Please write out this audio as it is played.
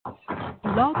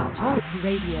Blog Talk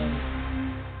Radio.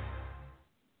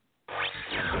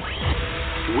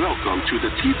 Welcome to the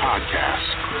T Podcast,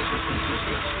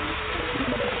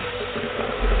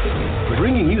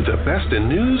 bringing you the best in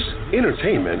news,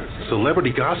 entertainment,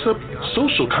 celebrity gossip,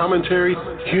 social commentary,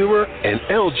 humor, and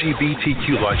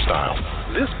LGBTQ lifestyle.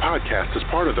 This podcast is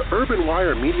part of the Urban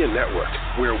Wire Media Network,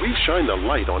 where we shine the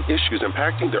light on issues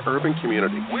impacting the urban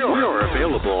community. We are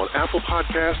available on Apple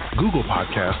Podcasts, Google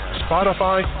Podcasts,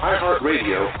 Spotify,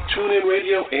 iHeartRadio, TuneIn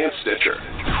Radio, and Stitcher.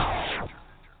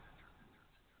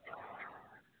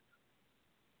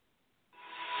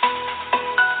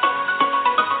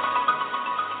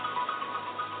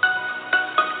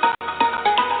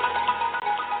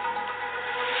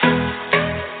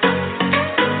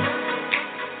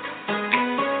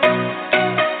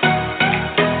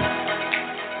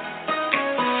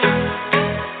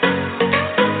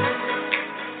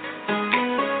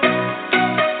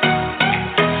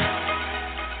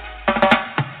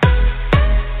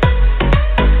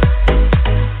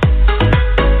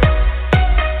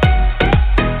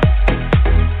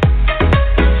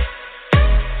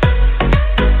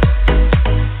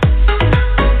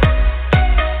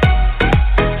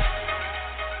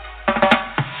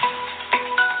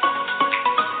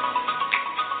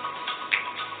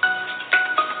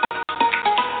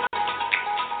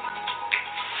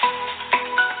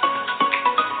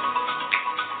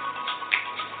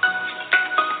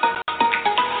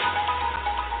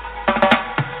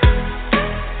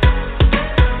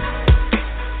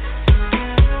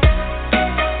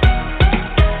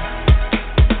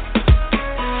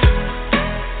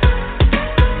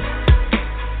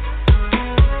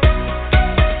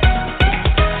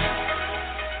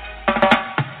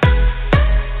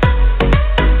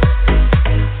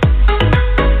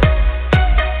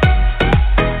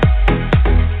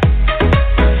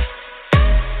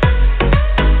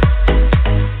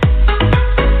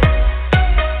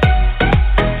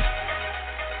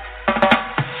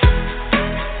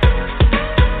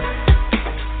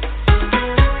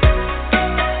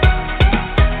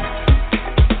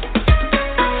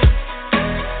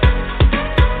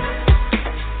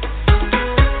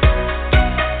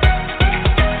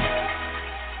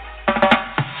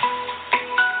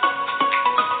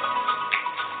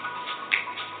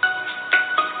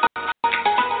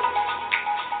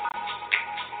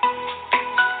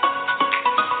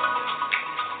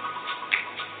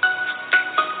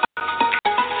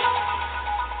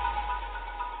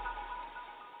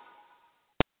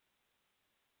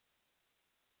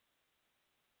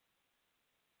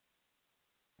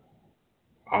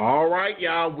 All right,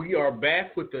 y'all, we are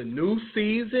back with the new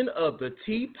season of the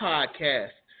T Podcast,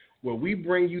 where we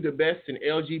bring you the best in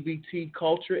LGBT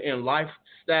culture and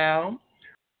lifestyle,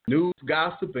 news,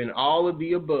 gossip, and all of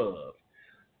the above.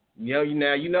 You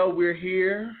know we're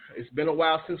here. It's been a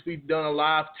while since we've done a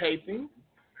live taping.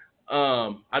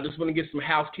 I just want to get some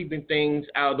housekeeping things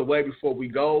out of the way before we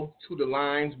go to the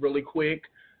lines really quick.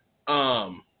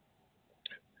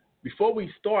 Before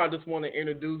we start, I just want to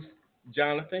introduce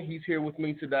Jonathan. He's here with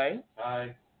me today.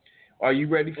 Hi. Are you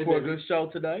ready for a good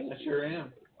show today? I sure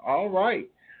am. All right.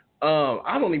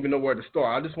 I don't even know where to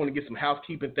start. I just want to get some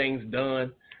housekeeping things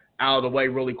done out of the way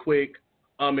really quick.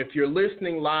 If you're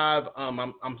listening live,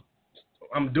 I'm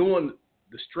doing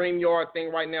the StreamYard thing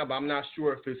right now, but I'm not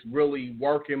sure if it's really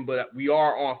working. But we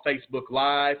are on Facebook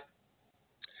Live.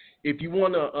 If you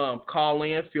want to call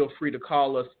in, feel free to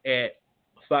call us at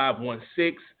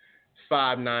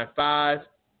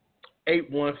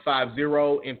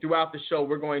 516-595-8150, and throughout the show,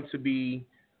 we're going to be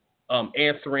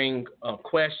answering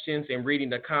questions and reading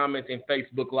the comments in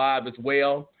Facebook Live as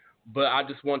well. But I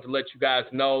just want to let you guys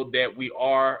know that we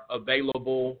are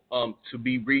available to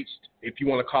be reached. If you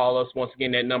want to call us, once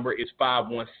again, that number is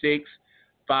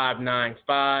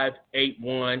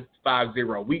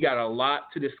 516-595-8150. We got a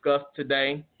lot to discuss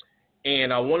today,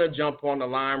 and I want to jump on the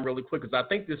line really quick because I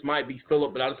think this might be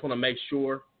Philip, but I just want to make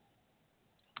sure.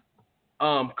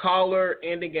 Caller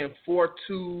ending in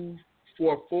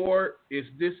 4244. Is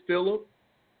this Philip?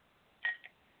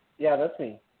 Yeah, that's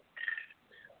me.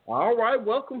 All right,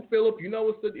 welcome, Philip. You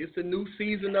know it's a new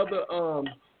season of the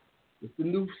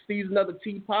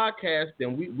T Podcast,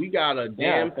 and we got a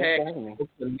jam packed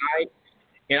tonight.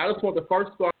 And I just want to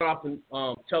first start off and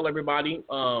tell everybody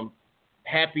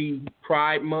happy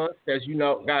Pride Month. As you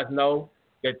know, guys know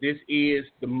that this is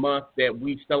the month that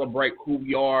we celebrate who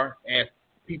we are as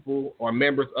people or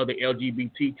members of the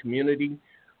LGBT community,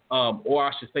 or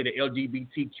I should say the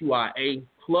LGBTQIA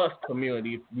plus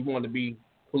community, if we want to be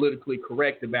politically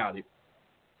correct about it.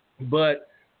 But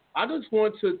I just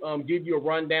want to give you a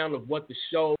rundown of what the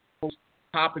show's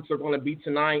topics are going to be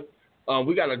tonight.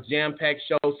 We got a jam-packed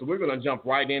show, so we're going to jump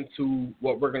right into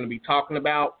what we're going to be talking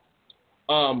about.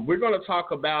 We're going to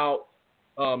talk about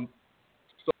some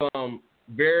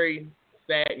very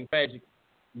sad and tragic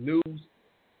news.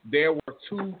 There were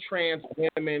 2 trans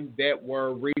women that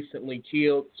were recently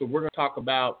killed, so we're going to talk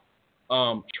about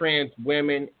trans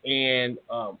women and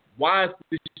why is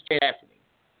this happening,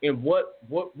 and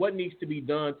what needs to be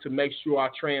done to make sure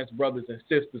our trans brothers and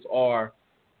sisters are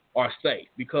safe,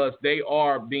 because they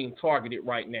are being targeted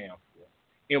right now.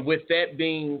 And with that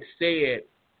being said,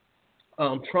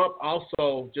 Trump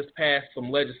also just passed some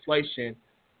legislation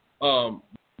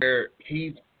where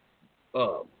he's,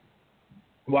 I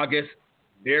guess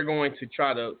they're going to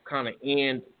try to kind of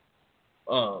end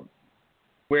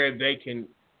where they can,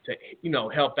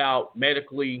 help out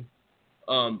medically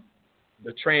the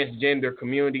transgender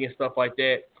community and stuff like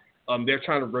that. They're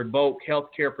trying to revoke health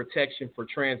care protection for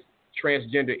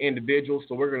transgender individuals,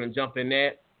 so we're going to jump in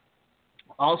that.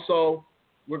 Also,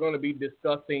 we're going to be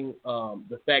discussing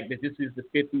the fact that this is the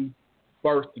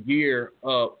 51st year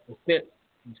since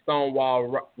the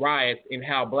Stonewall riots and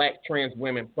how Black trans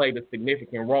women played a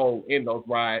significant role in those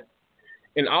riots.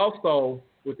 And also,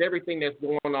 with everything that's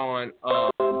going on,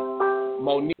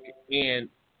 Monique and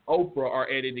Oprah are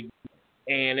at it again.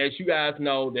 And as you guys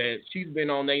know, that she's been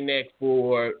on their neck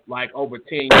for like over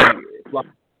 10 years. Like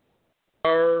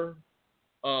her,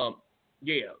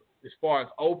 as far as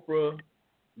Oprah,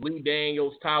 Lee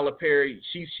Daniels, Tyler Perry,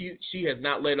 she has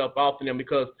not let up off of them,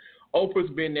 because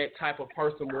Oprah's been that type of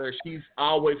person where she's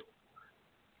always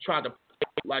tried to play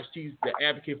like she's the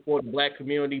advocate for the Black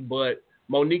community, but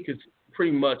Monique is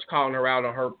pretty much calling her out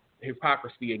on her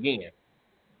hypocrisy again.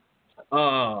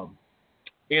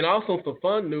 And also some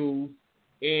fun news,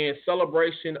 in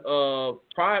celebration of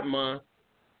Pride Month,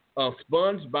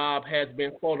 SpongeBob has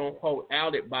been quote-unquote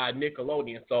outed by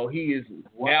Nickelodeon, so he is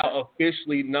now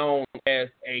officially known as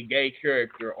a gay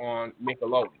character on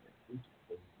Nickelodeon.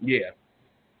 Yeah.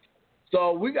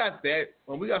 So we got that.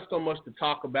 We got so much to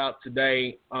talk about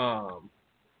today.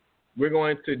 We're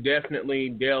going to definitely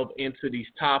delve into these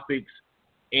topics,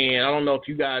 and I don't know if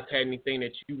you guys had anything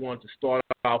that you want to start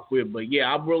off with, but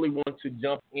yeah, I really want to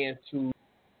jump into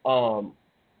our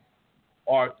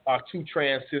 2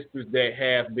 trans sisters that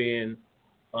have been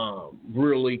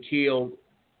brutally killed,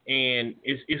 and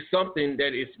it's something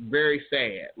that is very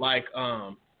sad. Like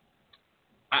I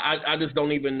just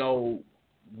don't even know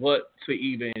what to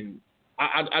even.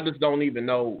 I just don't even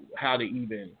know how to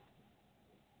even.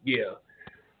 Yeah,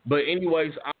 but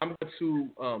anyways, I'm going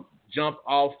to jump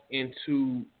off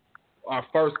into our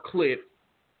first clip,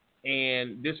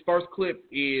 and this first clip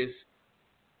is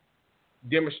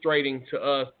demonstrating to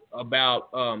us about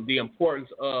the importance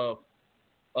of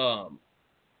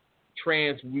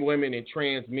trans women and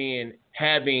trans men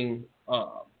having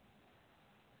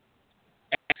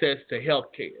access to health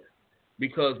care,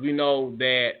 because we know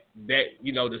that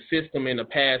the system in the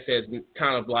past has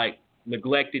kind of like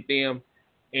neglected them,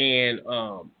 and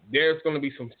there's going to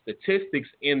be some statistics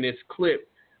in this clip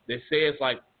that says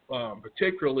like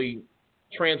particularly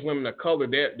trans women of color,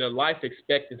 their life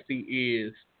expectancy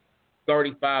is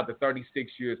 35 to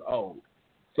 36 years old.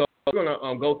 So we're going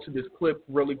to go to this clip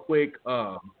really quick,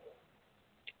 brought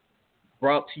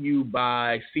to you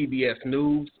by CBS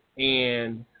News.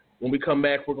 And when we come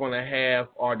back, we're going to have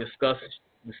our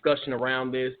discussion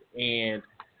around this, and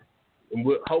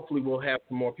hopefully we'll have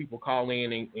some more people call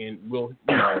in, and we'll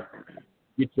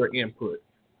get your input.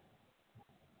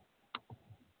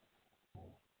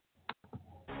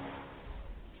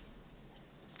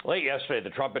 Late yesterday,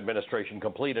 the Trump administration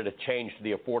completed a change to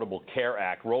the Affordable Care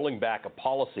Act, rolling back a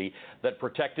policy that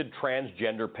protected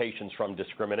transgender patients from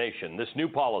discrimination. This new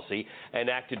policy,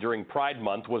 enacted during Pride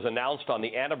Month, was announced on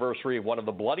the anniversary of one of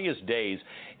the bloodiest days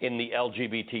in the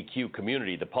LGBTQ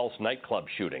community, the Pulse nightclub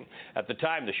shooting. At the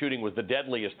time, the shooting was the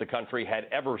deadliest the country had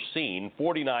ever seen.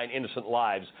 49 innocent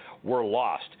lives were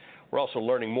lost. We're also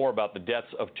learning more about the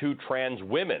deaths of 2 trans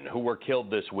women who were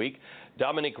killed this week.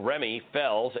 Dominique Remy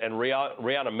Fells and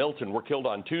Rihanna Milton were killed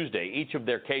on Tuesday. Each of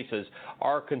their cases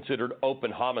are considered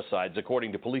open homicides,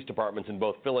 according to police departments in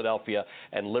both Philadelphia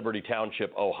and Liberty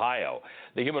Township, Ohio.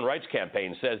 The Human Rights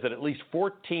Campaign says that at least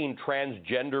 14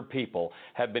 transgender people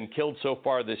have been killed so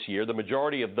far this year. The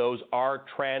majority of those are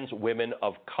trans women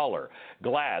of color.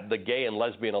 GLAAD, the Gay and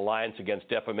Lesbian Alliance Against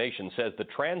Defamation, says the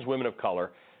trans women of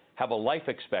color have a life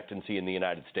expectancy in the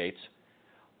United States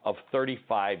of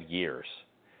 35 years.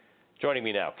 Joining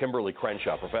me now, Kimberly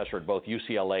Crenshaw, professor at both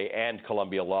UCLA and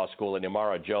Columbia Law School, and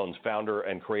Imara Jones, founder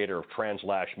and creator of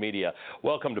Translash Media.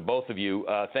 Welcome to both of you.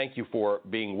 Thank you for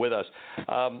being with us.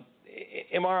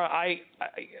 Imara,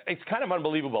 it's kind of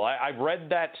unbelievable. I've read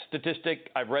that statistic.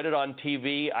 I've read it on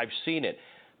TV. I've seen it.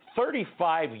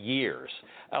 35 years.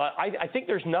 I think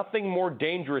there's nothing more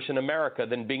dangerous in America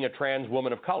than being a trans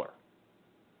woman of color.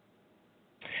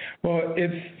 Well,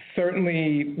 it's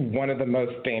certainly one of the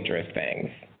most dangerous things.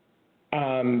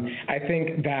 I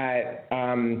think that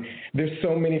there's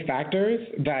so many factors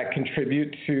that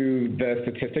contribute to the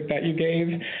statistic that you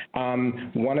gave.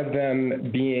 One of them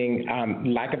being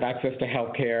lack of access to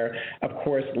health care, of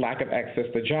course, lack of access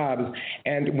to jobs.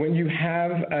 And when you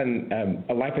have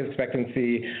a life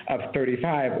expectancy of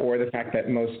 35, or the fact that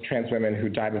most trans women who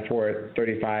die before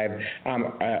 35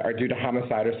 are due to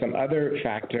homicide or some other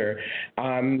factor,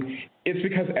 it's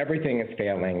because everything is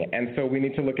failing. And so we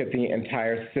need to look at the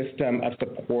entire system of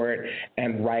support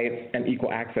and rights and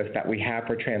equal access that we have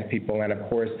for trans people. And of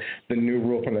course, the new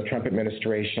rule from the Trump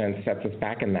administration sets us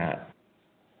back in that.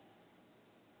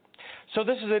 So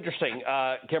this is interesting,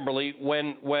 Kimberly.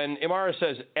 When Imara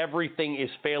says everything is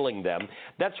failing them,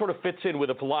 that sort of fits in with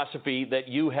a philosophy that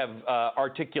you have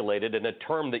articulated and a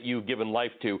term that you've given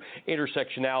life to,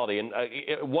 intersectionality.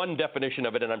 And one definition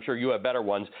of it, and I'm sure you have better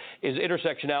ones, is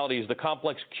intersectionality is the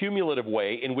complex cumulative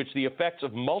way in which the effects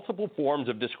of multiple forms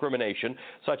of discrimination,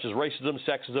 such as racism,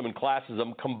 sexism, and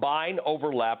classism, combine,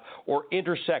 overlap, or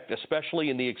intersect, especially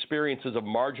in the experiences of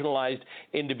marginalized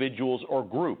individuals or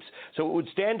groups. So it would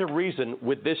stand to reason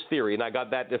with this theory, and I got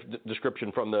that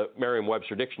description from the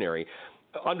Merriam-Webster dictionary,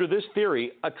 under this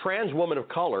theory, a trans woman of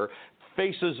color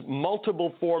faces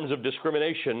multiple forms of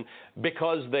discrimination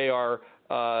because they are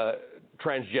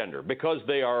transgender, because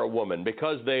they are a woman,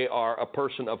 because they are a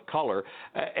person of color,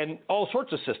 and all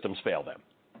sorts of systems fail them.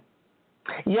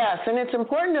 Yes, and it's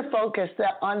important to focus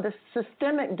on the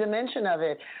systemic dimension of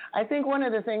it. I think one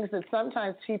of the things that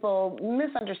sometimes people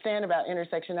misunderstand about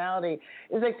intersectionality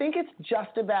is they think it's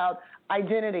just about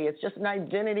identity. It's just an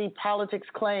identity politics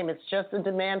claim. It's just a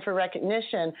demand for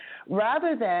recognition,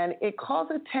 rather than it calls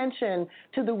attention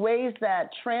to the ways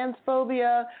that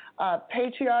transphobia,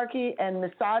 patriarchy, and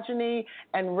misogyny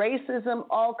and racism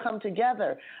all come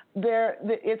together.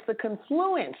 It's the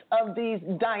confluence of these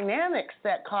dynamics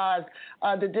that cause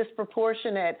the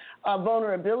disproportionate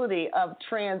vulnerability of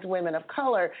trans women of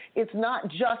color. It's not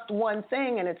just one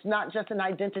thing, and it's not just an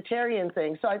identitarian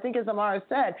thing. So I think, as Imara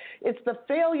said, it's the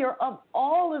failure of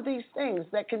all of these things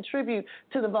that contribute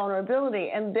to the vulnerability,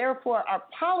 and therefore our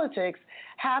politics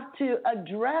have to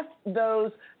address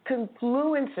those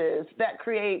confluences that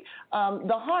create the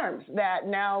harms that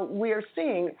now we're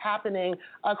seeing happening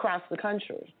across the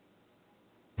country.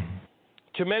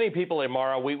 To many people,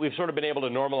 Imara, we've sort of been able to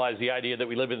normalize the idea that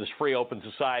we live in this free, open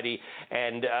society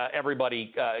and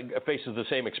everybody faces the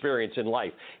same experience in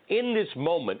life. In this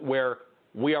moment where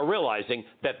we are realizing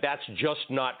that that's just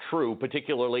not true,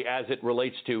 particularly as it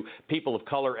relates to people of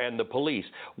color and the police,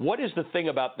 what is the thing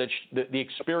about the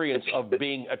experience of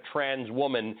being a trans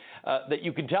woman that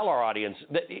you can tell our audience,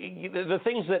 that the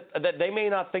things that they may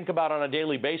not think about on a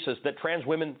daily basis, that trans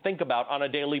women think about on a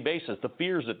daily basis, the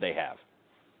fears that they have?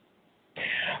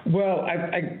 Well,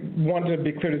 I want to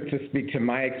be clear to speak to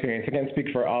my experience. I can't speak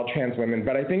for all trans women,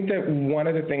 but I think that one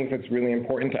of the things that's really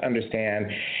important to understand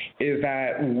is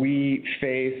that we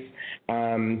face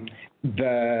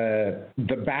the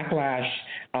backlash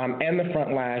and the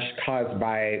frontlash caused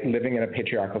by living in a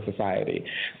patriarchal society.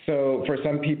 So for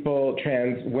some people,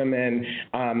 trans women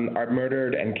are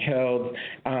murdered and killed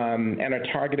and are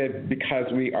targeted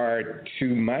because we are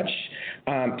too much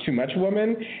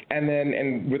woman,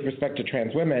 and with respect to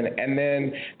trans women, and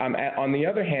then on the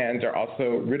other hand, are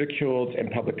also ridiculed in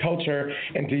public culture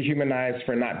and dehumanized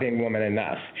for not being woman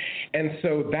enough. And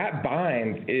so that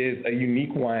bind is a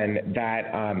unique one that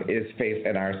is faced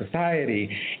in our society.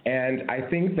 And I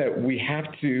think that we have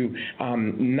to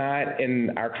not,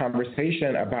 in our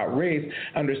conversation about race,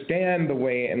 understand the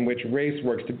way in which race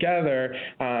works together,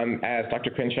 as Dr.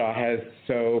 Crenshaw has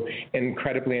so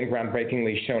incredibly and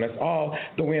groundbreakingly shown us all,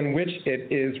 the way in which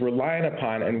it is reliant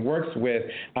upon and works with,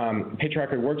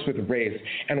 patriarchy works with race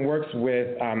and works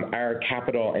with our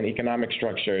capital and economic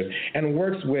structures and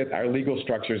works with our legal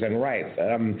structures and rights.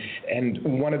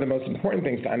 And one of the most important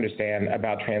things to understand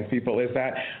about trans people is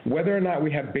that whether or not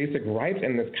we have basic rights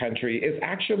in this country is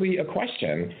actually a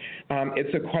question.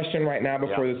 It's a question right now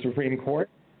before the Supreme Court.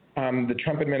 The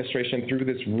Trump administration, through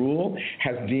this rule,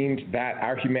 has deemed that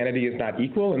our humanity is not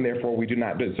equal, and therefore we do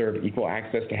not deserve equal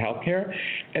access to health care.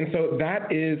 And so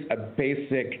that is a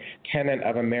basic tenet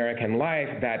of American life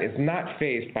that is not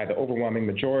faced by the overwhelming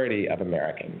majority of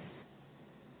Americans.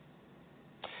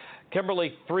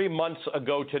 Kimberly, 3 months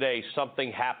ago today,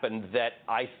 something happened that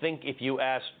I think if you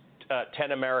asked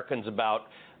 10 Americans about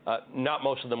not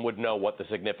most of them would know what the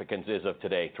significance is of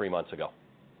today 3 months ago.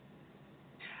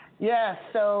 Yes,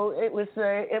 so it was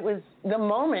the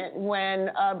moment when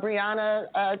Breonna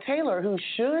Taylor, who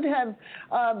should have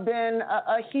been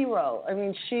a hero, I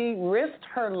mean, she risked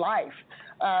her life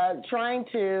trying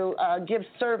to give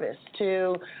service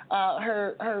to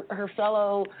her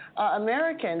fellow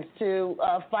Americans to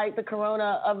fight the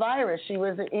coronavirus. She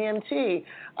was an EMT.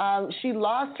 She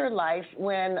lost her life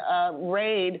when a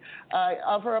raid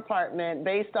of her apartment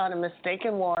based on a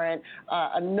mistaken warrant,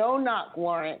 a no-knock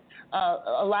warrant,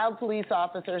 allowed police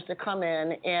officers to come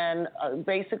in and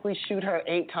basically shoot her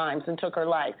 8 times and took her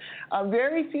life.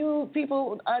 Very few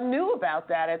people knew about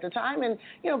that at the time, and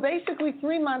basically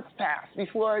 3 months passed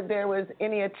before there was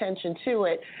any attention to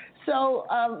it. So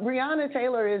Breonna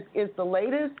Taylor is the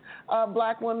latest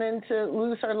black woman to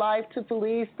lose her life to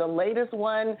police, the latest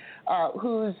one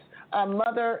whose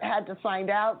mother had to find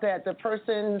out that the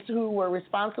persons who were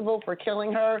responsible for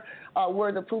killing her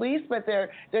were the police, but there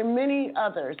are many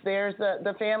others. There's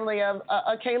the family of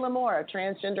Kayla Moore, a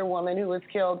transgender woman who was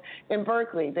killed in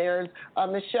Berkeley. There's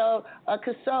Michelle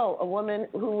Casso, a woman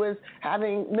who was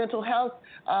having mental health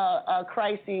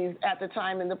crises at the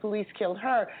time, and the police killed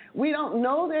her. We don't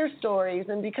know their stories,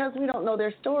 and because we don't know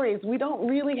their stories, we don't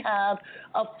really have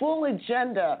a full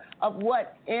agenda of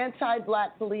what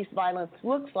anti-black police violence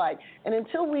looks like. And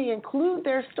until we include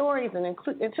their stories and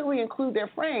until we include their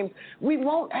frames, we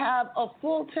won't have a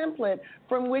full template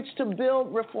from which to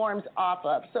build reforms off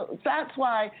of. So that's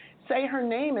why Say Her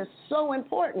Name is so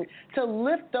important, to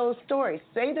lift those stories.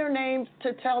 Say their names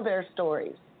to tell their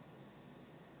stories.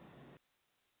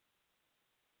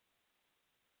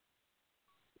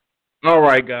 All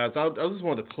right, guys. I just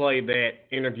wanted to play that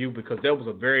interview because that was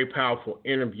a very powerful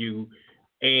interview,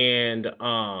 and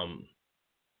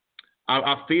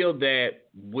I feel that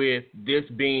with this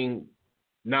being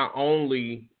not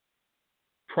only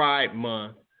Pride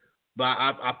Month, but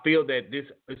I feel that this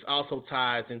also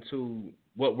ties into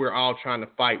what we're all trying to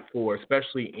fight for,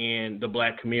 especially in the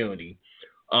black community.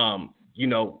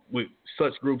 With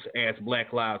such groups as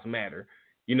Black Lives Matter.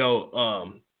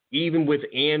 Even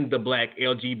within the black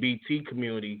LGBT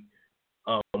community,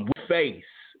 we face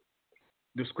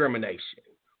discrimination.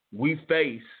 We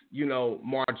face,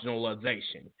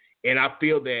 marginalization. And I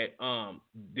feel that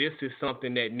this is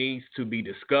something that needs to be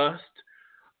discussed,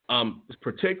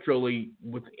 particularly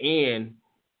within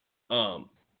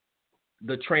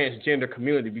the transgender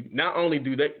community. Not only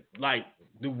do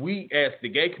we as the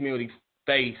gay community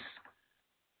face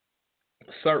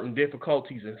certain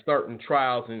difficulties and certain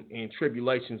trials and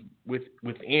tribulations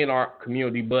within our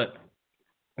community, but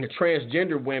the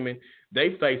transgender women,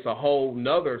 they face a whole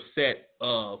nother set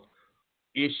of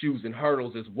issues and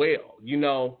hurdles as well,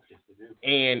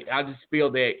 and I just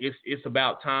feel that it's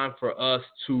about time for us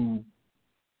to,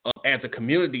 as a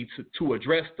community, to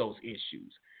address those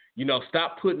issues.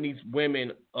 Stop putting these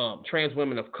women, trans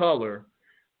women of color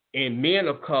and men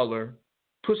of color,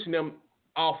 pushing them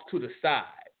off to the side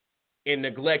and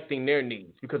neglecting their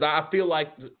needs, because I feel like,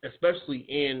 especially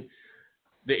in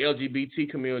the LGBT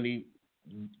community,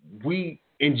 we,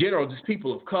 in general, just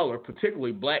people of color,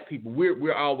 particularly black people,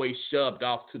 we're always shoved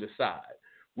off to the side.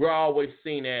 We're always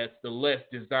seen as the less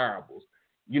desirables.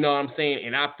 You know what I'm saying?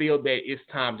 And I feel that it's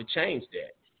time to change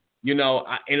that.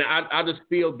 I just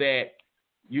feel that,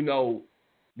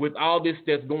 with all this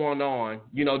that's going on,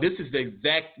 this is the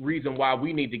exact reason why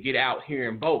we need to get out here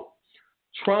and vote.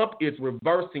 Trump is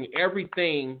reversing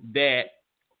everything that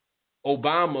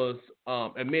Obama's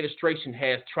administration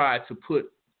has tried to put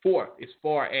forth as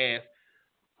far as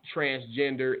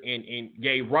transgender and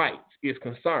gay rights is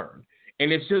concerned.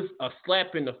 And it's just a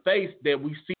slap in the face that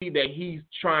we see that he's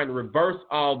trying to reverse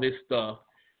all this stuff,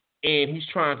 and he's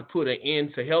trying to put an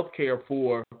end to health care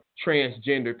for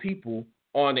transgender people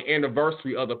on the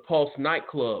anniversary of the Pulse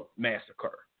nightclub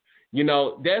massacre.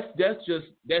 That's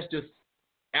just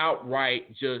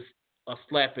outright just a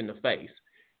slap in the face.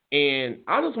 And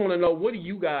I just want to know, what do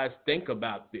you guys think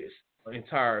about this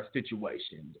entire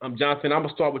situation? Jonathan, I'm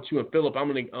gonna start with you, and Philip, I'm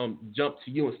gonna jump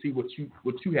to you and see what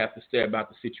you have to say about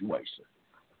the situation.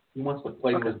 He wants to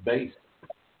play his base,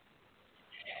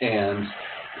 and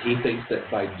he thinks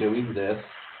that by doing this,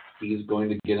 he's going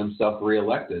to get himself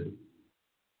reelected.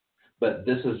 But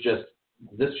this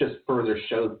just further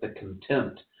shows the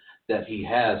contempt that he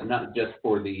has, not just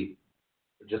for the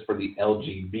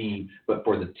LGB, but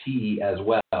for the T as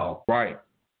well. Right.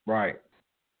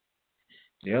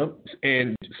 Yep.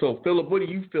 And so, Philip, what do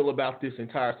you feel about this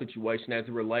entire situation as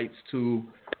it relates to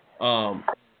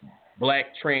black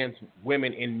trans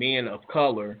women and men of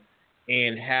color,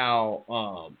 and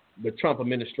how the Trump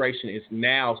administration is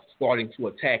now starting to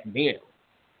attack them?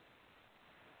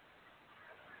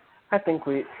 I think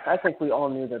we all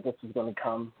knew that this was going to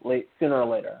come sooner or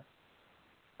later.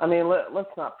 I mean,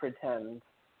 let's not pretend.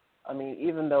 I mean,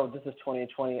 even though this is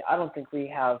 2020, I don't think we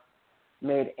have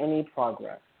made any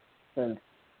progress since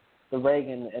the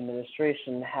Reagan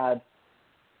administration had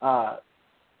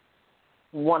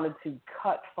wanted to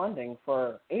cut funding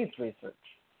for AIDS research.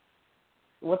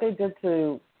 What they did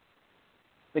to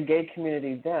the gay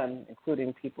community then,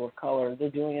 including people of color, they're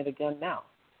doing it again now.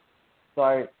 So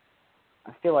I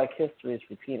feel like history is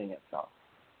repeating itself.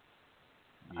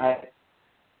 Yeah.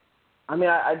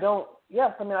 I don't.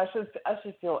 Yes, I mean, I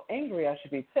should feel angry. I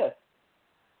should be pissed,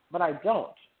 but I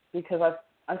don't, because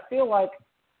I feel like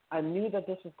I knew that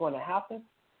this was going to happen,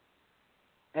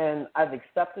 and I've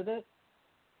accepted it,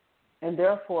 and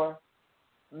therefore,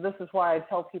 this is why I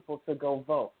tell people to go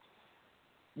vote.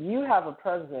 You have a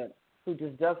president who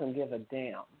just doesn't give a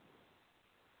damn,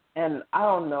 and I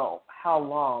don't know how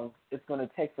long it's going to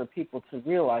take for people to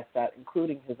realize that,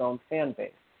 including his own fan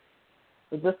base.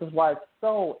 But this is why it's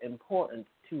so important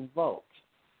to vote.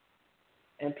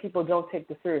 And people don't take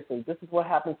this seriously. This is what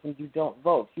happens when you don't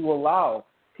vote. You allow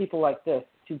people like this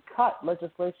to cut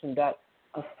legislation that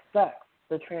affects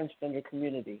the transgender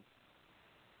community.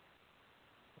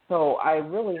 So I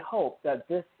really hope that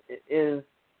this is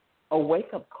a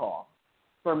wake-up call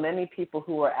for many people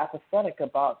who are apathetic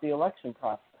about the election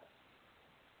process.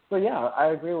 So, yeah, I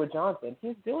agree with Jonathan.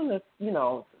 He's doing this,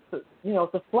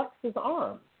 to flex his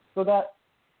arm so that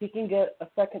he can get a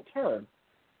second term.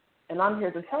 And I'm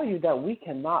here to tell you that we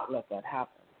cannot let that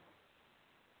happen.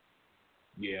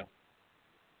 Yeah.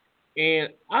 And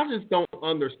I just don't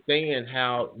understand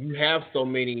how you have so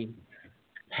many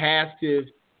passive.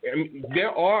 I mean,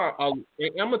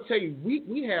 I'm going to tell you,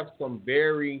 we have some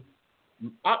very,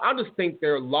 I just think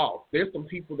they're lost. There's some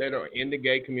people that are in the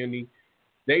gay community.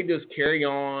 They just carry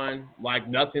on like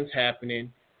nothing's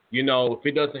happening. If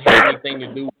it doesn't have anything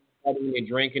to do and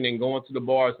drinking and going to the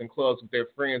bars and clubs with their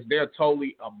friends, they're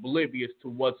totally oblivious to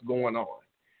what's going on.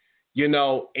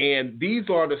 And these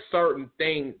are the certain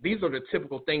things, these are the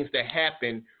typical things that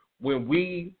happen when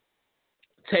we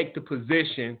take the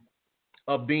position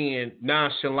of being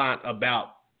nonchalant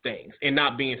about things and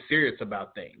not being serious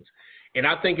about things. And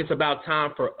I think it's about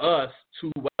time for us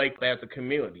to wake up as a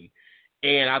community.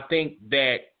 And I think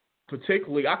that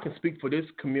particularly, I can speak for this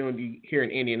community here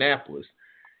in Indianapolis.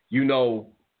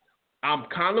 I'm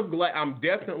kind of glad. I'm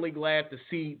definitely glad to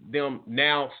see them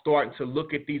now starting to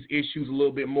look at these issues a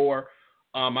little bit more.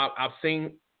 I've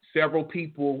seen several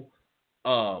people who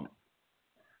are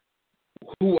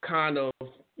kind of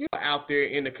out there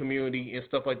in the community and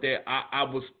stuff like that. I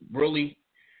was really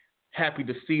happy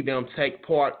to see them take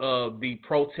part of the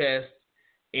protest,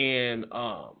 and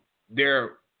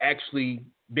they're actually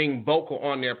being vocal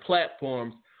on their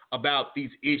platforms about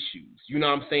these issues. You know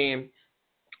what I'm saying?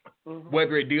 Mm-hmm.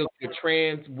 Whether it deals with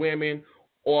trans women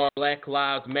or Black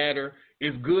Lives Matter,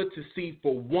 it's good to see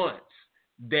for once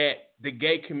that the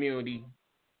gay community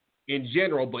in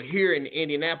general, but here in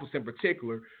Indianapolis in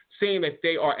particular, seeing that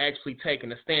they are actually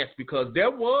taking a stance, because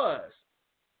there was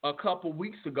a couple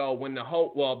weeks ago when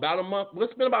about a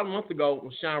month ago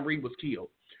when Sean Reed was killed,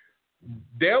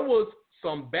 there was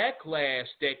some backlash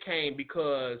that came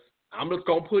because, I'm just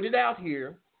going to put it out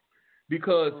here,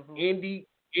 because Indy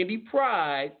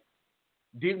Pride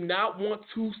did not want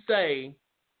to say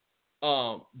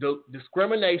the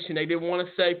discrimination. They didn't want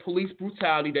to say police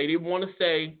brutality. They didn't want to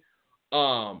say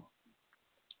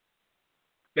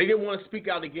they didn't want to speak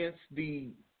out against the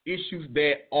issues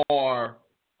that are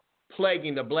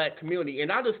plaguing the Black community.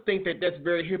 And I just think that that's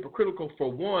very hypocritical.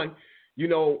 For one,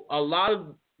 a lot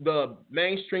of the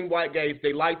mainstream white gays,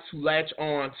 they like to latch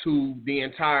on to the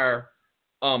entire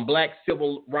Black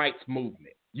civil rights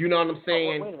movement. You know what I'm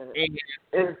saying? Wait a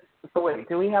minute. Wait,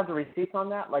 do we have the receipts on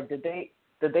that? Like, did they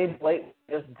blatantly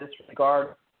just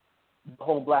disregard the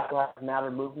whole Black Lives Matter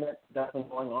movement that's been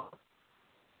going on?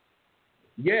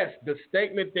 Yes, the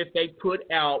statement that they put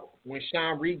out when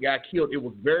Sean Reed got killed, it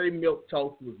was very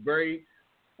milquetoast. It was very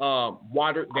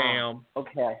watered down.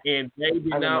 Okay. And they did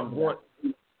not want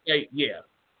to say,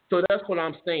 So that's what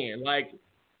I'm saying. Like,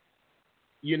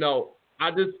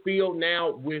 I just feel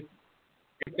now with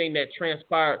everything that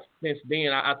transpired since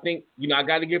then, I think, I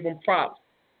got to give them props.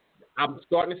 I'm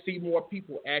starting to see more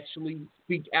people actually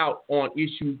speak out on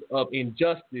issues of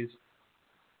injustice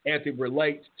as it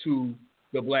relates to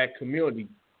the Black community.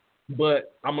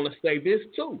 But I'm going to say this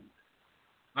too.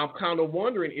 I'm kind of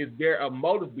wondering, is there a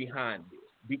motive behind this?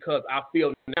 Because I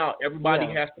feel now everybody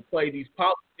has to play these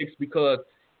politics because,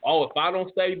 if I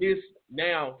don't say this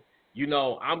now,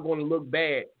 I'm going to look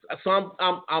bad. So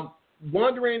I'm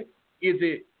wondering, is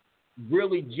it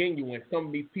really genuine, some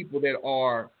of these people that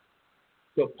are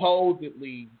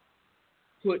supposedly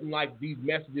putting like these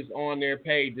messages on their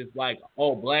pages like,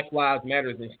 oh, Black Lives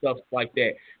Matters and stuff like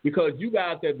that. Because you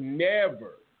guys have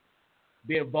never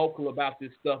been vocal about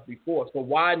this stuff before. So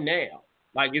why now?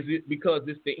 Like, is it because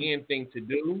it's the end thing to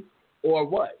do or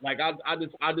what? Like, I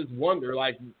just wonder,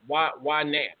 like, why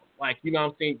now? Like, you know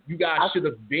what I'm saying? You guys should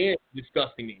have been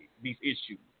discussing these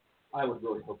issues. I would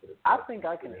really hope that. I think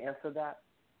I can answer that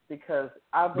because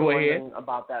I've been wondering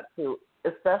about that too,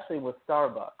 especially with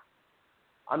Starbucks.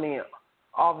 I mean,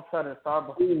 all of a sudden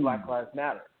Starbucks is Black Lives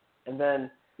Matter, and then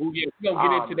we're gonna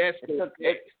get into that.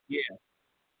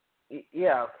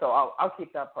 Yeah. So I'll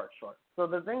keep that part short. So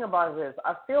the thing about it is,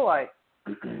 I feel like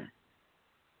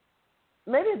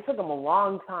maybe it took them a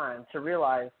long time to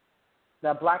realize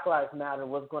that Black Lives Matter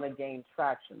was going to gain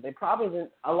traction. They probably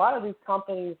didn't. A lot of these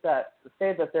companies that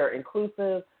say that they're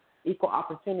inclusive, equal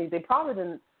opportunity, they probably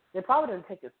didn't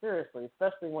take it seriously,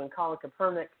 especially when Colin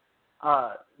Kaepernick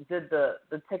did the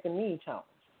take a knee challenge.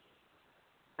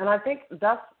 And I think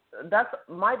that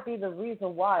might be the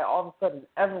reason why all of a sudden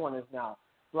everyone is now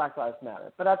Black Lives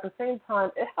Matter. But at the same time,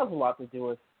 it has a lot to do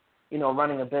with,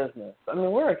 running a business. I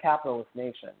mean, we're a capitalist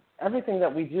nation. Everything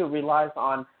that we do relies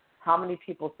on how many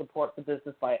people support the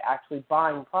business by actually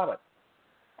buying products.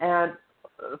 And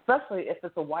especially if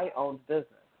it's a white-owned business.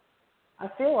 I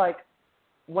feel like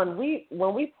when we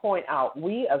point out,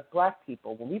 we as Black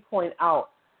people, when we point out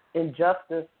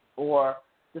injustice or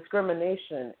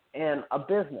discrimination in a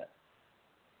business,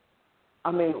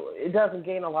 I mean, it doesn't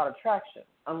gain a lot of traction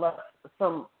unless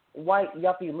some white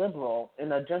yuppie liberal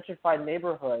in a gentrified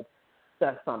neighborhood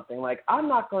says something like, I'm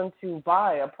not going to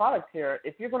buy a product here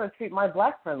if you're going to treat my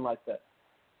Black friend like this.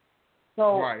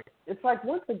 So It's like,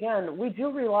 once again, we do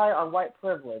rely on white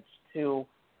privilege to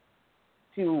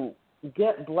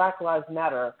get Black Lives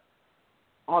Matter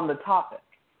on the topic,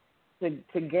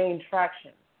 to gain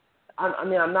traction. I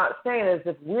mean, I'm not saying as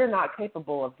if we're not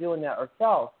capable of doing that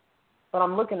ourselves, but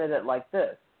I'm looking at it like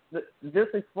this. This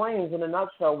explains in a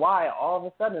nutshell why all of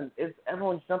a sudden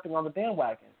everyone's jumping on the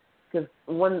bandwagon. Because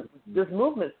when this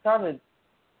movement started,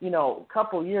 a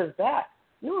couple years back,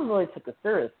 no one really took it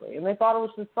seriously. And they thought it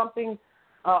was just something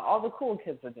all the cool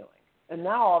kids are doing. And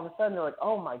now all of a sudden they're like,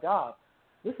 oh, my God,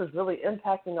 this is really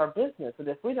impacting our business. And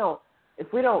if we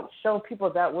don't show people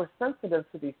that we're sensitive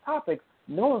to these topics,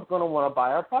 no one's going to want to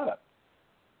buy our product.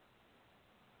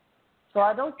 So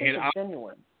I don't think it's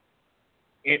genuine.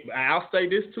 And I'll say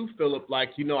this too, Philip.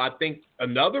 Like, I think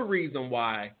another reason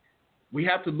why we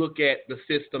have to look at the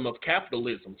system of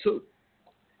capitalism too.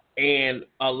 And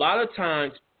a lot of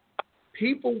times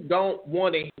people don't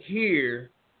want to hear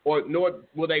nor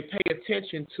will they pay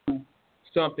attention to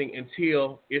something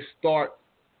until it starts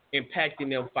impacting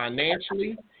them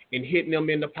financially and hitting them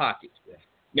in the pockets.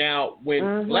 Now,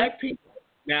 when Black people,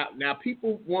 now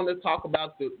people want to talk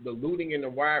about the looting and the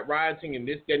rioting and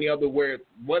this, that, and the other,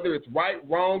 whether it's right,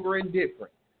 wrong, or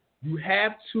indifferent, you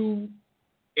have to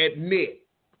admit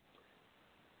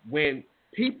when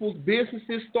people's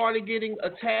businesses started getting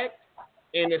attacked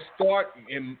and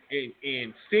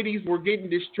and cities were getting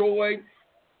destroyed,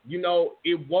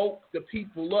 it woke the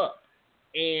people up.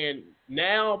 And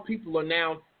now people are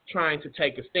now trying to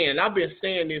take a stand. And I've been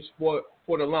saying this for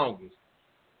the longest.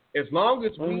 As long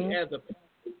as we as a people,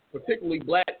 particularly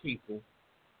Black people,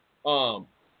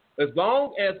 as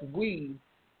long as we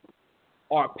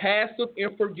are passive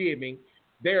and forgiving,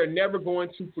 they're never going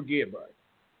to forgive us.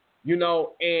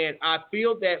 And I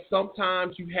feel that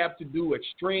sometimes you have to do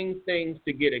extreme things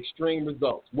to get extreme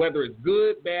results, whether it's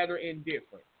good, bad, or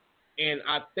indifferent. And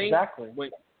I think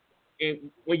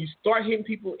when you start hitting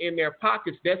people in their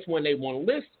pockets, that's when they want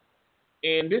to listen.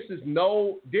 And this is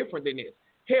no different than this.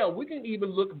 Hell, we can even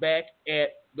look back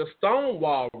at the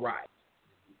Stonewall riots.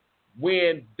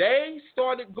 When they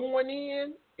started going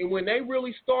in and when they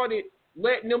really started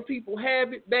letting them people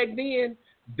have it back then,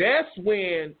 that's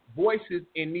when voices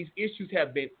in these issues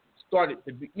have been started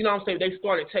to be, they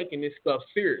started taking this stuff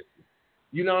seriously.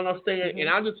 You know what I'm saying? And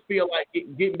I just feel like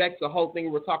getting back to the whole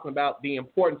thing we're talking about, the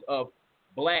importance of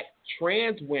Black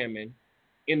trans women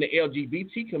in the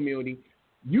LGBT community,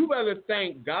 you better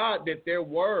thank God that there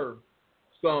were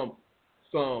some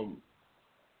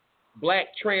Black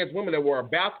trans women that were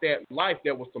about that life,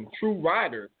 that were some true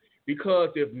riders, because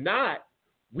if not,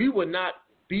 we would not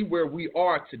be where we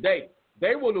are today.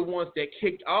 They were the ones that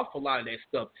kicked off a lot of that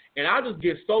stuff. And I just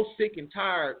get so sick and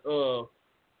tired of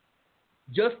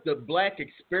just the Black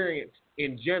experience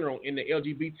in general in the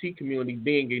LGBT community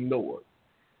being ignored.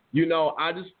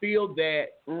 I just feel that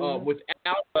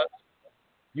without us,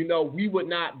 we would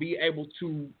not be able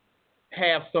to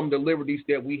have some of the liberties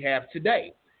that we have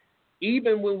today.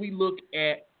 Even when we look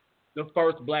at the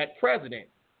first black president,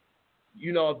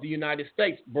 of the United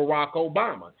States, Barack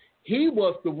Obama. He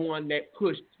was the one that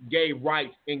pushed gay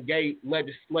rights and gay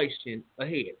legislation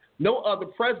ahead. No other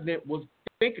president was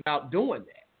thinking about doing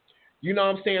that. You know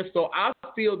what I'm saying? So I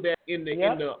feel that in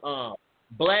the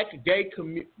black gay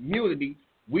community,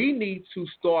 we need to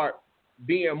start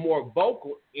being more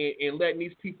vocal and letting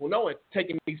these people know and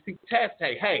taking these people to task.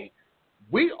 Hey,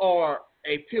 we are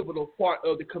a pivotal part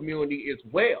of the community as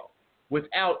well.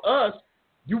 Without us,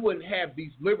 you wouldn't have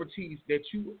these liberties that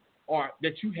you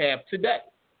have today.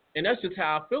 And that's just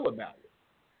how I feel about it.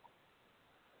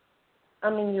 I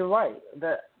mean, you're right.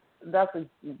 That's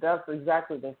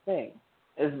exactly the thing.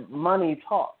 Is money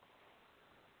talks,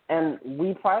 and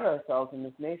we pride ourselves in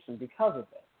this nation because of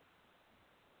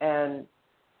it. And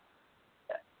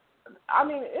I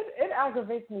mean, it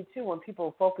aggravates me too when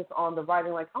people focus on the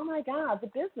writing, like, oh my God, the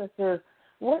businesses.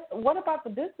 What about the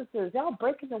businesses? Y'all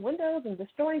breaking the windows and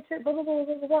destroying shit. Blah blah blah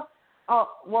blah blah.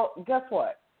 Well, guess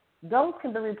what? Those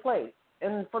can be replaced.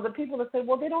 And for the people that say,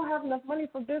 well, they don't have enough money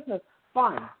for business,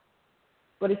 fine.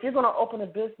 But if you're going to open a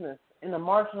business in a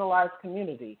marginalized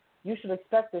community, you should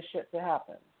expect this shit to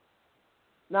happen.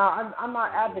 Now, I'm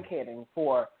not advocating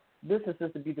for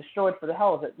businesses to be destroyed for the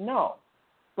hell of it. No.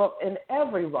 But in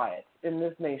every riot in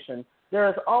this nation, there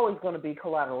is always going to be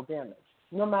collateral damage,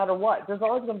 no matter what. There's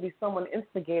always going to be someone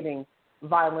instigating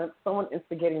violence, someone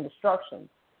instigating destruction.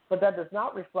 But that does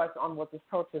not reflect on what this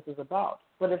protest is about.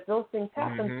 But if those things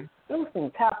happen, those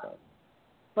things happen.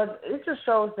 But it just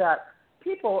shows that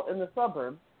people in the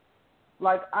suburbs,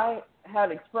 like I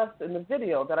had expressed in the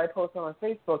video that I posted on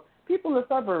Facebook, people in the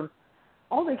suburbs,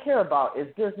 all they care about is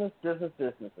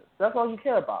businesses. That's all you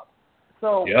care about.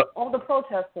 So all the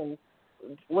protesting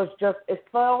was just, it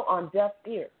fell on deaf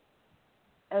ears.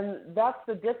 And that's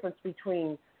the difference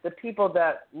between the people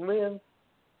that live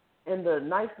in the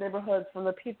nice neighborhoods from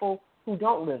the people who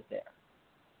don't live there.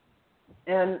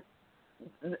 And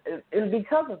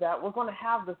because of that, we're going to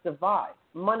have this divide.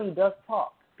 Money does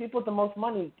talk. People with the most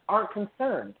money aren't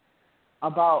concerned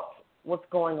about what's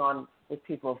going on with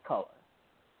people of color.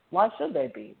 Why should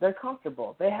they be? They're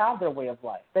comfortable. They have their way of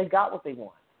life. They got what they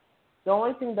want. The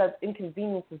only thing that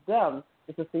inconveniences them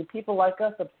is to see people like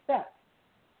us upset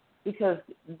because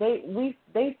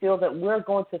they feel that we're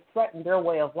going to threaten their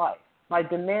way of life by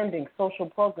demanding social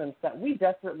programs that we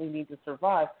desperately need to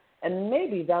survive. And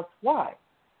maybe that's why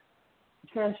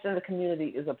the transgender community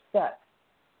is upset,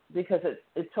 because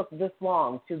it took this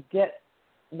long to get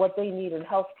what they need in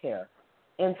health care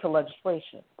into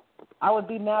legislation. I would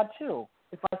be mad too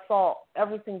if I saw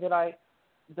everything that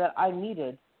I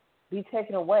needed be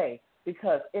taken away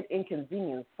because it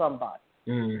inconvenienced somebody.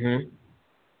 Mm-hmm.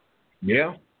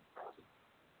 Yeah.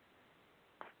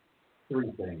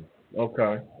 3 things.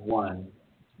 Okay. 1,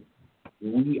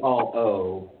 we all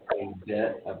owe a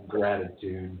debt of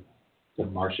gratitude to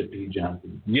Marsha P.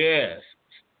 Johnson. Yes,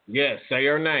 say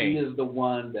her name. She is the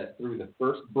one that threw the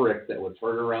first brick that was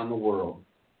heard around the world.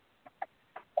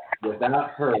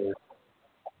 Without her,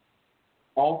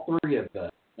 all 3 of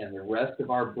us and the rest of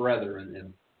our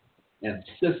brethren and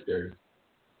sisters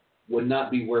would not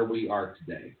be where we are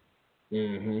today.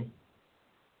 Mm-hmm.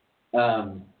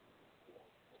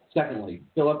 Secondly,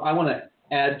 Philip, I want to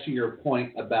add to your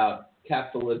point about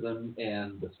capitalism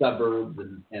and the suburbs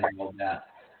and all that.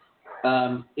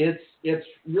 It's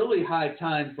really high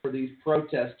time for these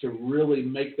protests to really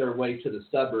make their way to the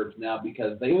suburbs now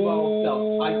because they've all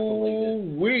felt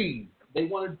isolated. They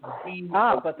wanted to be...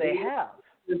 but they have.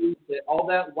 All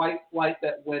that white flight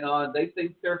that went on, they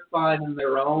think they're fine in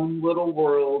their own little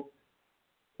world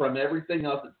from everything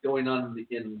else that's going on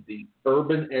in the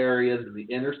urban areas and the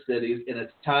inner cities, and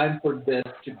it's time for this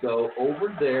to go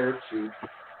over there to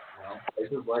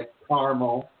places like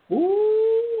Carmel.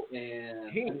 Ooh,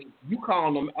 and you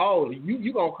calling them? Oh,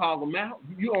 you gonna call them out?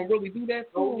 You gonna really do that?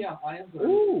 Oh yeah, I am.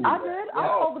 Ooh, I did. I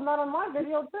called them out on my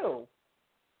video too.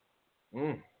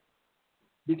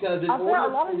 Because I bet a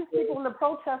lot of these people in the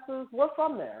protesters were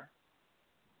from there.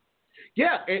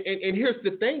 Yeah, and here's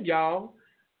the thing, y'all.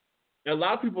 A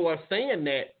lot of people are saying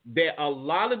that a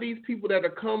lot of these people that are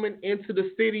coming into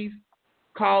the cities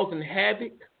causing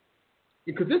havoc,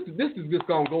 because this is just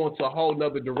going to go into a whole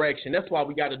nother direction. That's why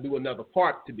we got to do another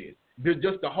part to this.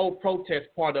 Just the whole protest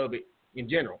part of it in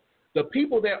general. The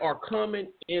people that are coming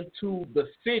into the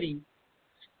city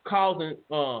causing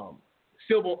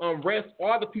civil unrest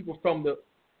are the people from the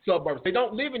suburbs. They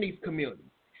don't live in these communities.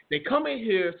 They come in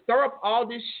here, stir up all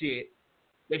this shit.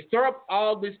 They stir up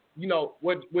all this,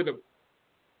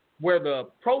 where the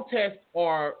protests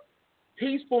are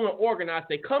peaceful and organized.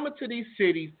 They come into these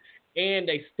cities and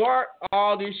they start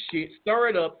all this shit, stir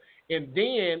it up, and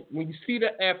then when you see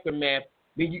the aftermath,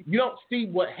 then you don't see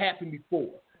what happened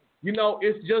before. You know,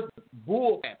 it's just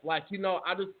bull crap. Like, you know,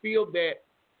 I just feel that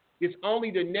it's only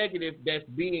the negative that's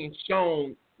being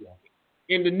shown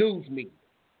in the news media.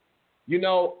 You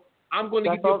know, I'm going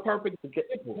to give you a perfect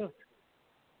example.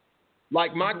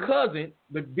 Like my cousin,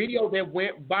 the video that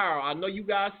went viral, I know you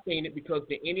guys seen it because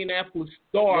the Indianapolis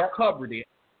Star covered it,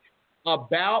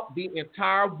 about the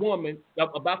entire woman,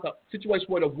 about the situation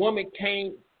where the woman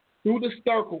came through the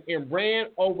circle and ran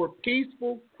over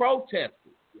peaceful protesters.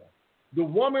 The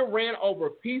woman ran over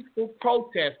peaceful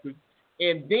protesters,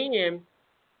 and then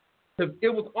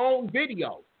it was on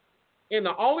video. And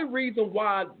the only reason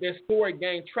why that story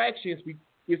gained traction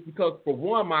is because, for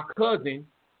one, my cousin,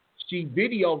 she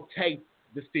videotaped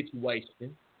the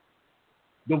situation.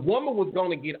 The woman was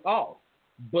going to get off.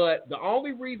 But the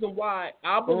only reason why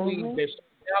I believe that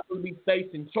she's not going to be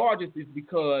facing charges is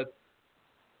because,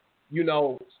 you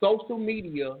know, social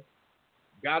media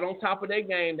got on top of their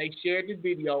game. They shared the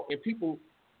video, and people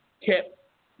kept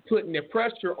putting the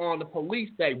pressure on the police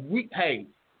that, hey,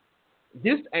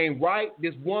 this ain't right.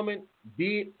 This woman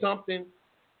did something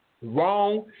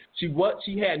wrong.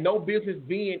 She had no business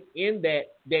being in that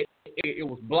it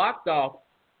was blocked off.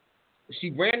 She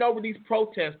ran over these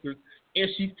protesters, and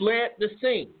she fled the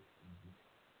scene.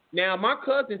 Now, my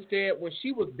cousin said when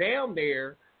she was down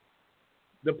there,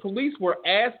 the police were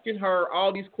asking her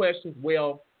all these questions.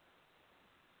 Well,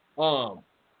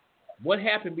 what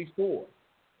happened before?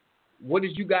 What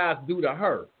did you guys do to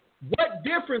her? What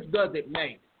difference does it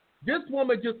make? This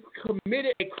woman just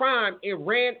committed a crime and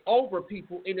ran over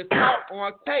people, and it's caught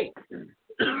on tape.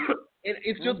 And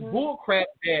it's just bullcrap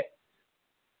that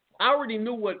I already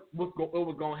knew what was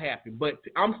going to happen. But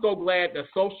I'm so glad that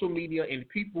social media and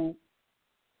people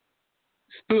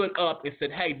stood up and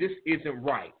said, hey, this isn't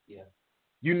right. Yeah.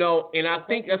 You know, and I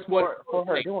think that's what for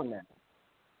her doing that.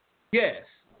 Yes.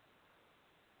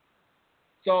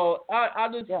 So I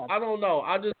don't know.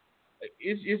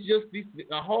 It's just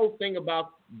the whole thing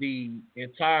about the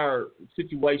entire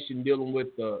situation dealing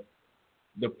with the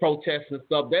protests and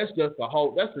stuff. That's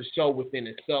a show within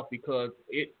itself, because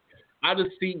I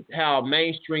just see how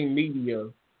mainstream media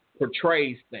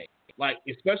portrays things. Like,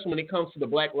 especially when it comes to the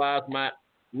Black Lives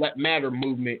Matter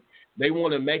movement, they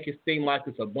want to make it seem like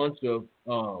it's a bunch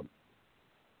of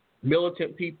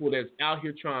militant people that's out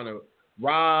here trying to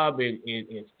rob and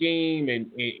scheme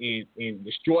and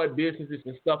destroy businesses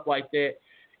and stuff like that.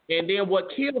 And then what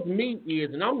kills me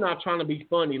is, and I'm not trying to be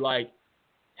funny, like,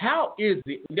 how is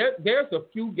it? There's a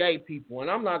few gay people,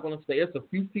 and I'm not going to say it's a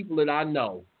few people that I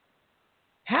know.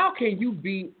 How can you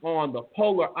be on the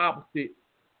polar opposite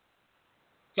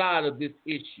side of this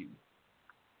issue?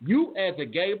 You as a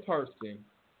gay person,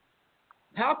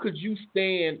 how could you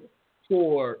stand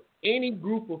for any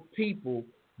group of people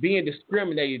being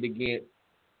discriminated against,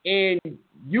 and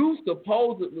you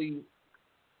supposedly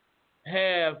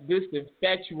have this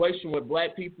infatuation with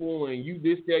black people, and you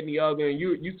this, that, and the other, and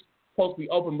you're supposed to be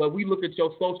open, but we look at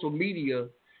your social media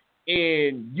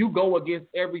and you go against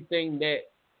everything that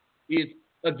is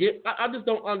against. I just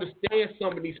don't understand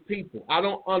some of these people. I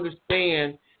don't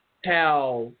understand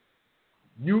how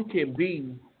you can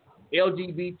be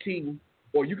LGBT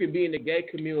or you can be in the gay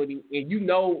community and you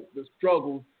know the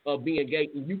struggles of being gay,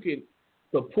 and you can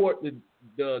support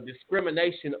the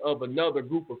discrimination of another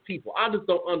group of people. I just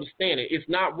don't understand it. It's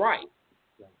not right.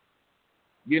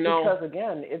 You know? Because,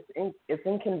 again, it's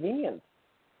inconvenience.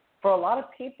 For a lot of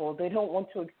people, they don't want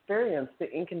to experience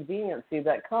the inconveniency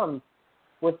that comes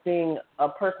with being a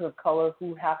person of color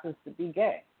who happens to be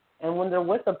gay. And when they're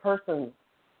with a person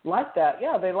like that,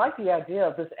 yeah, they like the idea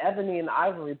of this ebony and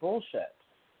ivory bullshit.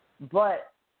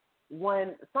 But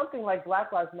when something like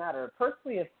Black Lives Matter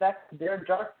personally affects their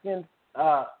dark-skinned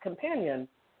companion,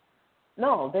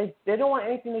 no, they don't want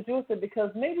anything to do with it, because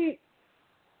maybe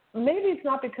it's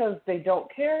not because they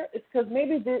don't care. It's because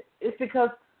it's because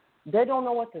they don't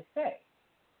know what to say.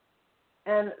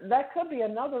 And that could be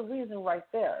another reason right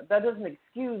there. That doesn't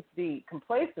excuse the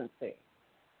complacency,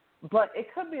 but it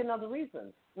could be another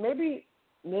reason. Maybe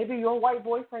your white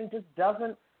boyfriend just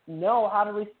doesn't know how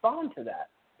to respond to that,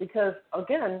 because,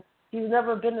 again, he's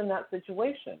never been in that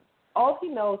situation. All he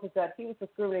knows is that he was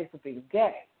discriminated for being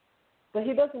gay, but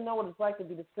he doesn't know what it's like to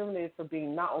be discriminated for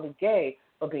being not only gay,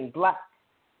 but being black,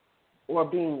 or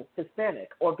being Hispanic,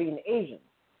 or being Asian.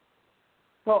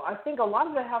 So I think a lot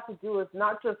of it has to do with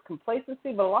not just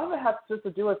complacency, but a lot of it has just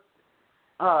to do with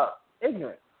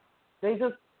ignorance. They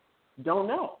just don't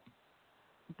know.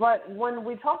 But when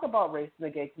we talk about race in the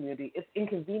gay community, it's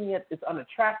inconvenient, it's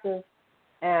unattractive,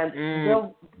 and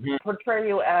they'll portray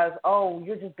you as, oh,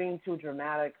 you're just being too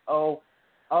dramatic. Oh,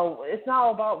 oh, it's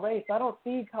not about race. I don't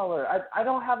see color. I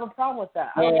don't have a problem with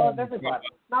that. I love everybody.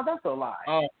 Now, that's a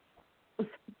lie.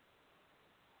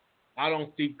 I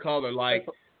don't see color. Like,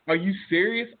 are you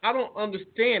serious? I don't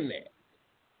understand that.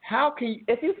 How can you?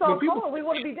 If you saw color, we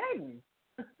wouldn't be dating.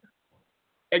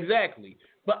 Exactly.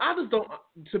 But I just don't.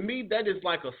 To me, that is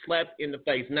like a slap in the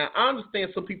face. Now, I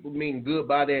understand some people mean good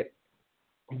by that,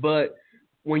 but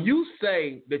when you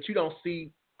say that you don't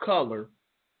see color,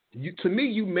 to me,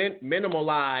 you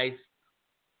minimalize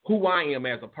who I am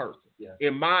as a person,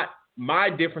 and my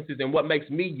differences and what makes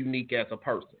me unique as a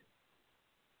person.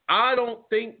 I don't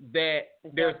think that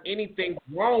there's anything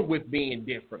wrong with being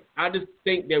different. I just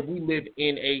think that we live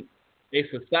in a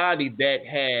society that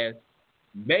has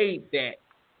made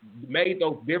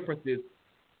those differences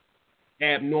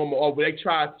abnormal, or they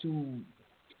try to,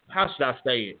 how should I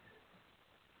say it?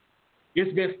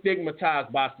 It's been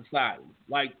stigmatized by society.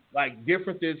 Like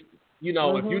differences, if you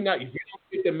don't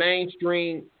fit the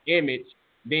mainstream image,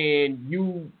 then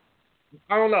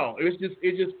I don't know.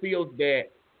 It just feels that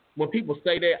when people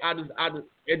say that,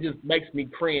 it just makes me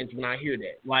cringe when I hear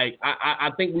that. Like, I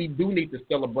think we do need to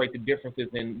celebrate the differences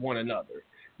in one another,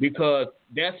 because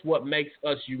that's what makes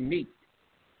us unique.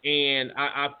 And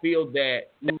I feel that,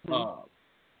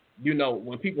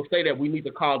 when people say that, we need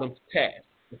to call them to task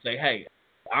and say, hey,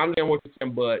 I understand what you're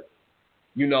saying, but,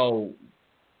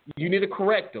 you need to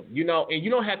correct them, and you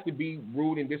don't have to be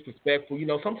rude and disrespectful.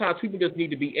 Sometimes people just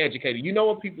need to be educated.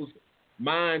 When people's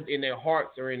minds and their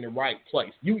hearts are in the right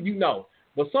place.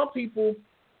 But some people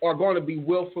are going to be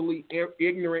willfully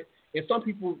ignorant, and some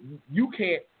people you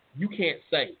can't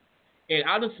save. And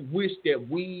I just wish that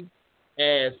we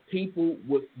as people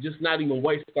would just not even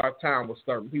waste our time with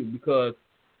certain people, because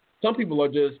some people are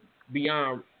just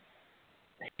beyond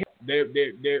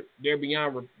they're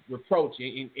beyond reproach,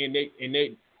 and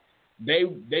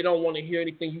they don't want to hear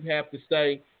anything you have to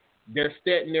say. They're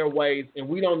set in their ways, and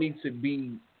we don't need to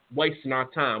be wasting our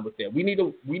time with that. We need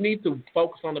to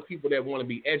focus on the people that want to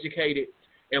be educated,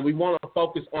 and we want to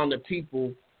focus on the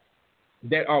people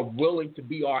that are willing to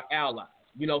be our allies.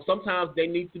 Sometimes they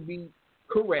need to be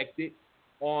corrected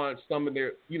on some of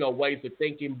their ways of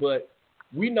thinking, but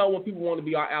we know when people want to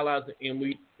be our allies, and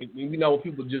we know when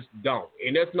people just don't.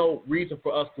 And there's no reason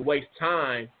for us to waste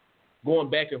time going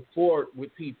back and forth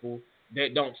with people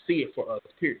that don't see it for us,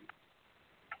 period.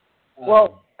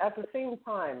 Well, at the same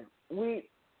time, we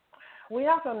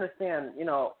have to understand,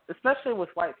 especially with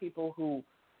white people who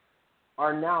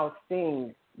are now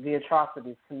seeing the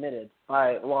atrocities committed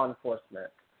by law enforcement.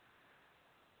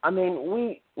 I mean,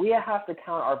 we have to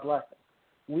count our blessings.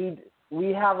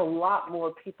 We have a lot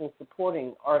more people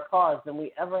supporting our cause than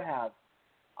we ever have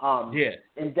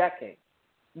in decades.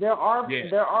 There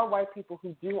are white people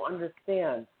who do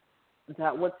understand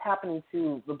that what's happening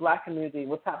to the black community,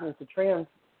 what's happening to trans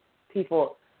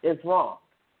people is wrong.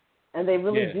 And they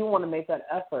really do want to make that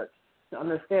effort to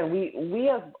understand. We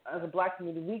as a black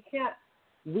community,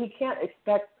 we can't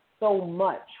expect so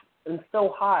much and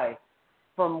so high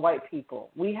from white people.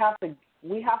 We have to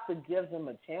give them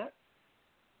a chance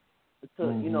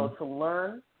to to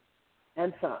learn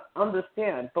and to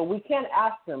understand. But we can't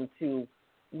ask them to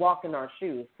walk in our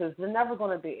shoes, because they're never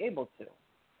going to be able to.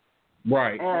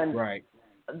 Right. And right.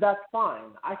 That's fine.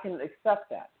 I can accept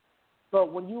that.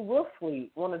 But when you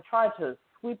willfully want to try to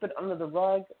sweep it under the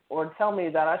rug or tell me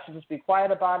that I should just be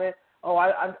quiet about it,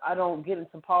 I don't get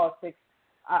into politics,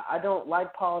 I don't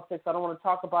like politics, I don't want to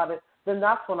talk about it, then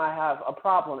that's when I have a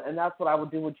problem, and that's what I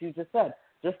would do what you just said.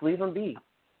 Just leave them be.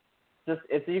 Just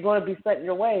if you're going to be set in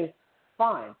your ways,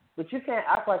 fine. But you can't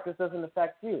act like this doesn't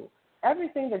affect you.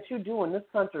 Everything that you do in this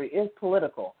country is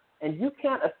political, and you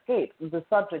can't escape the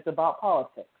subject about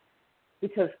politics,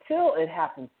 because till it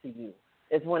happens to you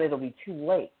is when it'll be too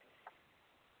late.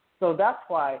 So that's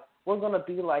why we're going to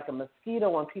be like a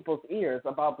mosquito in people's ears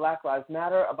about Black Lives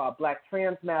Matter, about Black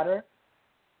Trans Matter,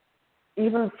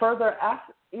 even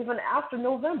after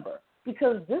November,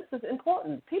 because this is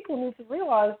important. People need to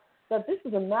realize that this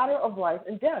is a matter of life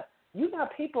and death. You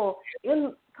got people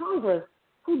in Congress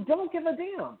who don't give a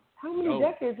damn. How many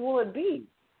decades will it be?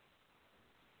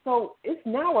 So it's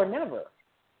now or never.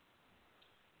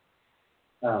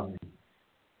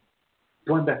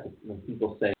 Going back to when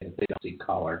people say that they don't see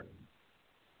color,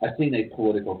 I've seen a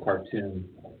political cartoon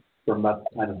from about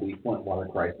the time of the Flint water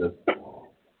crisis,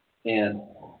 and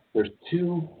there's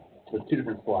two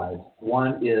different slides.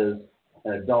 One is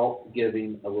an adult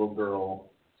giving a little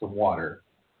girl some water,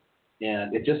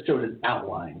 and it just showed an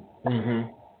outline.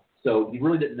 Mm-hmm. So you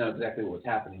really didn't know exactly what was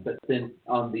happening. But then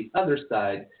on the other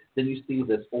side, then you see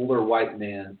this older white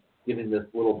man giving this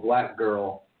little black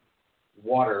girl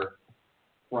water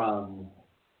from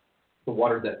the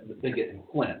water that they get in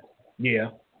Flint. Yeah.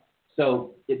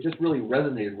 So it just really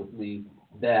resonated with me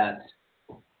that,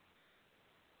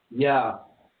 yeah,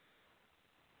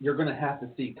 you're going to have to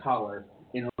see color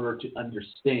in order to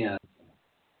understand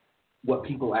what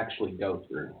people actually go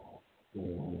through.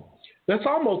 Mm-hmm. That's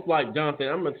almost like, Jonathan,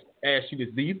 I'm going to ask you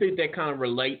this. Do you think that kind of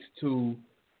relates to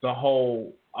the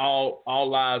whole all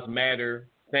lives matter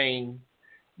thing?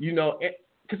 You know,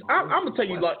 because I'm going to tell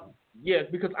you,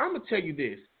 because I'm going to tell you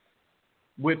this.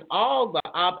 With all the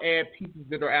op-ed pieces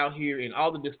that are out here and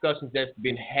all the discussions that's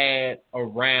been had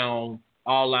around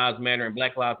All Lives Matter and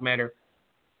Black Lives Matter,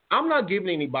 I'm not giving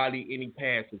anybody any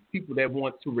passes, people that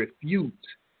want to refute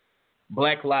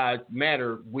Black Lives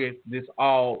Matter with this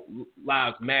All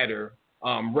Lives Matter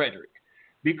rhetoric.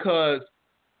 Because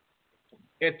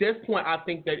at this point, I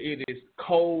think that it is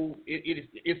cold.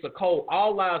 It's a cold.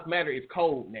 All Lives Matter is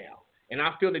cold now. And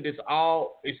I feel that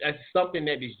it's something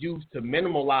that is used to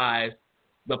minimalize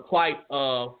the plight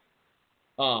of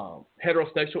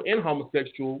heterosexual and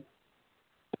homosexual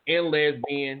and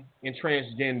lesbian and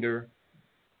transgender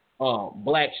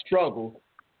black struggles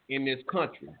in this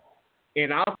country.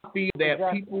 And I feel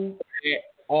that people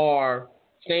that are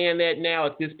saying that now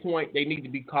at this point, they need to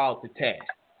be called to task.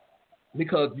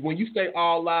 Because when you say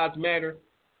all lives matter,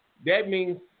 that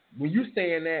means when you're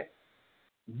saying that,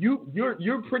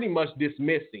 you're pretty much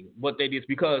dismissing what that is.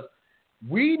 Because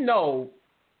we know,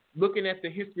 looking at the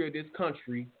history of this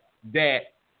country,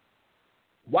 that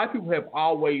white people have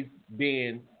always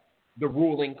been the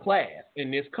ruling class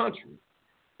in this country.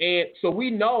 And so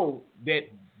we know that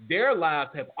their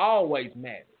lives have always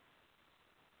mattered.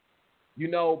 You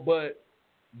know, but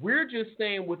we're just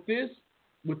saying with this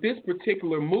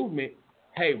particular movement,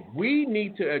 hey, we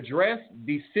need to address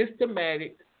the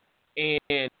systematic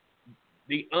and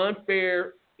the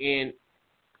unfair and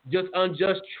just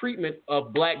unjust treatment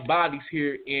of black bodies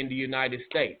here in the United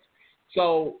States.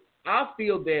 So I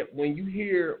feel that when you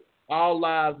hear all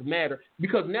lives matter,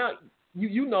 because now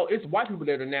you know it's white people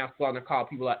that are now starting to call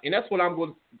people out, and that's what I'm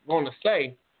going to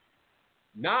say.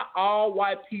 Not all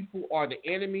white people are the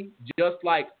enemy, just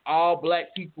like all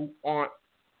black people aren't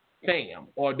fam,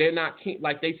 or they're not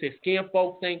like they say skin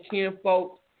folks ain't kin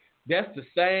folks. That's the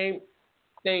same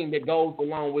thing that goes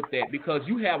along with that, because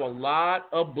you have a lot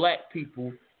of black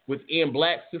people within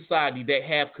black society that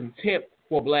have contempt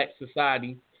for black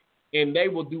society, and they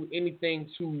will do anything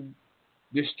to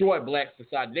destroy black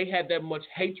society. They have that much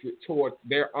hatred towards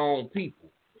their own people.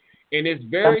 And it's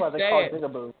very sad. That's why they call it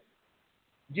jigaboo.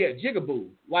 Yeah, jigaboo,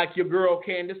 like your girl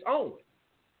Candace Owens.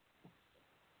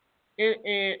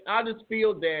 And I just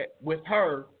feel that with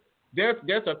her,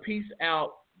 there's a piece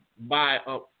out by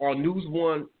on News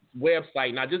One website,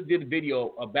 and I just did a video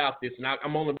about this, and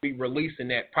I'm going to be releasing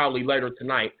that probably later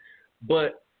tonight.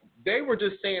 But they were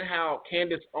just saying how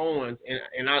Candace Owens,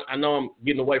 and I know I'm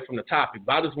getting away from the topic,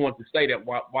 but I just wanted to say that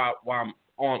while I'm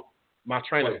on my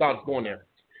train of thoughts going there.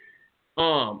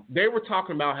 They were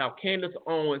talking about how Candace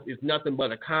Owens is nothing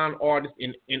but a con artist,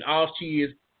 and all she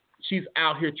is, she's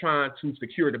out here trying to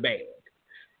secure the bag.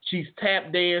 She's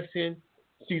tap dancing,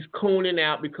 she's cooning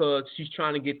out because she's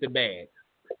trying to get the bag.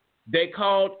 They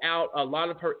called out a lot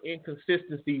of her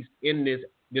inconsistencies in this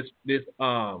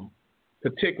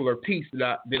particular piece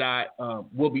that I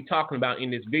will be talking about in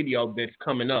this video that's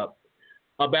coming up,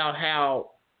 about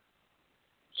how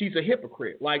she's a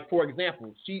hypocrite. Like, for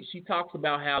example, she talks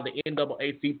about how the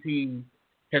NAACP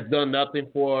has done nothing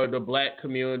for the black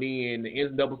community, and the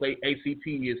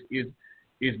NAACP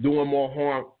is doing more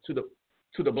harm to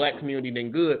the black community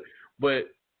than good. But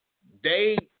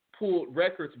they pulled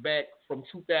records back from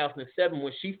 2007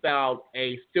 when she filed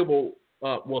a civil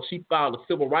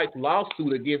rights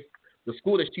lawsuit against the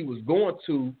school that she was going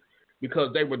to,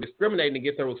 because they were discriminating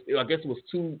against her. I guess it was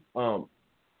two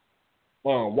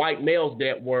white males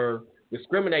that were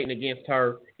discriminating against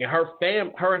her, and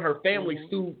her and her family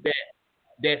sued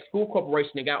that school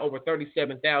corporation and got over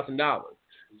 $37,000.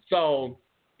 So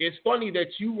it's funny that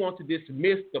you want to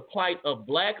dismiss the plight of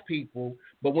black people,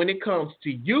 but when it comes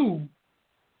to you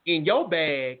in your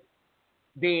bag,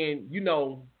 then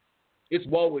it's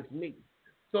woe is me.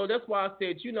 So that's why I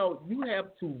said, you have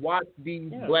to watch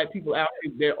these black people out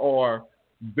there that are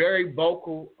very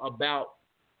vocal about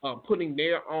putting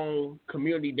their own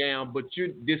community down, but you're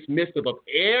dismissive of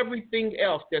everything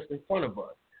else that's in front of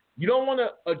us. You don't want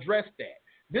to address that.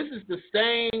 This is the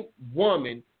same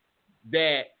woman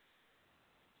that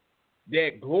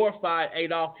glorified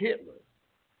Adolf Hitler.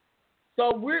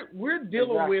 So we're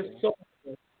dealing with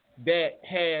someone that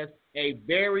has a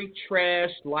very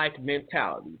trash-like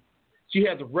mentality. She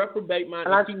has a reprobate mind,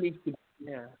 and she needs to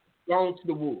be thrown to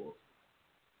the wolves.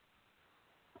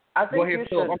 I think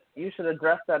Philip. you should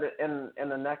address that in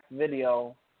the next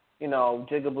video.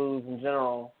 Jigaboos in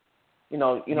general. In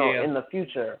the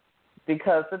future,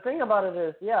 because the thing about it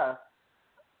is,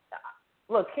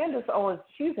 look, Candace Owens,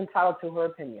 she's entitled to her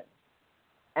opinion,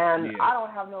 and I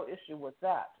don't have no issue with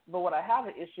that. But what I have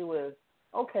an issue is,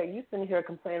 okay, you sitting here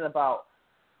complaining about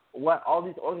what all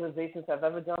these organizations have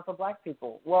ever done for black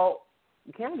people. Well,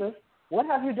 Candace, what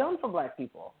have you done for black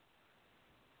people?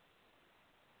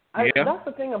 That's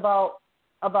the thing about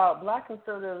black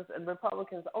conservatives and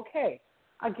Republicans. Okay,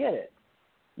 I get it.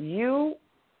 You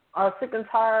are sick and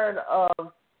tired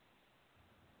of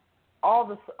all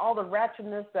the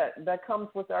ratchetness that comes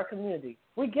with our community.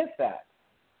 We get that.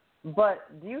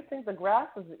 But do you think the grass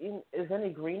is any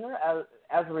greener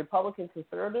as a Republican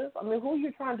conservative? I mean, who are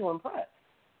you trying to impress?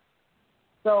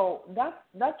 So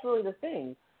that's really the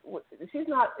thing.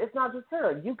 It's not just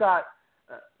her. You got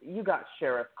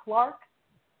Sheriff Clark.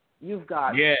 You've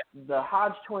got the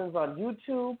Hodge twins on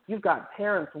YouTube. You've got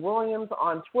Terrence Williams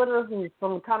on Twitter, who's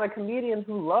some kind of comedian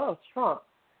who loves Trump.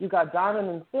 You got Diamond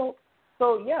and Silk.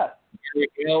 So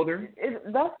Elder.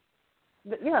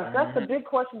 That's the big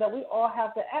question that we all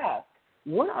have to ask.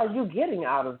 What are you getting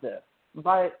out of this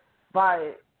by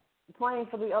playing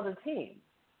for the other team?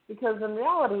 Because in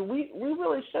reality, we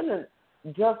really shouldn't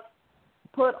just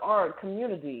put our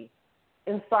community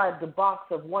inside the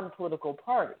box of one political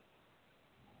party.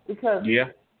 Because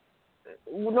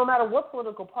no matter what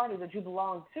political party that you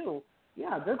belong to,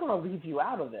 they're going to leave you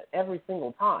out of it every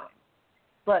single time.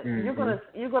 But you're gonna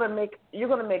make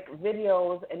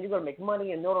videos and you're gonna make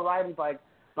money and notoriety by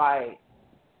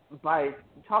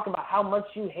talking about how much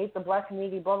you hate the black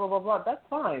community, blah blah blah blah. That's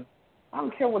fine. I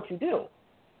don't care what you do.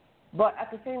 But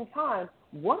at the same time,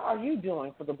 what are you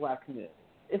doing for the black community?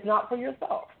 If not for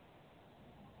yourself.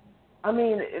 I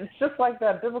mean, it's just like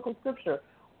that biblical scripture.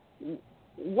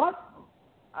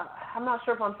 I'm not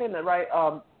sure if I'm saying that right.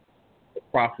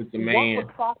 Profits a man. What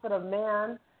would profit a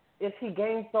man if he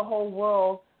gains the whole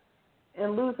world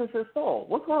and loses his soul?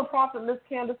 What's going to profit Miss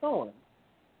Candace Owens?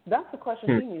 That's the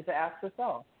question she needs to ask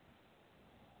herself.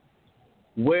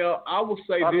 Well, I will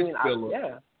say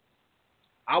Philip.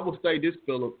 I will say this,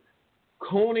 Philip.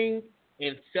 Cooning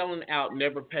and selling out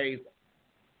never pays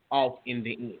off in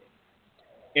the end.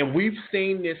 And we've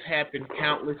seen this happen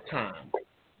countless times.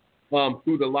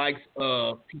 Through the likes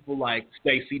of people like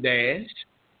Stacey Dash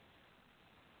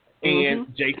and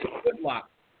Jason Whitlock.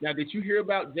 Now, did you hear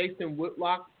about Jason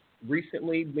Whitlock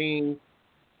recently being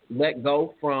let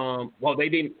go from? Well, they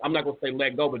didn't. I'm not going to say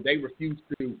let go, but they refused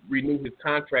to renew his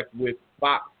contract with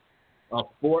Fox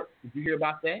Sports. Did you hear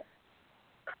about that?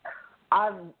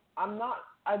 I've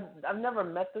never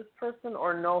met this person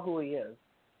or know who he is.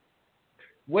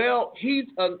 Well, he's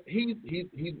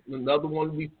another one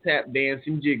of these tap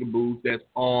dancing jigaboos that's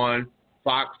on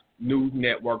Fox News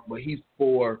Network, but he's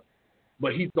on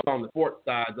the sports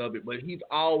side of it. But he's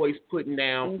always putting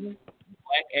down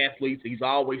black athletes. He's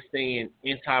always saying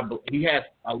he has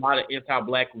a lot of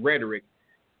anti-black rhetoric,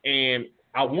 and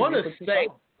I want to say,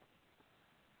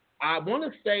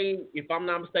 if I'm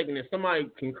not mistaken, and somebody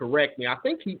can correct me, I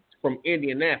think he's from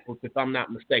Indianapolis, if I'm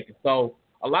not mistaken. So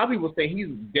a lot of people say he's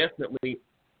definitely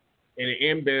an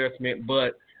embarrassment,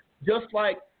 but just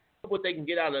like what they can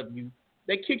get out of you,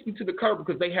 they kick you to the curb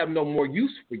because they have no more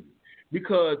use for you.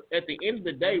 Because at the end of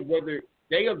the day, whether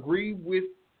they agree with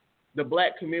the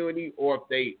black community or if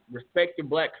they respect the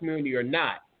black community or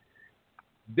not,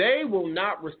 they will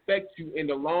not respect you in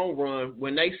the long run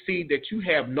when they see that you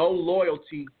have no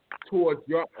loyalty towards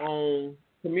your own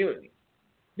community.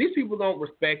 These people don't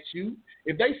respect you.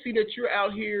 If they see that you're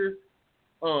out here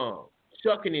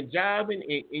shucking and jiving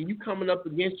and you coming up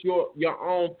against your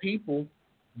own people,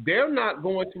 they're not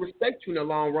going to respect you in the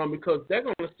long run because they're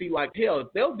going to see like, hell, if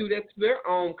they'll do that to their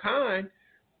own kind,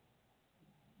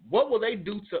 what will they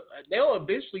do they'll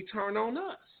eventually turn on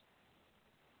us.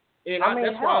 And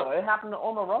that's why it happened to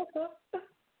Omarosa.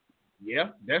 Yeah,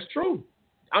 that's true.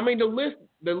 I mean, the list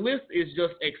is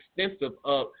just extensive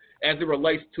as it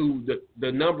relates to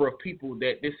the number of people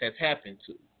that this has happened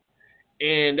to.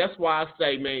 And that's why I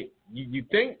say, man, you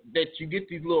think that you get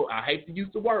these little, I hate to use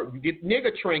the word, you get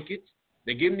nigger trinkets.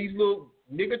 They give them these little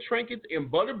nigger trinkets and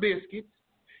butter biscuits,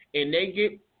 and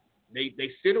they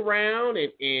sit around and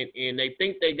they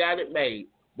think they got it made.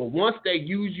 But once they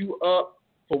use you up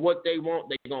for what they want,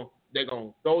 they're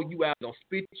gonna throw you out, gonna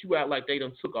spit you out like they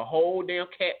done took a whole damn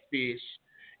catfish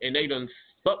and they done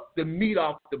sucked the meat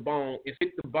off the bone and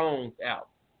spit the bones out.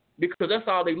 Because that's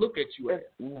all they look at you as.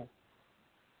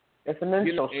 It's a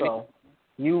minstrel show.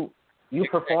 You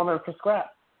performing for scraps.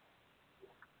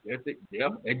 That's it. Yeah,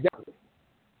 exactly.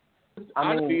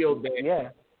 I feel that. Yeah.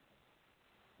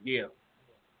 Yeah.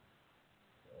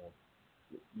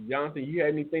 Jonathan, you had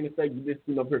anything to say? You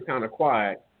just up here kind of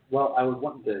quiet. Well, I was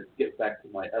wanting to get back to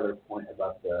my other point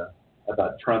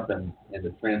about Trump and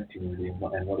the trans community and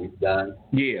what he's done.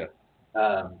 Yeah.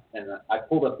 And I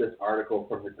pulled up this article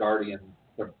from The Guardian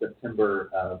from September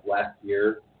of last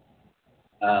year.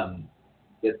 I'm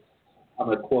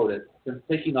going to quote it. Since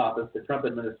taking office, the Trump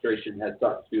administration has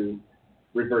sought to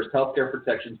reverse health care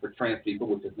protections for trans people,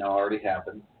 which has now already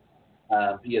happened.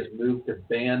 He has moved to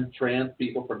ban trans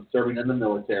people from serving in the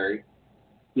military.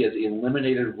 He has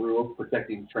eliminated rules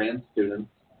protecting trans students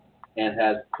and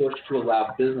has pushed to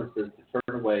allow businesses to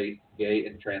turn away gay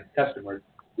and trans customers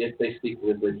if they seek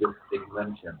religious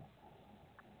exemption.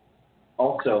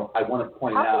 Also, I want to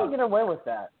point out... How can he get away with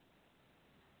that?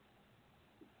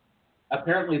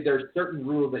 Apparently, there's certain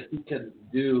rules that he can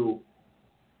do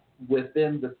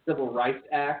within the Civil Rights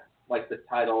Act, like the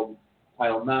Title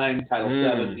IX, Title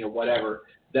VII, whatever,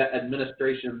 that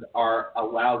administrations are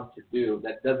allowed to do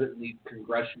that doesn't need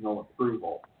congressional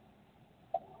approval.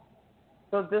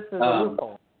 So this is a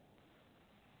loophole.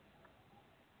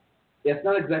 It's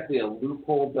not exactly a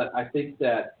loophole, but I think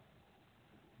that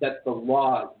the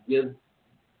law gives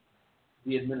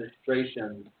the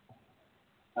administration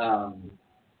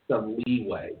some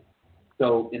leeway.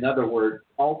 So, in other words,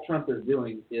 all Trump is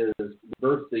doing is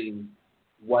reversing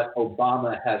what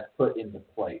Obama has put into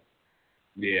place.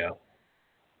 Yeah.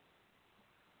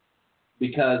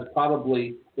 Because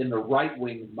probably in the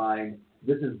right-wing's mind,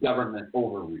 this is government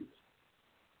overreach.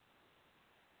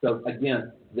 So,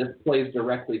 again, this plays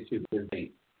directly to his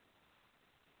base.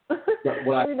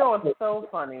 It's so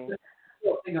funny.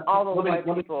 All those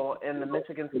white people in the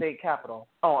Michigan State Capitol.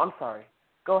 Oh, I'm sorry.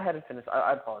 Go ahead and finish.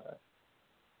 I apologize.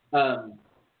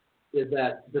 Is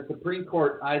that the Supreme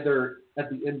Court either at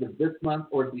the end of this month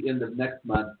or at the end of next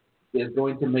month is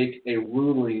going to make a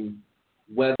ruling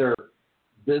whether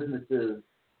businesses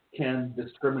can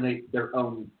discriminate their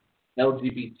own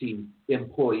LGBT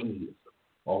employees.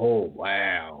 Oh,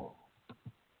 wow.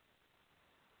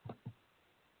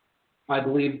 I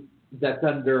believe that's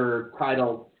under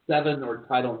Title VII or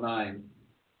Title IX,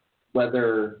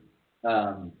 whether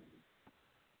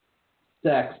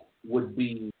sex would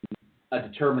be a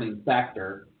determining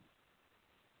factor.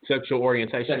 Sexual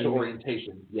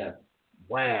orientation, yes.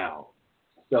 Wow.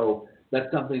 So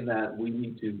that's something that we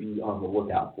need to be on the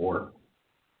lookout for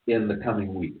in the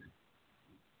coming weeks.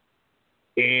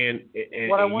 And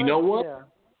you know what?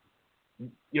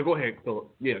 Yeah, go ahead,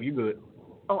 Philip. Yeah, you good.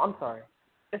 Oh, I'm sorry.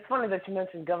 It's funny that you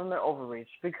mentioned government overreach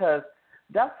because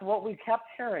that's what we kept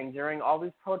hearing during all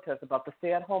these protests about the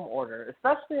stay-at-home order,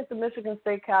 especially at the Michigan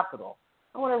State Capitol.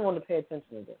 I want everyone to pay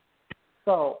attention to this.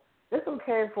 So it's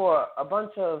okay for a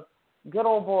bunch of good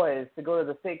old boys to go to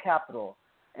the state capitol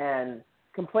and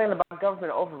complain about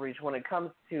government overreach when it comes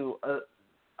to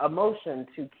a motion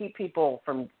to keep people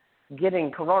from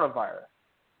getting coronavirus.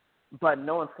 But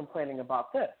no one's complaining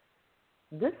about this.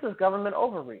 This is government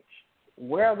overreach.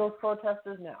 Where are those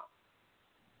protesters now?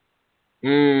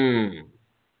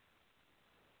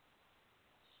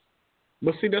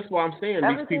 But see, that's why I'm saying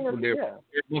these people, they're a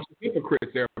bunch of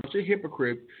hypocrites. They're a bunch of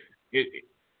hypocrites.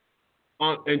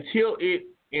 Until it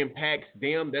impacts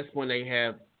them, that's when they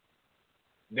have.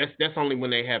 That's only when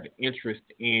they have interest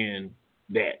in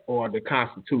that or the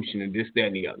Constitution and this, that,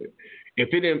 and the other.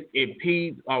 If it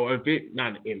impedes, or if it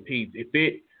not impedes, if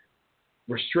it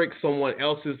restricts someone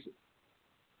else's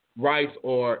rights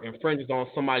or infringes on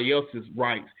somebody else's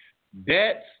rights,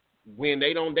 that's when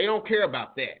they don't care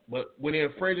about that. But when it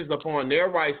infringes upon their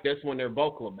rights, that's when they're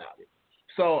vocal about it.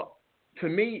 So to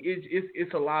me,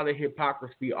 it's a lot of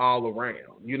hypocrisy all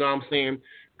around. You know what I'm saying?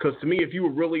 Because to me, if you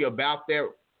were really about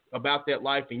that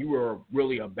life and you were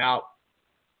really about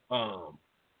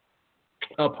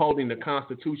upholding the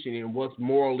Constitution and what's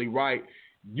morally right,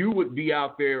 you would be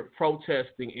out there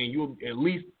protesting, and you would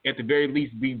at the very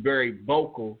least, be very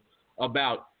vocal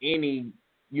about any,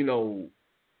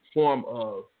 form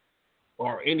of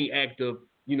or any act of,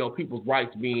 people's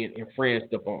rights being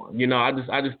infringed upon. I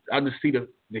just see the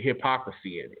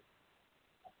hypocrisy in it.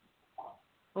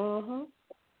 Mhm.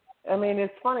 I mean,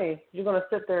 it's funny. You're going to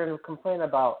sit there and complain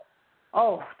about,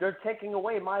 oh, they're taking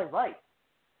away my rights.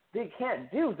 They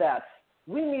can't do that.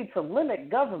 We need to limit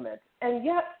government. And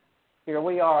yet, here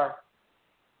we are.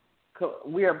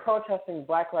 We are protesting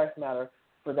Black Lives Matter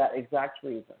for that exact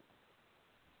reason.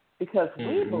 Because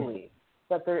we believe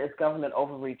that there is government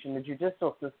overreach in the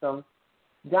judicial system,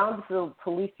 down to the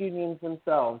police unions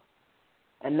themselves.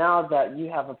 And now that you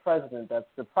have a president that's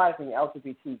depriving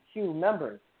LGBTQ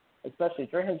members, especially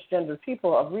transgender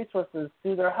people, of resources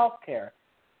through their health care,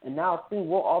 and now soon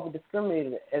we'll all be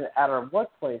discriminated at our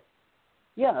workplace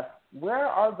Yes, where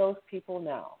are those people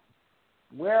now?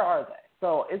 Where are they?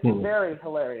 So it's very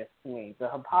hilarious to me, the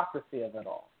hypocrisy of it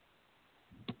all.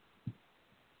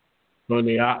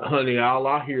 Honey, all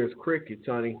I hear is crickets,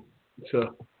 honey.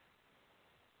 So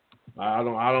I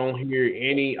don't hear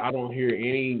any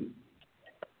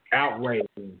outrage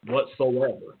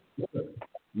whatsoever.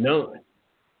 None.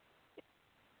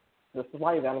 This is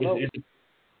why you gotta vote.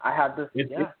 I had this.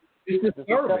 It's this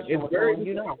disturbing. It's very.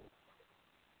 You know.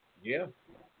 Yeah.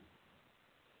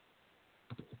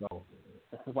 So.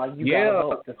 This is why you gotta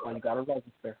vote. This is why you gotta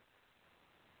register.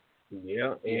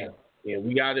 Yeah, and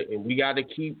we gotta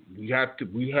keep.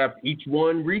 We have each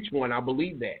one reach one. I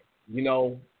believe that. You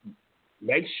know,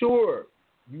 make sure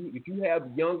if you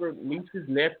have younger nieces,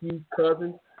 nephews,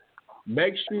 cousins,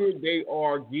 make sure they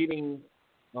are getting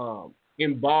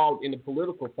involved in the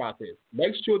political process.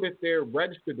 Make sure that they're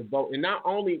registered to vote, and not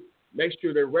only make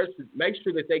sure they're registered, make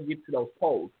sure that they get to those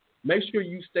polls. Make sure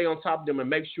you stay on top of them and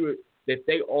make sure that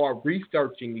they are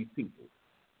researching these people.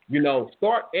 You know,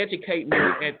 start educating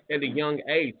them at a young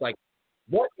age. Like,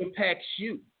 what impacts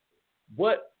you?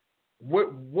 What do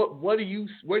you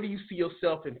where do you see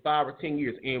yourself in 5 or 10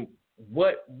 years? And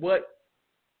what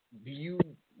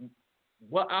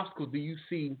obstacles do you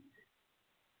see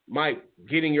might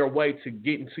get in your way to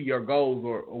getting to your goals,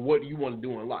 or what do you want to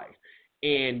do in life?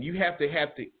 And you have to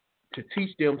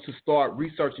teach them to start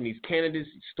researching these candidates.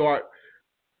 Start,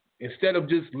 instead of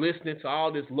just listening to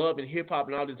all this love and hip hop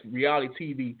and all this reality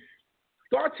TV,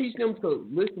 start teaching them to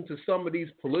listen to some of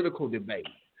these political debates.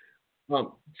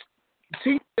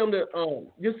 Teach them to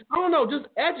just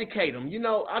educate them. You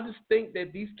know, I just think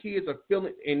that these kids are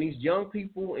feeling, and these young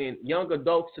people and young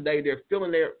adults today, they're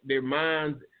filling their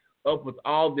minds up with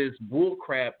all this bull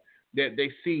crap that they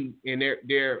see, and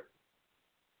they're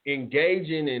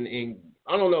engaging and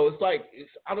I don't know.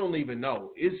 I don't even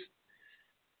know.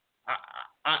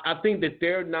 I think that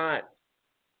they're not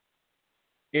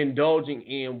indulging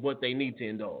in what they need to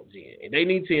indulge in. They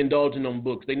need to indulge in them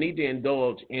books. They need to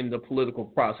indulge in the political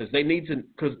process. They need to,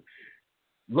 because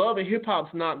love and hip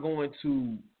hop's not going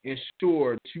to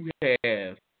ensure that you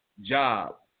have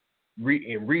jobs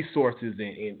and resources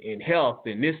and health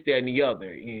and this, that, and the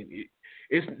other. And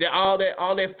it's all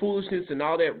that foolishness and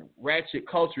all that ratchet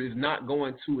culture is not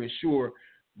going to ensure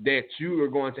that you are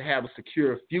going to have a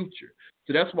secure future.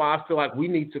 So that's why I feel like we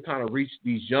need to kind of reach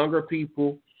these younger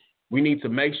people. We need to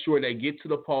make sure they get to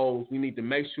the polls. We need to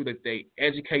make sure that they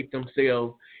educate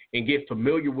themselves and get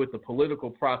familiar with the political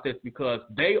process, because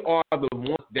they are the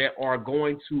ones that are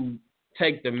going to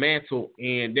take the mantle,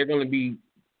 and they're going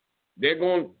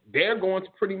to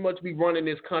pretty much be running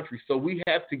this country. So we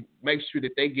have to make sure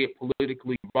that they get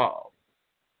politically involved.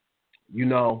 You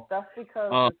know, that's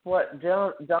because it's what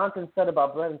Jonathan said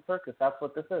about bread and circus. That's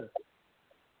what this is.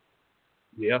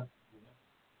 Yeah.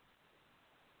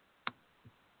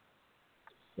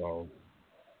 So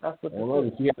that's what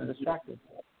this is. You're distracted.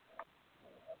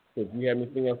 Do you have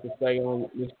anything else to say on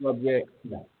this subject?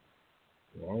 No.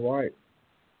 All right.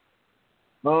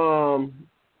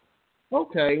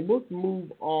 Okay, let's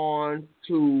move on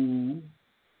to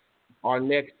our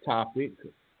next topic.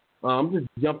 I'm just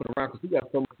jumping around because we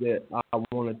got so much that I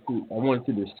wanted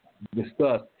to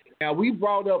discuss. Now, we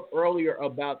brought up earlier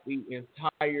about the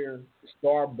entire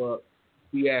Starbucks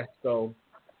fiasco.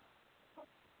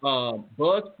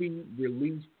 BuzzFeed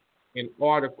released an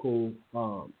article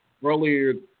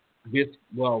earlier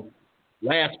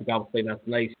last week, I would say, not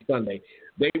today's Sunday.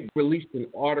 They released an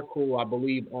article, I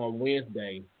believe, on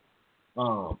Wednesday,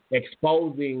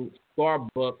 exposing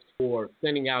Starbucks for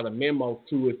sending out a memo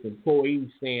to its employees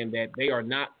saying that they are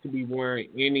not to be wearing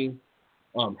any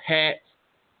hats,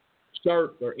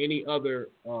 shirts, or any other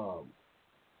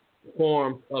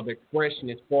forms of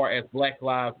expression as far as Black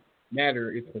Lives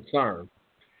Matter is concerned.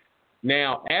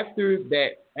 Now, after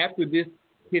this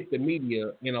hit the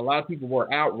media, and a lot of people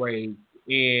were outraged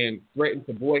and threatened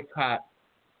to boycott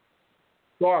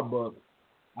Starbucks,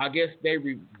 I guess they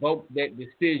revoked that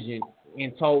decision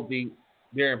and told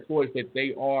their employees that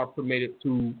they are permitted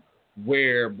to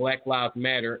wear Black Lives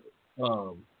Matter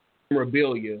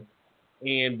memorabilia,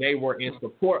 and they were in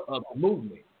support of the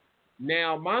movement.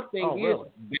 Now, my thing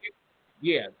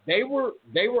they were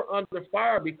under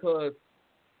fire because,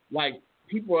 like,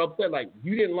 people are upset. Like,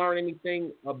 you didn't learn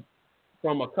anything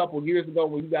from a couple years ago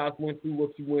when you guys went through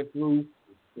what you went through.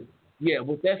 Yeah,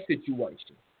 with that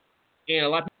situation. And a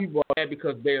lot of people are mad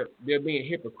because they're being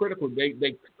hypocritical.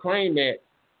 They claim that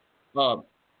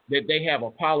they have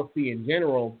a policy in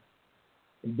general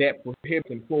that prohibits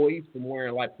employees from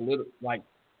wearing like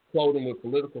clothing with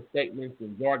political statements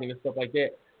and jargon and stuff like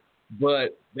that.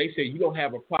 But they say you don't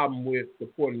have a problem with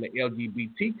supporting the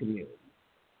LGBT community.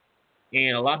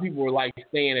 And a lot of people were like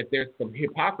saying that there's some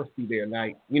hypocrisy there.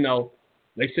 Like,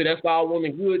 they say that's all well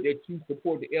and good that you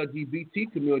support the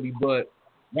LGBT community, but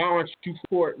why aren't you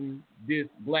supporting this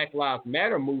Black Lives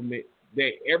Matter movement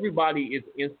that everybody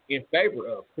is in favor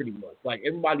of, pretty much? Like,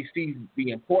 everybody sees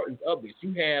the importance of this.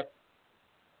 You have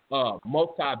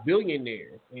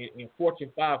multi-billionaires and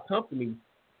Fortune 500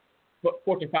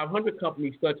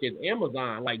 companies such as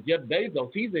Amazon, like Jeff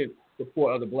Bezos, he's in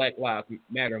support of the Black Lives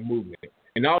Matter movement.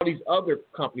 And all these other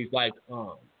companies like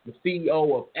the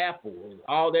CEO of Apple and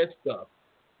all that stuff,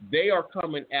 they are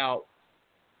coming out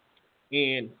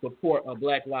in support of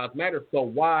Black Lives Matter. So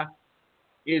why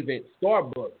isn't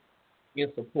Starbucks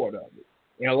in support of it?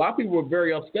 And a lot of people were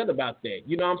very upset about that.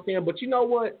 You know what I'm saying? But you know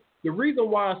what? The reason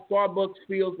why Starbucks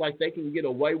feels like they can get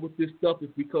away with this stuff is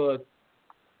because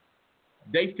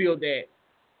they feel that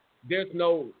there's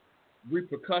no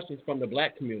repercussions from the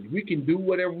black community. We can do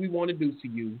whatever we want to do to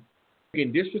you. We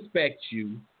can disrespect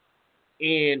you,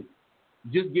 and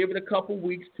just give it a couple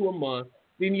weeks to a month.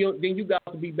 Then you got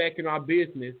to be back in our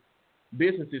businesses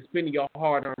spending your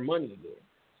hard-earned money again.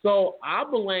 So I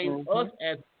blame us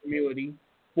as a community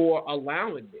for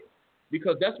allowing this,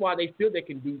 because that's why they feel they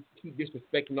can keep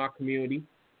disrespecting our community.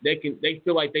 They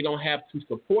feel like they don't have to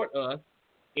support us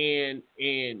and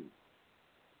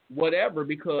whatever,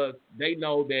 because they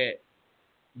know that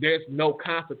there's no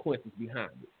consequences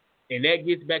behind it. And that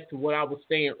gets back to what I was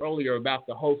saying earlier about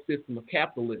the whole system of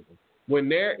capitalism. When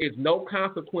there is no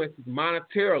consequences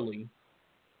monetarily,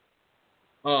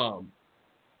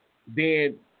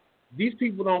 then these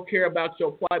people don't care about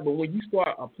your plight. But when you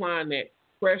start applying that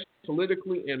pressure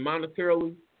politically and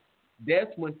monetarily,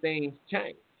 that's when things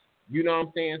change. You know what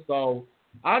I'm saying? So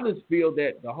I just feel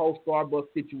that the whole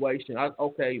Starbucks situation,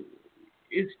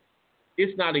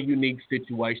 it's not a unique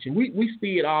situation. We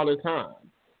see it all the time,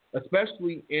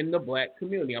 especially in the black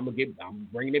community. I'm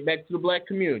bringing it back to the black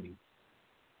community.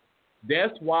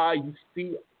 That's why you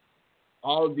see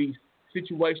all of these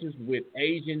situations with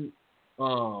Asian,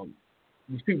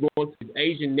 these people going to these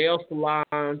Asian nail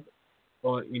salons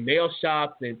or in nail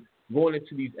shops and going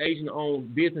into these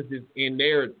Asian-owned businesses, and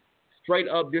they're straight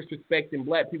up disrespecting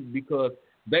black people because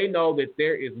they know that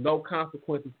there is no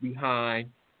consequences behind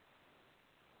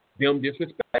them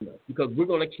disrespecting us, because we're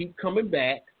going to keep coming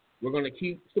back. We're going to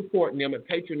keep supporting them and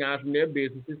patronizing their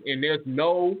businesses, and there's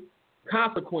no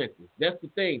consequences. That's the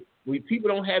thing. When people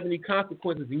don't have any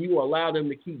consequences and you allow them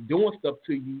to keep doing stuff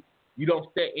to you, you don't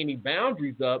set any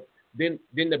boundaries up, then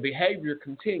the behavior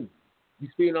continues. You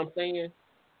see what I'm saying?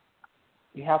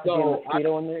 You have to be a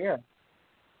mosquito in their ear.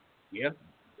 Yeah,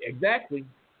 exactly.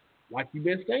 Like you've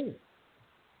been saying.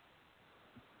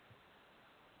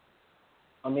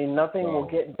 I mean, nothing will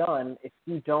get done if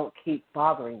you don't keep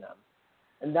bothering them.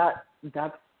 And that's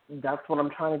what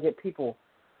I'm trying to get people.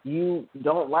 You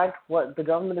don't like what the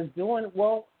government is doing?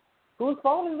 Well, whose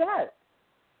fault is that?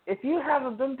 If you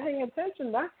haven't been paying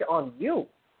attention, that's on you.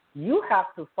 You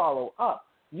have to follow up.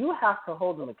 You have to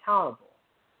hold them accountable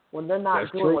when they're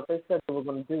not doing what they said they were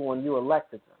going to do when you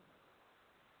elected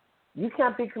them. You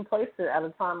can't be complacent at a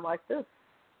time like this.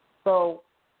 So,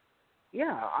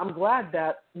 yeah, I'm glad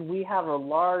that we have a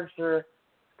larger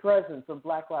presence of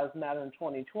Black Lives Matter in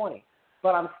 2020.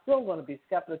 But I'm still going to be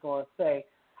skeptical and say,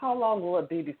 how long will it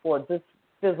be before this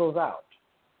fizzles out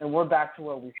and we're back to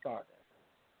where we started?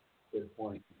 Good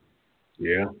point.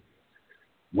 Yeah.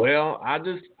 Well, I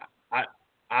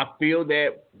feel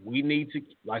that we need to,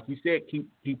 like you said,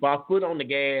 keep our foot on the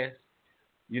gas.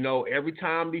 You know, every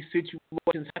time these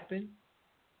situations happen,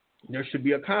 there should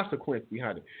be a consequence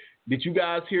behind it. Did you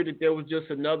guys hear that there was just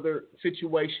another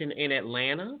situation in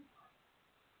Atlanta?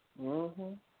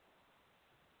 Mm-hmm.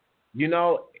 You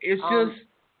know, it's just...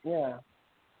 Yeah.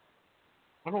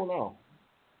 I don't know.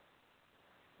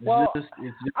 Well,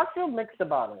 I feel mixed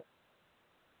about it.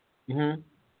 Mm-hmm.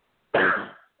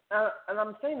 And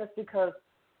I'm saying this because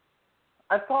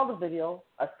I saw the video.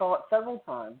 I saw it several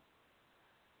times.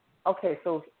 Okay,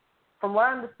 so from what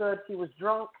I understood, he was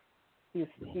drunk. He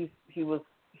was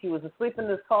asleep in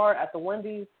his car at the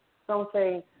Wendy's. Some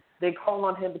say they called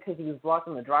on him because he was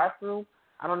blocking the drive-thru.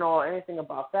 I don't know anything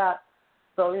about that.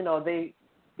 So, you know, they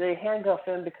handcuff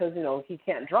him because, you know, he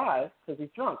can't drive because he's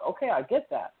drunk. Okay, I get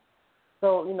that.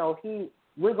 So, you know, he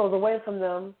wiggles away from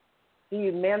them.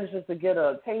 He manages to get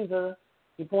a taser.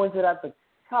 He points it at the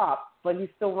cop, but he's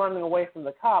still running away from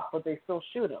the cop, but they still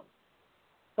shoot him.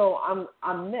 So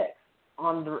I'm mixed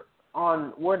on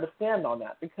where to stand on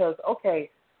that because, okay,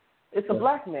 it's a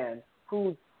black man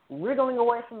who's wriggling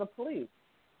away from the police.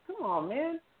 Come on,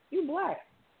 man. You black.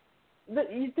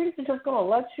 You think they're just going to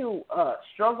let you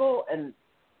struggle and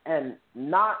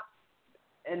not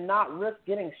risk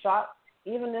getting shot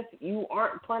even if you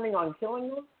aren't planning on killing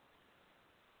them.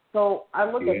 So I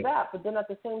look at that, but then at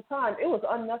the same time, it was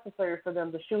unnecessary for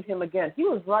them to shoot him again. He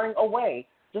was running away,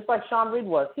 just like Sean Reed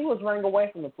was. He was running away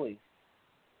from the police.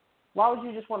 Why would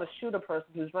you just want to shoot a person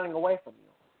who's running away from you?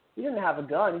 He didn't have a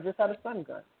gun. He just had a stun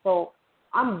gun. So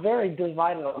I'm very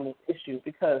divided on this issue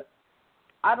because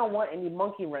I don't want any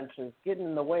monkey wrenches getting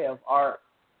in the way of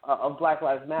of Black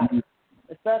Lives Matter,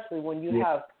 especially when you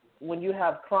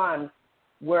have crimes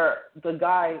where the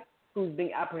guy who's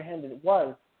being apprehended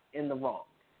was in the wrong.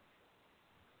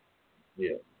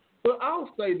 Yeah. But I'll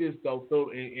say this, though,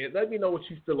 Phil, and let me know what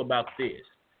you feel about this.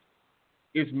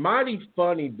 It's mighty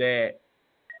funny that,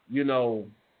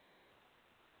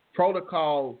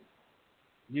 protocol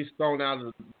gets thrown out of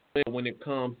the window when it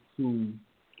comes to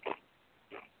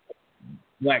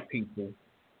black people.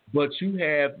 But you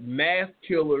have mass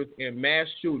killers and mass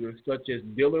shooters such as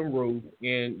Dylan Roof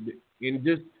and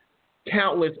just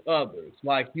countless others,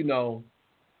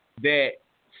 that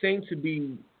seem to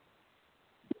be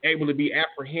able to be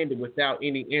apprehended without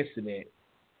any incident.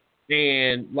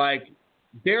 And,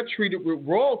 they're treated with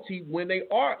royalty when they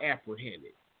are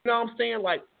apprehended. You know what I'm saying?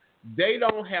 They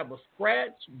don't have a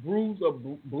scratch, bruise, or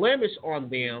blemish on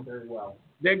them. Very well.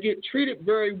 They get treated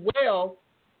very well.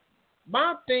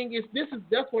 My thing is,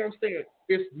 that's what I'm saying.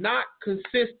 It's not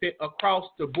consistent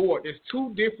across the board. There's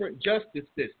two different justice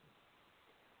systems.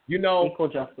 Equal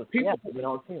justice. People, we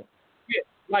don't see it. Yeah,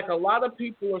 a lot of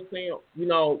people are saying,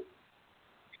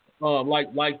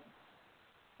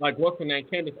 what's her name?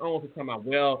 Candace Owens is talking about,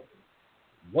 well,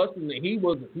 he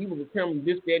was a criminal,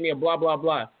 this, that, and that, blah, blah,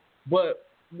 blah. But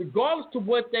regardless of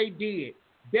what they did,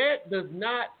 that does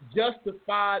not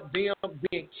justify them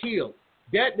being killed.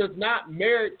 That does not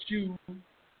merit you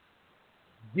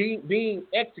being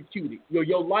executed,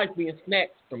 your life being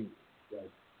snatched from you.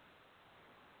 Right?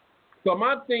 So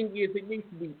my thing is, it needs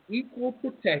to be equal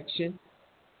protection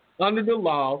under the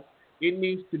law.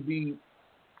 Everything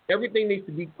needs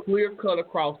to be clear cut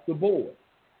across the board.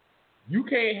 You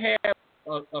can't have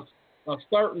a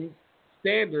certain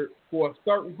standard for a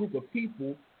certain group of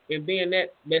people, and then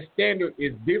that standard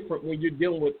is different when you're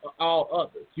dealing with all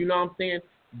others. You know what I'm saying?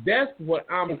 That's what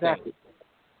I'm saying.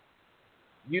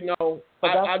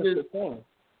 But that's just the thing.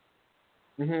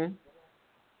 Mm-hmm.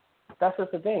 That's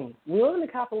just the thing. We live in a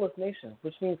capitalist nation,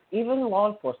 which means even law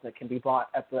enforcement can be bought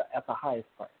at the highest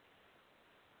price.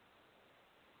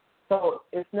 So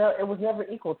it was never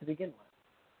equal to begin with.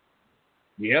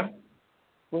 Yeah.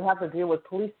 We have to deal with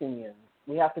police unions.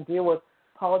 We have to deal with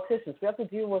politicians. We have to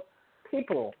deal with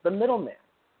people, the middlemen,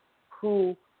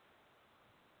 who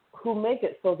make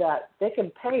it so that they can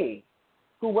pay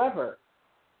whoever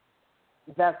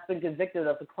that's been convicted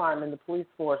of the crime in the police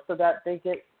force so that they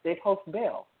post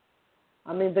bail.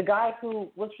 I mean, the guy who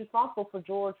was responsible for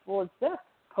George Floyd's death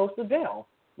posted bail.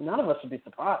 None of us should be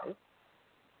surprised.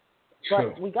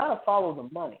 But we got to follow the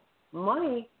money.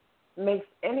 Money makes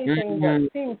anything that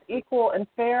seems equal and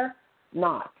fair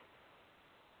not.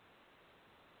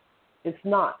 It's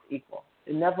not equal.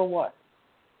 It never was.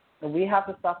 And we have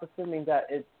to stop assuming that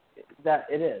it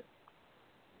is.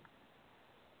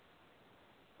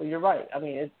 So you're right. I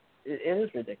mean, it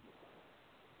is ridiculous.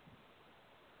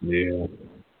 Yeah.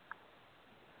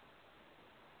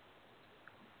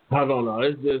 I don't know.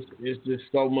 It's just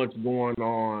so much going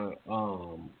on.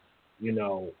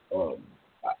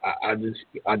 I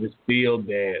just feel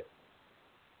that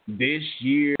this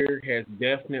year has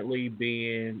definitely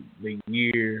been the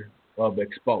year of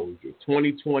exposure.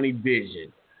 2020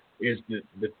 vision is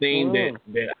the thing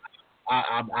that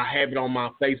I have it on my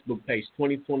Facebook page.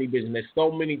 2020 vision. There's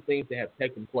so many things that have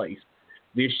taken place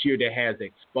this year that has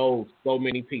exposed so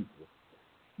many people.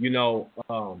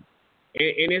 And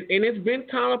it's been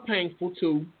kind of painful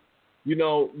too,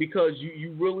 because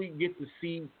you really get to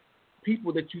see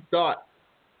people that you thought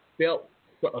felt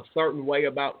a certain way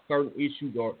about certain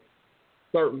issues or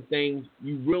certain things.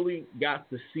 You really got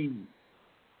to see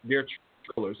their true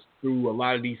colors through a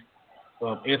lot of these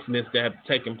incidents that have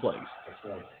taken place. That's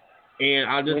right. And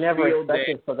I just we never feel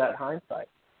expected for that hindsight.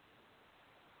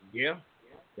 Yeah,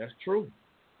 that's true.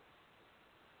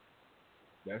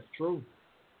 That's true.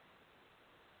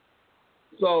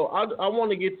 So I want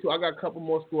to get to. I got a couple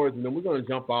more stories, and then we're going to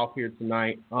jump off here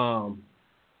tonight.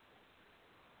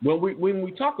 When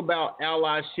we talk about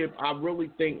allyship, I really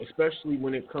think, especially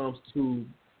when it comes to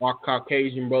our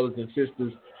Caucasian brothers and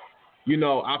sisters,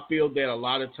 I feel that a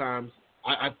lot of times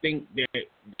I think that they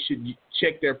should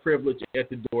check their privilege at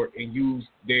the door and use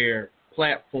their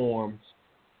platforms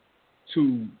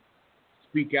to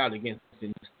speak out against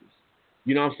injustice.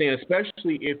 You know what I'm saying?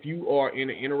 Especially if you are in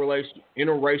an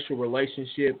interracial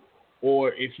relationship,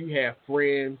 or if you have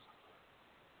friends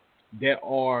that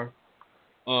are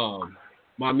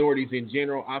minorities in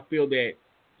general, I feel that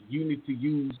you need to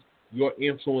use your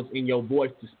influence and your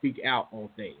voice to speak out on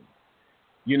things.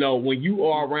 You know, when you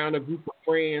are around a group of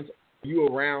friends, you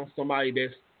around somebody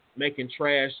that's making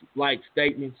trash-like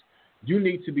statements, you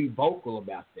need to be vocal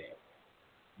about that.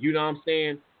 You know what I'm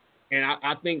saying? And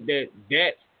I think that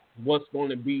that's what's going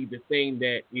to be the thing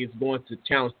that is going to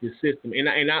challenge the system. And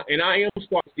I am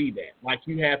starting to see that. Like,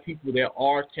 you have people that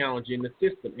are challenging the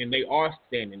system, and they are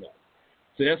standing up.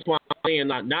 So that's why I'm saying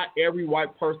not every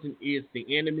white person is the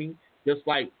enemy, just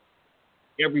like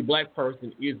every black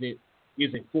person isn't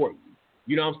for you.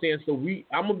 You know what I'm saying? So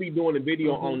I'm gonna be doing a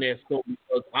video on that stuff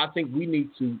because I think we need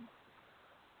to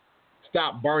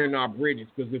stop burning our bridges.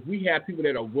 Because if we have people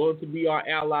that are willing to be our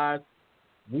allies,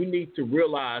 we need to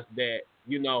realize that,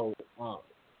 you know,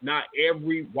 not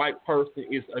every white person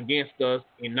is against us,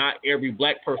 and not every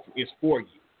black person is for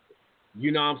you.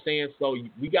 You know what I'm saying? So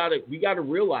we gotta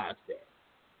realize that.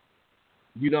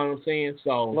 You know what I'm saying?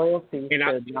 So loyalty should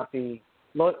not be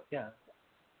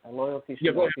loyalty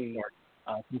should not be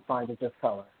confined to just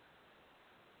color.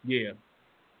 Yeah,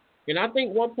 and I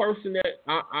think one person that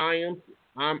I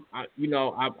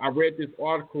read this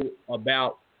article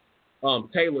about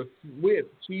Taylor Swift.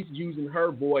 She's using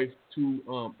her voice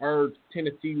to urge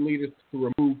Tennessee leaders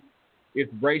to remove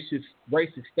its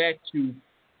racist statue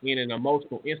in an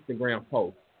emotional Instagram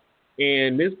post.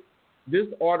 And this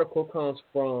article comes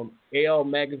from Elle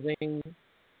magazine,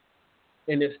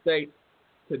 and it states,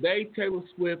 today Taylor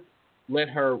Swift let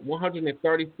her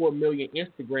 134 million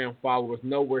Instagram followers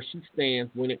know where she stands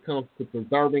when it comes to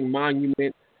preserving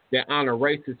monuments that honor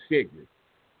racist figures.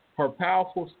 Her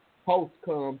powerful post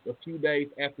comes a few days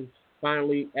after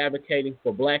finally advocating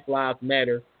for Black Lives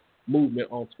Matter movement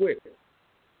on Twitter.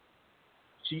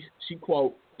 She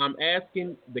quote, I'm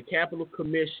asking the Capitol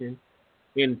Commission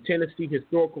and Tennessee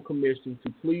Historical Commission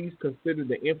to please consider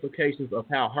the implications of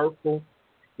how hurtful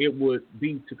it would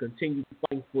be to continue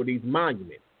fighting for these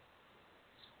monuments.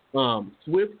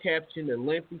 Swift captioned a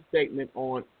lengthy statement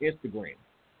on Instagram.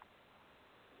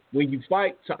 When you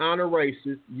fight to honor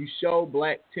racists, you show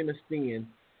black Tennesseans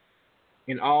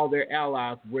and all their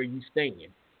allies where you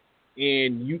stand,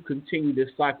 and you continue this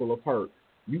cycle of hurt.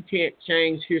 You can't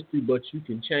change history, but you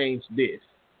can change this.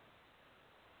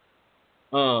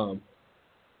 And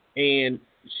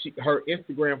her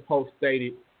Instagram post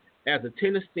stated, as a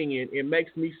Tennessean, it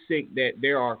makes me sick that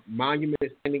there are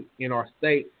monuments standing in our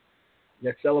state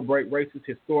that celebrate racist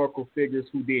historical figures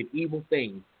who did evil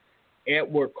things.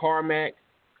 Edward Carmack,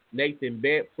 Nathan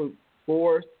Bedford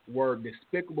Forrest were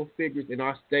despicable figures in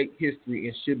our state history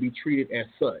and should be treated as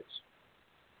such.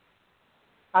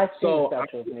 I've seen the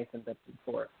statue of Nathan Bedford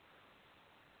Forrest.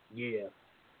 Yeah.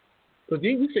 Because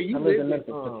you say you lived in Memphis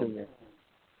for 2 years.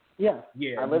 Yeah.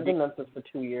 I lived in Memphis for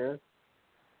 2 years.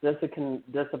 There's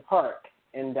a park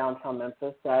in downtown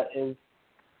Memphis that is,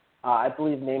 I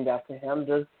believe, named after him.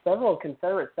 There's several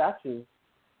Confederate statues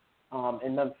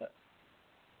in Memphis,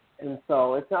 and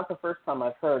so it's not the first time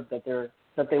I've heard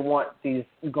that they want these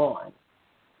gone.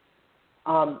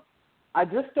 I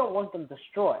just don't want them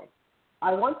destroyed.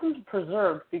 I want them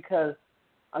preserved because,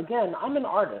 again, I'm an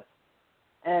artist,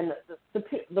 and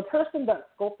the person that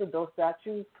sculpted those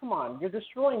statues, come on, you're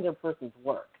destroying their person's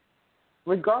work,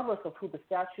 regardless of who the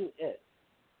statue is.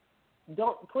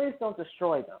 Please don't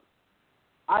destroy them.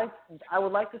 I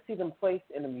would like to see them placed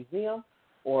in a museum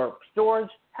or storage.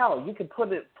 Hell, you could put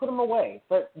them away,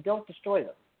 but don't destroy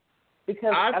them.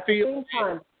 Because at the same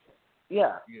time,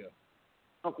 yeah.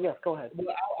 Oh, yes, go ahead.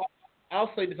 Well,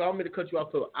 I'll say this. I don't mean to cut you off.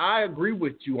 So I agree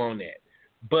with you on that.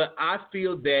 But I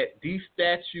feel that these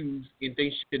statues and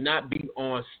things should not be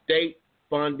on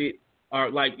state-funded or,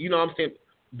 like, you know what I'm saying,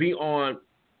 be on,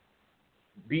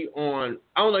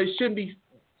 I don't know, it shouldn't be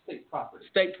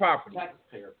state property.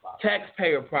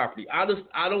 Taxpayer property. I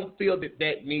don't feel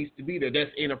that needs to be there.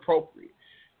 That's inappropriate.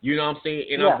 You know what I'm saying?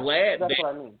 And I'm glad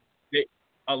that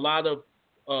a lot of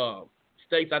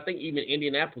states, I think even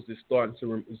Indianapolis is starting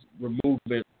to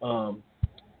removing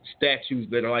statues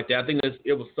that are like that. I think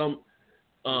it was some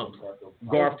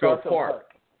Garfield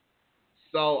Park.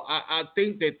 So I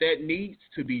think that needs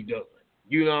to be done.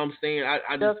 You know what I'm saying?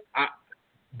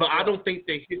 But I don't think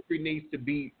that history needs to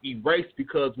be erased,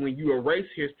 because when you erase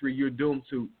history, you're doomed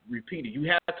to repeat it. You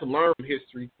have to learn from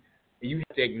history, and you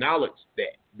have to acknowledge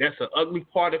that. That's an ugly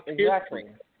part of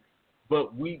history.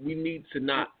 But we need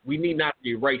not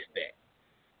erase that.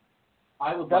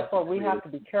 That's why we have to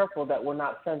be careful that we're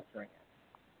not censoring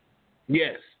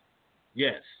it.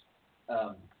 Yes.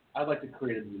 I'd like to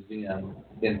create a museum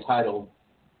entitled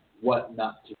 "What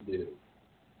Not to Do,"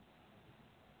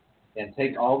 and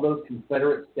take all those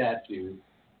Confederate statues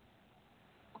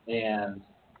and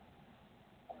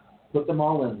put them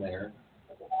all in there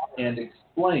and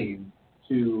explain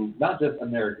to not just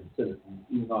American citizens,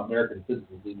 even though American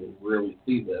citizens need to really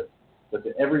see this, but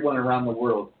to everyone around the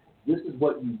world, this is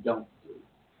what you don't do.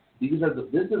 This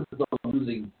is the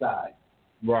losing side.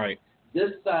 Right.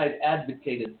 This side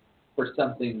advocated for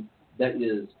something that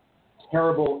is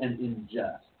terrible and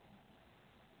unjust.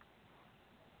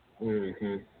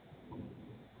 Mm-hmm.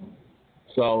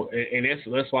 So, and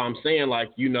that's why I'm saying, like,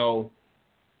 you know,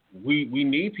 we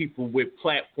need people with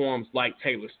platforms like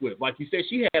Taylor Swift. Like you said,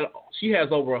 she has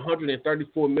over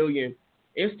 134 million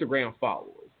Instagram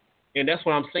followers, and that's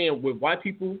what I'm saying with white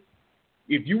people.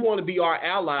 If you want to be our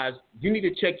allies, you need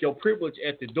to check your privilege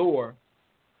at the door,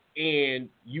 and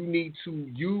you need to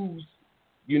use,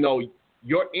 you know,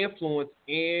 your influence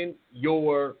and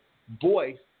your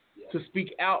voice to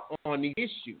speak out on the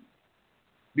issue.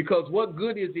 Because what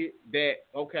good is it that,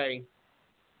 okay,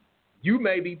 you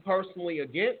may be personally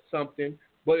against something,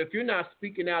 but if you're not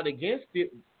speaking out against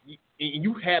it, and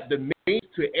you have the means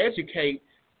to educate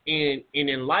and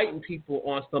enlighten people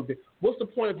on something, what's the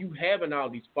point of you having all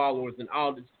these followers and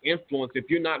all this influence if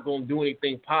you're not going to do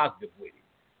anything positive with it?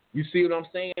 You see what I'm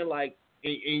saying? Like,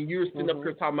 and you're sitting up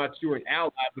here talking about you're an ally,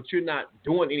 but you're not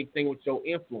doing anything with your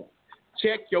influence.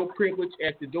 Check your privilege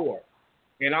at the door.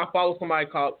 And I follow somebody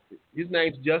called, his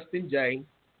name's Justin J.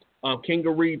 King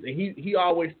of Reeds, and he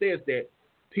always says that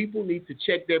people need to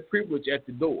check their privilege at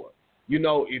the door. You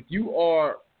know, if you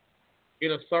are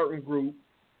in a certain group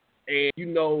and you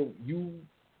know you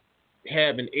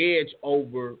have an edge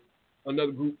over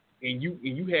another group, and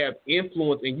you have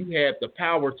influence and you have the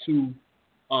power to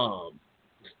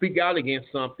speak out against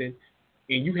something,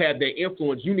 and you have that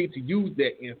influence, you need to use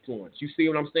that influence. You see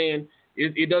what I'm saying?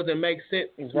 It doesn't make sense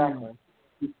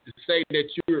to say that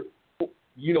you're,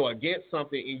 you know, against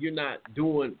something and you're not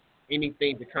doing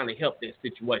anything to kind of help that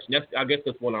situation. I guess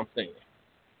that's what I'm saying.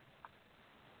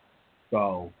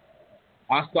 So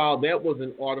I saw that was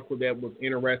an article that was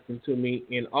interesting to me,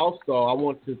 and also I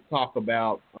want to talk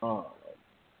about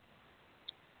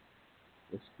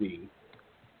let's see.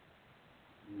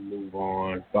 Move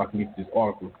on so I can get this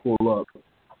article pull up.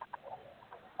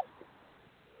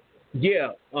 Yeah,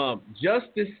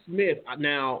 Justice Smith.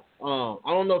 Now, I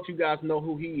don't know if you guys know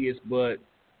who he is, but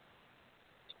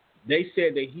they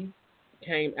said that he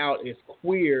came out as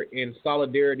queer in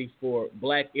solidarity for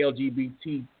Black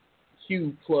LGBTQ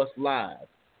plus lives.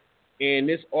 And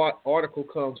this article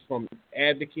comes from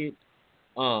Advocate,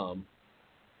 and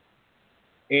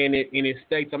it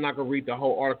states, I'm not going to read the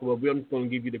whole article, but I'm just going to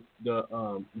give you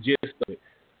the gist of it.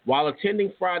 While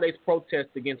attending Friday's protest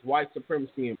against white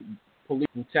supremacy and police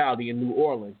brutality in New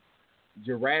Orleans,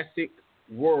 Jurassic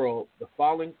World, the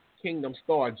Fallen Kingdom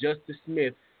star Justice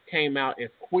Smith came out as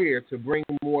queer to bring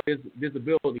more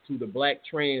visibility to the Black,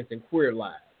 trans, and queer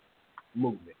lives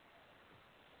movement.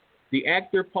 The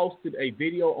actor posted a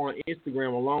video on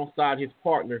Instagram alongside his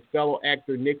partner, fellow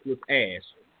actor Nicholas Ash.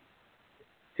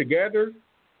 Together,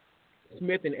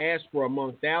 Smith and Ash were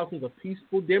among thousands of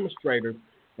peaceful demonstrators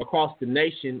across the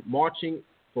nation marching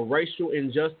for racial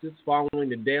injustice following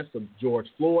the deaths of George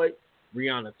Floyd,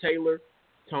 Breonna Taylor,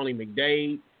 Tony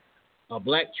McDade, a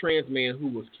Black trans man who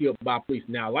was killed by police.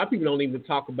 Now, a lot of people don't even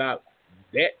talk about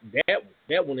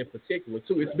that one in particular,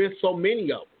 too. It's been so many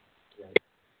of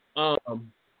them.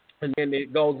 And then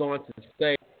it goes on to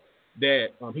say that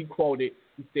he quoted,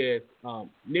 he says,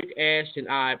 Nick Ash and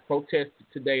I protested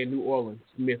today in New Orleans,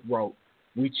 Smith wrote.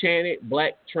 We chanted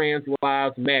Black trans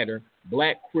lives matter,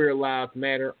 Black queer lives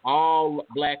matter, all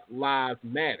Black lives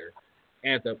matter.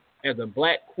 As a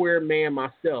Black queer man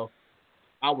myself,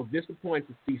 I was disappointed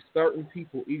to see certain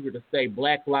people eager to say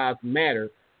Black lives matter,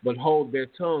 but hold their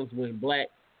tongues when Black,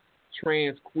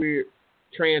 trans,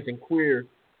 and queer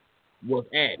was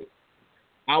added.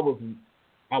 I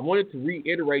wanted to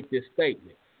reiterate this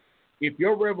statement. If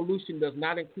your revolution does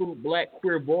not include Black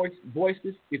queer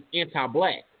voices, it's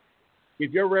anti-Black.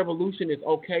 If your revolution is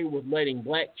okay with letting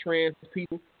Black trans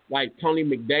people like Tony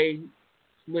McDade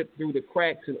slip through the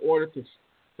cracks in order to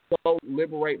so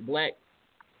liberate Black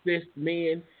cis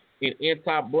men and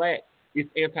anti-Black, it's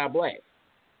anti-Black.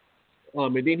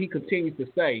 And then he continues to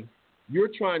say, you're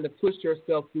trying to push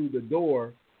yourself through the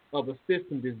door of a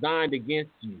system designed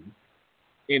against you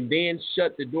and then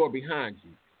shut the door behind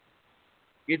you.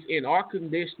 It's in our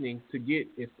conditioning to get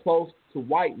as close to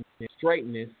whiteness,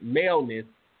 straightness, maleness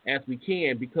as we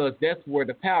can because that's where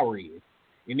the power is.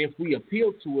 And if we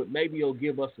appeal to it, maybe it'll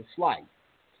give us a slice.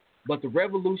 But the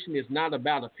revolution is not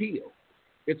about appeal.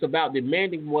 It's about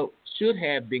demanding what should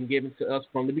have been given to us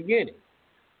from the beginning.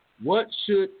 What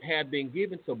should have been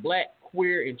given to Black,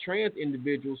 queer, and trans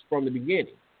individuals from the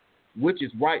beginning? which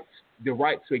is the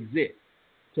right to exist,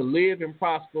 to live and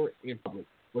prosper in public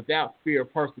without fear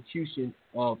of persecution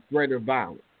or threat or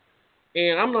violence.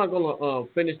 And I'm not going to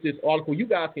finish this article. You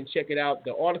guys can check it out.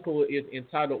 The article is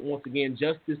entitled, once again,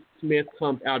 Justice Smith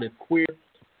Comes Out as Queer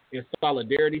in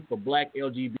Solidarity for Black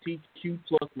LGBTQ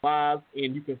plus Lives,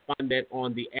 and you can find that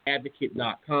on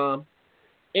theadvocate.com.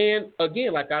 And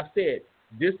again, like I said,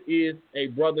 this is a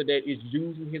brother that is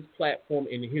using his platform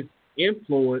and his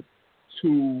influence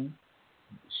to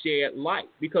shed light,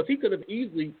 because he could have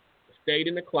easily stayed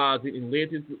in the closet and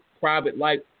lived his private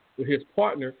life with his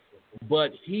partner,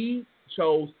 but he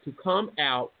chose to come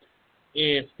out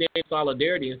and stand in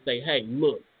solidarity and say, hey,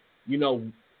 look, you know,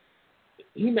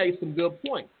 he made some good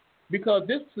points, because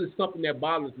this is something that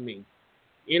bothers me.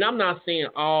 And I'm not saying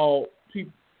all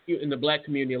people in the black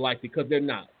community are like it, because they're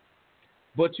not.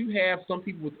 But you have some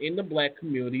people within the black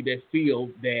community that feel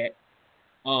that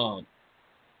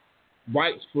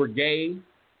rights for gay,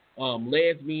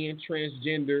 lesbian,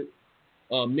 transgender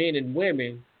men and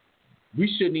women,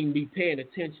 we shouldn't even be paying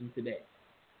attention to that.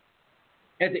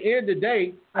 At the end of the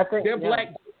day, they're black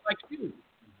just like you.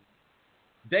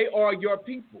 They are your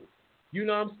people. You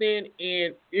know what I'm saying?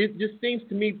 And it just seems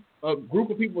to me a group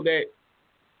of people that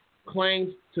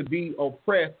claims to be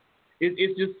oppressed,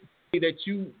 it's just that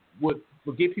you would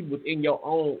forget people within your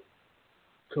own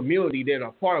community that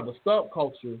are part of a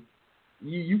subculture.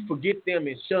 You forget them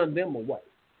and shun them away.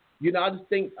 You know, I just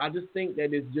think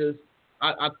that it's just,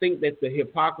 I think that the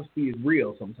hypocrisy is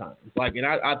real sometimes. Like, and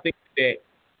I think that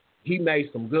he made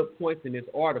some good points in this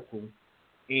article,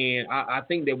 and I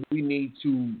think that we need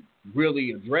to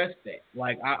really address that.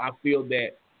 Like, I feel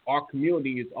that our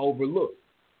community is overlooked.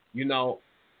 You know,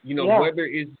 whether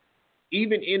it's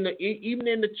even in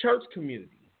the church community,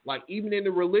 like even in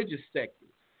the religious sectors.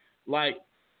 Like,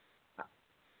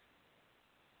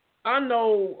 I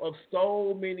know of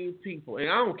so many people, and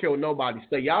I don't care what nobody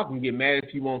say. Y'all can get mad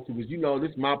if you want to, because you know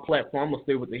this is my platform. I'm gonna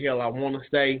say what the hell I want to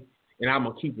say, and I'm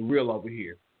gonna keep it real over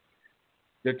here.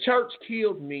 The church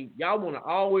killed me. Y'all want to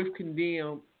always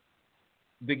condemn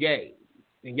the gays,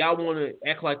 and y'all want to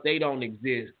act like they don't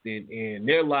exist and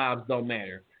their lives don't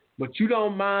matter. But you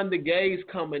don't mind the gays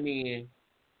coming in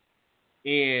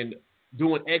and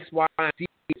doing X, Y, and Z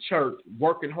in the church,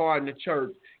 working hard in the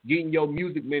church, getting your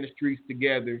music ministries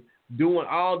together, doing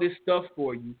all this stuff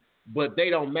for you, but they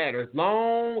don't matter. As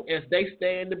long as they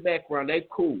stay in the background, they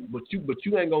cool. But you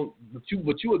ain't gonna.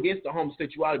 But you against the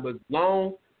homosexuality. But as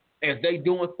long as they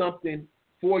doing something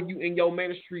for you in your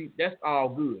ministry, that's all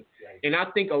good. Right. And I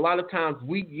think a lot of times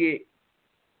we get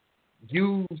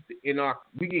used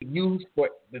for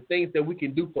the things that we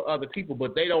can do for other people,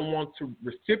 but they don't want to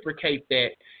reciprocate that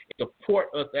and support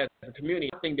us as a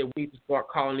community. I think that we need to start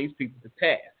calling these people to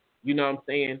task. You know what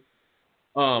I'm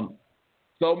saying?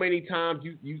 So many times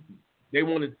they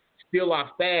want to steal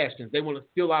our fashions, they want to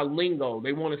steal our lingo,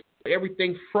 they want to steal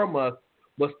everything from us,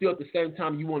 but still at the same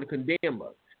time you want to condemn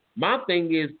us. My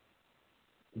thing is,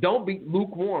 don't be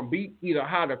lukewarm. Be either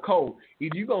hot or cold.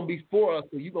 Either you're gonna be for us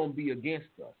or you're gonna be against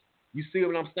us. You see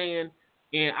what I'm saying?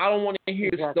 And I don't want to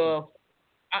hear stuff.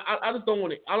 I just don't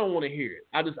want to. I don't want to hear it.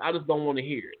 I just don't want to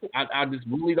hear it. I just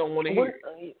really don't want to hear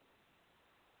it.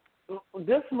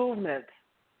 This movement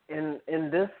in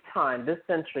this time, this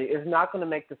century, is not going to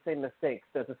make the same mistakes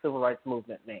that the civil rights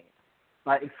movement made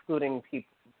by excluding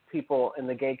people in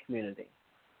the gay community.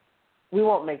 We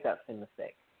won't make that same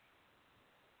mistake.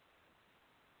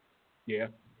 Yeah.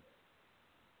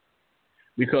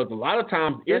 Because a lot of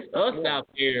times it's us out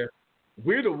there.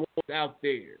 We're the ones out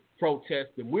there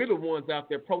protesting. We're the ones out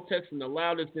there protesting the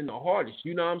loudest and the hardest.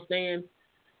 You know what I'm saying?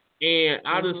 And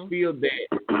I just feel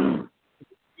that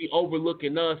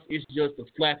overlooking us is just a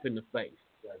slap in the face.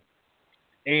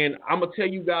 And I'm going to tell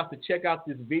you guys to check out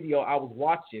this video I was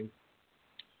watching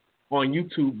on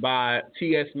YouTube by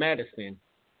T.S. Madison.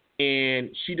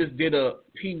 And she just did a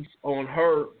piece on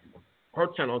her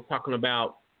channel talking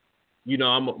about, you know,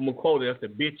 I'm going to quote it, that's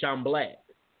the bitch, I'm black.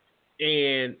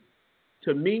 And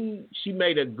to me, she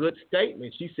made a good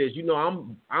statement. She says, you know,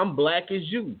 I'm black as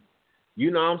you.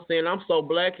 You know what I'm saying? I'm so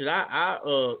black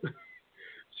that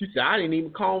she said, I didn't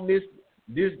even comb this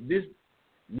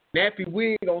nappy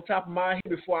wig on top of my head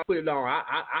before I put it on.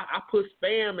 I put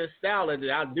Spam and salad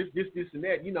and this and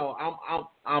that. You know,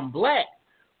 I'm black.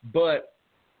 But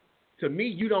to me,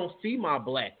 you don't see my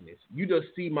blackness. You just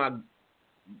see my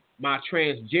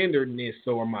transgenderness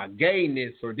or my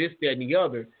gayness or this, that, and the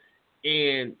other.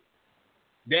 And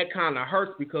that kind of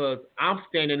hurts because I'm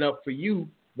standing up for you.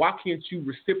 Why can't you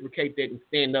reciprocate that and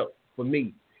stand up for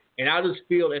me? And I just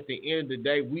feel at the end of the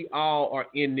day, we all are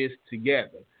in this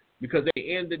together. Because at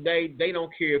the end of the day, they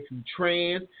don't care if you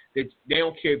trans, they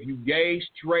don't care if you gay,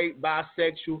 straight,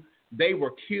 bisexual. They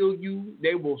will kill you.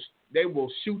 They will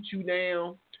shoot you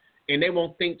down, and they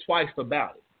won't think twice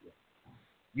about it.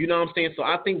 You know what I'm saying? So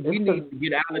I think we need to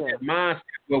get out of that mindset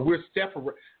where we're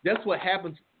separate. That's what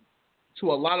happens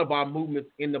to a lot of our movements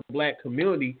in the black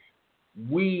community.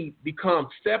 We become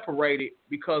separated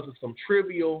because of some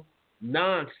trivial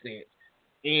nonsense.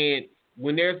 And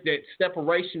when there's that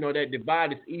separation or that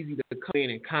divide, it's easy to come in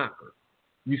and conquer.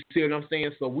 You see what I'm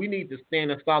saying? So we need to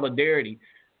stand in solidarity.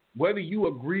 Whether you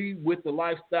agree with the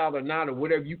lifestyle or not, or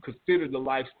whatever you consider the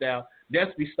lifestyle,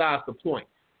 that's besides the point.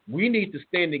 We need to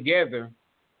stand together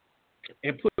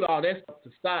and put all that stuff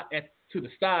to the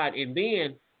side, and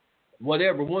then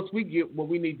whatever, once we get what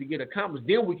we need to get accomplished,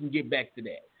 then we can get back to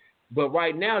that. But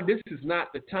right now, this is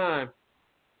not the time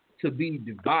to be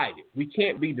divided. We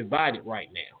can't be divided right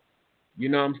now. You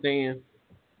know what I'm saying?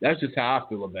 That's just how I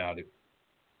feel about it.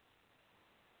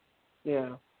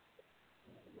 Yeah.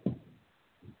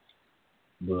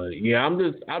 But yeah,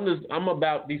 I'm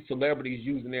about these celebrities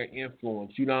using their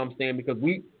influence. You know what I'm saying? Because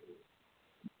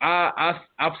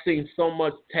I've seen so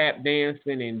much tap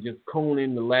dancing and just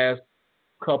cooning the last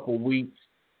couple weeks.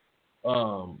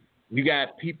 You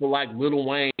got people like Lil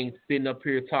Wayne sitting up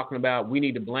here talking about we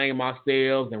need to blame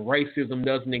ourselves and racism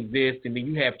doesn't exist, and then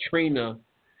you have Trina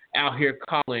out here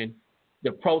calling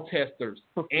the protesters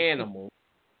animals.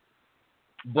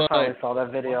 But I saw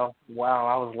that video. Wow,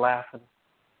 I was laughing.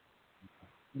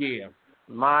 Yeah.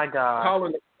 My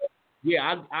God.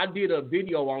 I did a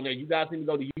video on that. You guys need to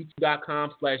go to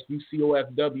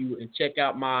youtube.com/UCOFW and check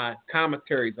out my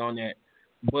commentaries on that.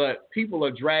 But people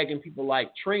are dragging people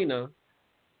like Trina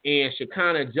and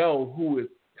Shekinah Joe, who is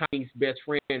Tiny's best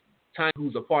friend, Tiny,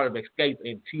 who's a part of Escape,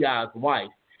 and T.I.'s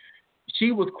wife.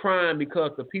 She was crying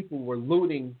because the people were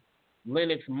looting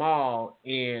Lenox Mall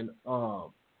and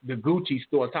the Gucci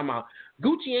store, talking about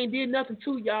Gucci ain't did nothing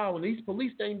to y'all, and these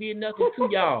police ain't did nothing to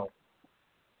y'all.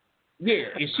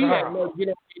 Yeah, and she had to get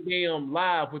up that damn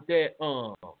live with that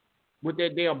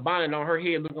damn bonnet on her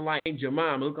head, looking like Aunt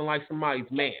Jemima, looking like somebody's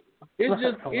man. It's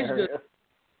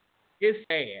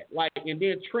sad. Like, and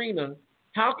then Trina,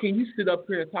 how can you sit up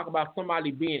here and talk about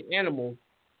somebody being animals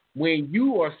when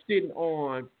you are sitting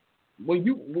on when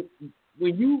you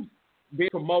been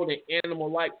promoting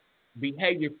animal-like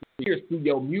behavior for years through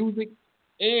your music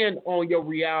and on your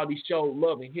reality show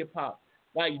Love and Hip Hop?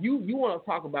 Like, you want to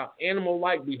talk about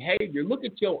animal-like behavior, look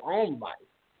at your own life.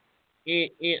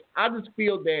 And I just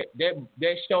feel that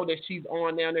show that she's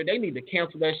on down there, they need to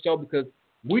cancel that show because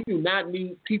we do not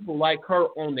need people like her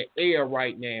on the air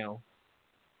right now.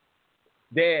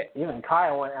 That even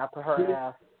Kyle went after her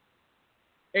ass.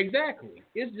 Exactly.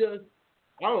 It's just,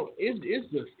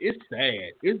 it's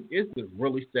sad. It's just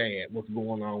really sad what's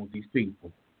going on with these people.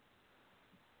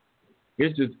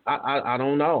 It's just, I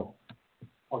don't know.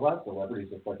 A lot of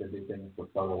celebrities are fucking big things for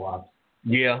photo ops.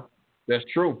 Yeah, that's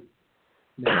true.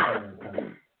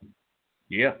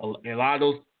 Yeah, a lot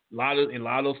of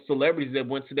those celebrities that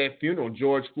went to that funeral,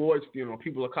 George Floyd's funeral,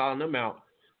 people are calling them out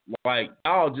like,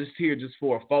 y'all just here just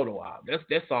for a photo op.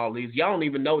 That's all these. Y'all don't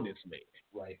even know this man.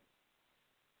 Right.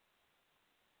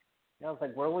 I was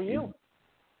like, where were you?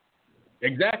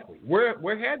 Exactly.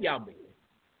 Where have y'all been?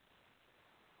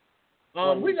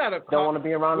 We got a don't want to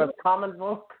be around a common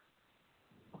book.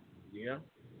 Yeah.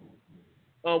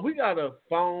 We got a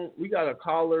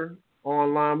caller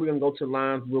online. We're gonna go to the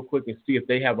lines real quick and see if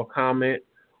they have a comment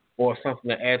or something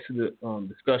to add to the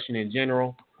discussion in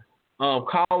general.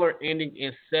 Caller ending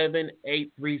in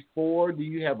 7834. Do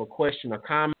you have a question or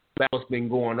comment about what's been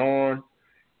going on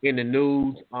in the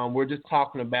news? We're just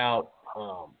talking about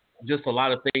just a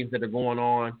lot of things that are going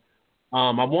on.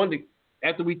 I wanted to,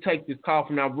 after we take this call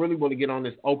from now, I really want to get on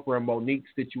this Oprah and Monique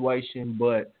situation,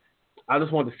 but I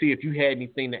just wanted to see if you had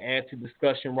anything to add to the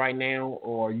discussion right now,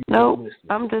 or you nope,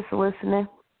 listening. I'm just listening.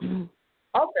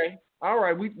 Okay, all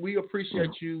right. We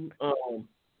appreciate you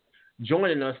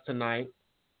joining us tonight.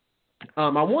 I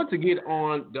want to get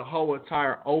on the whole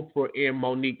entire Oprah and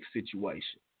Monique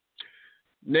situation.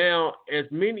 Now, as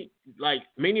many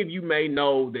of you may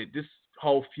know that this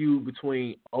whole feud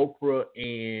between Oprah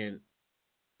and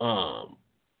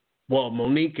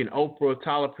Monique and Oprah,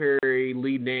 Tyler Perry,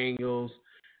 Lee Daniels,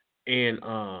 and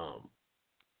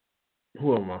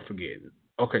who am I forgetting?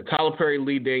 Okay, Tyler Perry,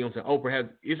 Lee Daniels, and Oprah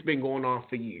it's been going on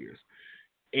for years.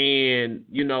 And,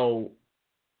 you know,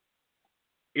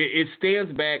 it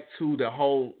stands back to the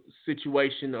whole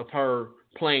situation of her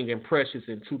playing in Precious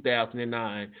in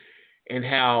 2009 and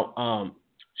how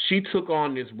she took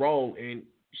on this role, and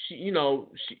she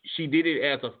did it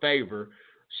as a favor.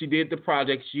 She did the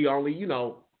project. She only,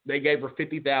 They gave her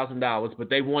 $50,000, but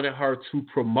they wanted her to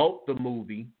promote the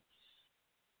movie.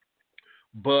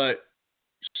 But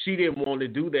she didn't want to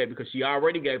do that because she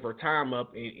already gave her time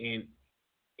up and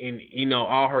you know,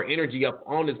 all her energy up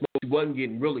on this movie. She wasn't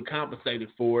getting really compensated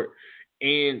for it.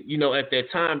 And, you know, at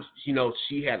that time, you know,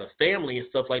 she had a family and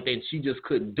stuff like that, and she just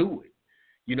couldn't do it.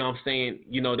 You know what I'm saying?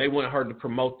 You know, they wanted her to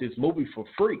promote this movie for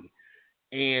free.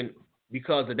 And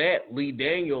because of that, Lee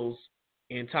Daniels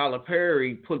and Tyler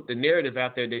Perry put the narrative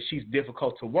out there that she's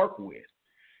difficult to work with.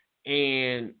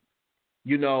 And,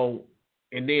 you know,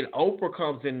 and then Oprah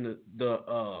comes in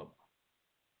the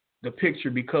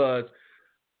picture because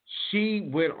she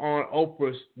went on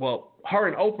Oprah's, well, her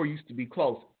and Oprah used to be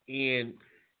close, and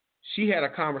she had a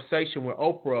conversation with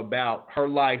Oprah about her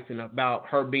life and about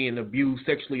her being abused,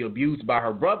 sexually abused by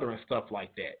her brother and stuff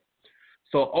like that.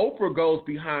 So Oprah goes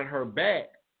behind her back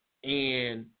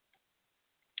and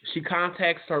she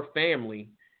contacts her family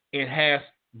and has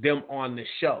them on the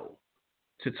show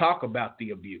to talk about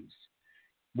the abuse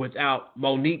without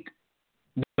Monique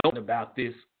knowing about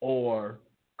this or,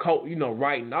 you know,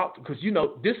 writing off, because, you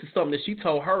know, this is something that she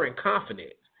told her in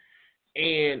confidence.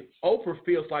 And Oprah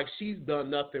feels like she's done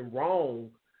nothing wrong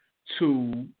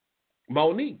to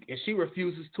Monique, and she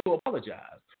refuses to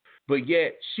apologize. But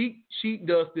yet she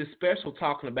does this special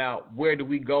talking about where do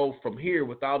we go from here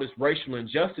with all this racial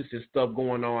injustice and stuff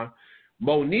going on.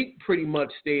 Monique pretty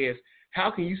much says,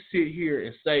 how can you sit here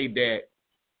and say that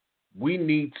we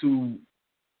need to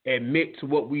admit to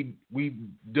what we've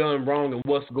done wrong and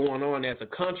what's going on as a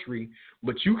country,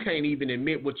 but you can't even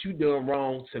admit what you done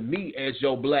wrong to me as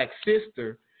your black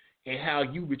sister and how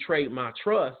you betrayed my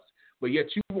trust, but yet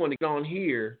you want to get on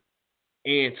here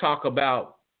and talk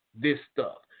about this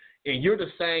stuff. And you're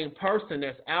the same person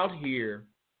that's out here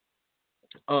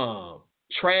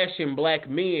trashing black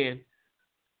men,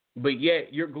 but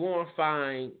yet you're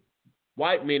glorifying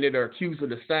white men that are accused of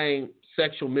the same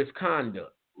sexual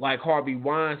misconduct, like Harvey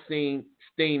Weinstein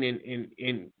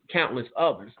and countless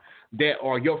others that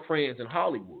are your friends in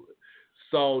Hollywood.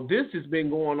 So this has been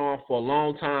going on for a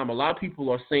long time. A lot of people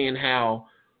are saying how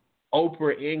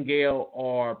Oprah and Gayle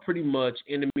are pretty much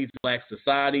enemies of black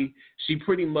society. She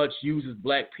pretty much uses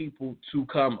black people to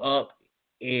come up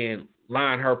and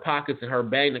line her pockets and her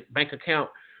bank account.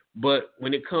 But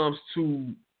when it comes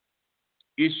to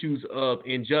issues of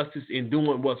injustice and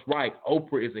doing what's right,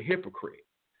 Oprah is a hypocrite.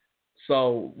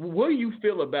 So what do you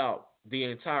feel about the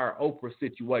entire Oprah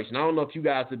situation? I don't know if you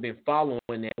guys have been following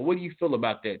that. What do you feel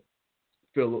about that,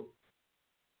 Philip?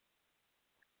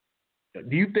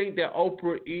 Do you think that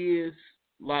Oprah is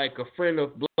like a friend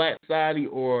of black society,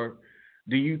 or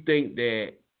do you think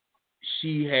that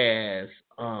she has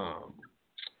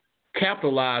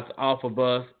capitalized off of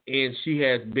us and she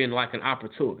has been like an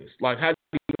opportunist? Like, how do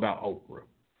you think about Oprah?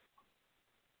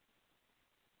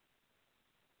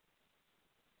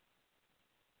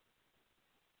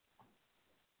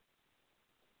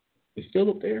 Is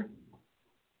Philip there?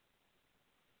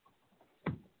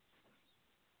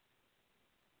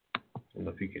 I don't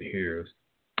know if he can hear us.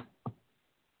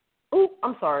 Oh,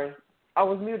 I'm sorry. I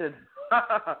was muted.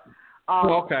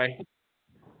 Okay.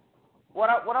 What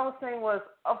I was saying was,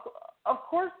 of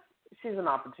course she's an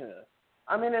opportunist.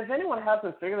 I mean, if anyone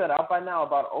hasn't figured that out by now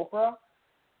about Oprah,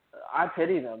 I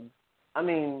pity them. I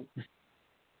mean,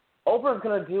 Oprah's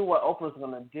going to do what Oprah's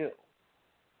going to do.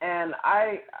 And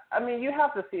I mean, you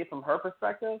have to see it from her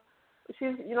perspective.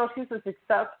 She's a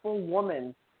successful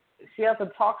woman. She has a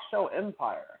talk show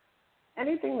empire.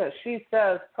 Anything that she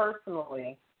says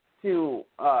personally to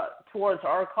towards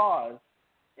our cause,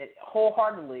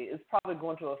 wholeheartedly, is probably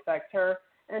going to affect her,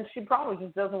 and she probably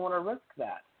just doesn't want to risk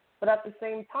that. But at the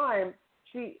same time,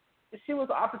 she was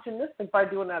opportunistic by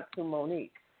doing that to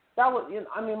Monique. That was,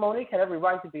 I mean, Monique had every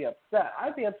right to be upset.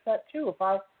 I'd be upset too if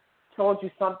I told you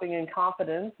something in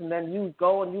confidence, and then you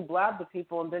go and you blab to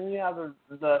people, and then you have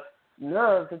the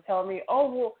nerve to tell me,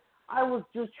 oh, well, I was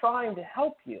just trying to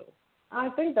help you. And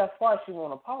I think that's why she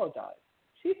won't apologize.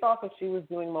 She thought that she was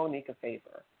doing Monique a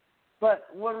favor. But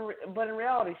in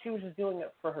reality, she was just doing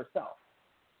it for herself.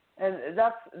 And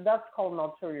that's called an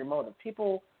ulterior motive.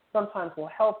 People sometimes will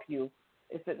help you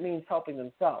if it means helping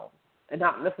themselves and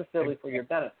not necessarily for your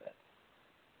benefit.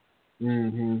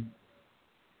 Mm-hmm.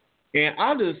 And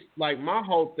I just, like, my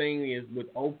whole thing is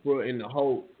with Oprah and the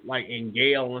whole, like, and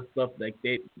Gayle and stuff like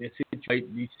that,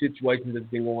 these situations that's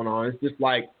been going on. It's just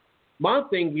like, my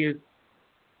thing is,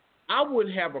 I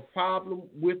wouldn't have a problem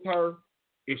with her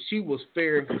if she was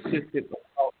fair and consistent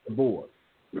across the board.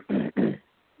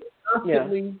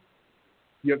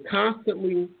 You're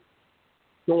constantly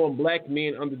throwing black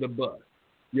men under the bus.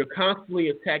 You're constantly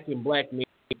attacking black men.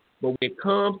 But when it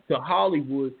comes to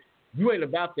Hollywood, You ain't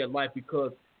about that life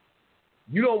because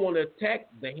you don't want to attack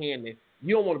the hand that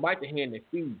you don't want to bite the hand that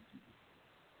feeds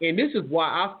you. And this is why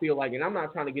I feel like, and I'm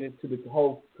not trying to get into the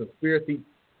whole conspiracy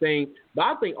thing, but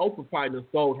I think Oprah probably done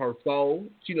sold her soul.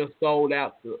 She done sold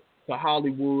out to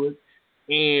Hollywood,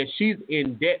 and she's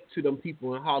in debt to them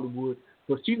people in Hollywood.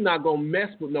 So she's not gonna mess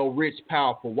with no rich,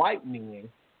 powerful white men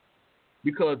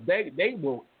because they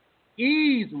will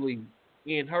easily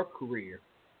end her career.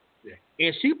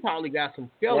 And she probably got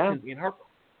some skeletons in her.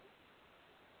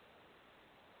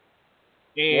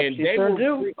 And they sure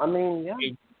do. I mean, yeah.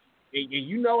 And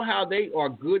you know how they are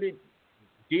good at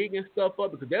digging stuff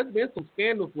up because there's been some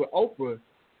scandals with Oprah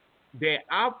that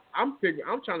I'm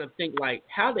trying to think like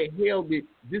how the hell did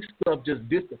this stuff just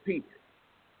disappear?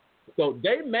 So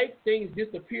they make things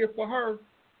disappear for her,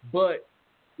 but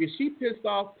if she pisses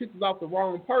off the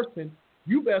wrong person,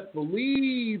 you best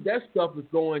believe that stuff is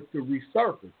going to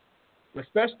resurface.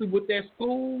 Especially with that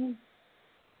school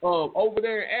over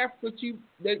there in Africa,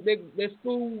 that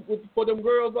school for them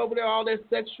girls over there, all that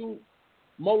sexual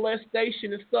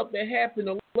molestation and stuff that happened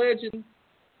allegedly,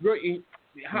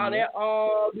 how that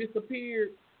all disappeared.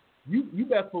 You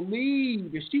best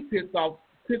believe if she pisses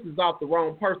off the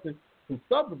wrong person, some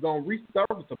stuff is gonna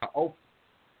resurface about Oprah.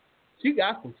 She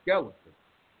got some skeletons.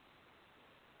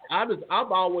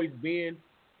 I've always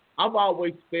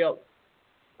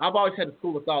had a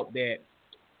school of thought that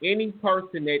any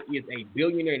person that is a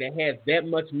billionaire that has that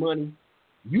much money,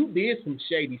 you did some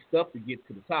shady stuff to get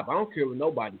to the top. I don't care what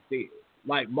nobody says.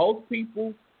 Like most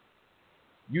people,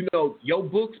 you know, your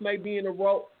books may be in a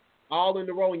row, all in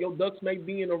a row, and your ducks may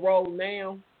be in a row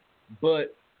now,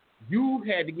 but you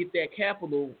had to get that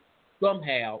capital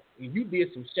somehow, and you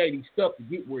did some shady stuff to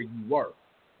get where you were.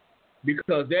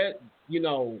 Because that, you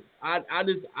know, I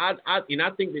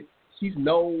think that she's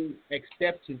no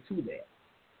exception to that.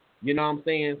 You know what I'm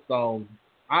saying? So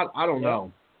I don't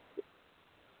know.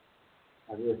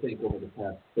 I really think over the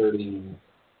past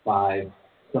 35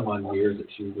 some odd years that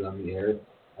she was on the air,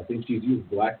 I think she's used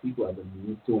black people as a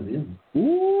means to an end.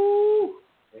 Ooh.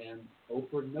 And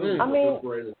Oprah knows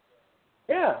Oprah is.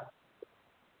 Yeah.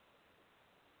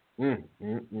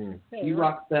 She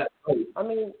rocks that boat. I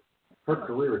mean, her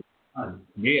career is done.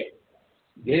 Yeah.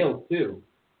 Gail too.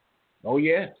 Oh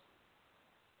yeah.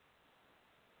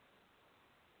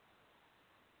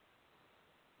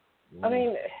 I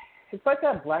mean, it's like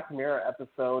that Black Mirror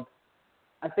episode.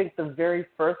 I think the very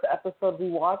first episode we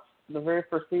watched, the very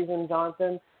first season,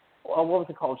 Jonathan, what was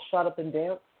it called? Shut Up and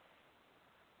Dance.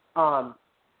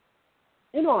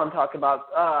 You know what I'm talking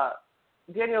about.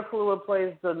 Daniel Kaluuya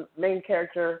plays the main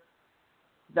character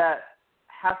that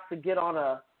has to get on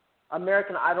a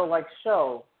American Idol-like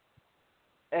show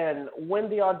and win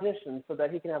the audition so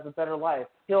that he can have a better life.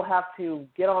 He'll have to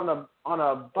get on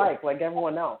a bike like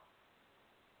everyone else.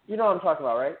 You know what I'm talking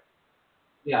about, right?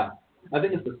 Yeah. I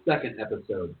think it's the second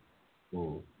episode.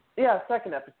 Yeah,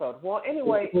 second episode. Well,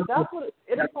 anyway, that's what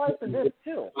it applies to this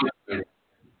too.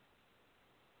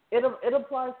 It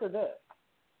applies to this.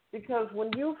 Because when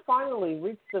you finally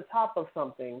reach the top of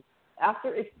something,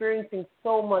 after experiencing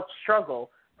so much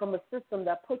struggle from a system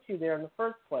that put you there in the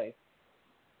first place,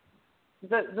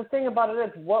 the thing about it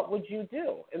is, what would you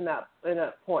do in that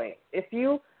point? If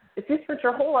you spent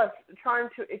your whole life trying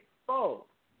to expose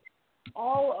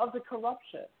all of the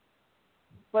corruption,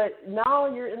 but now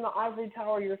you're in the ivory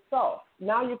tower yourself.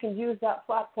 Now you can use that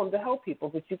platform to help people,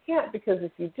 but you can't, because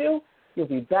if you do, you'll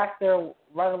be back there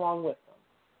right along with them.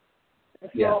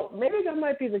 And so maybe that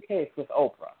might be the case with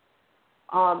Oprah.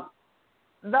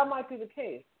 That might be the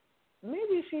case.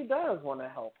 Maybe she does want to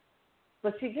help,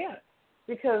 but she can't,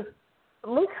 because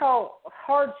look how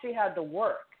hard she had to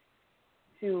work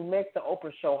to make the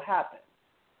Oprah show happen.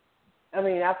 I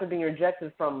mean, after being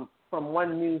rejected from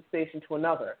one news station to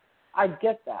another. I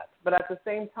get that. But at the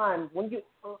same time,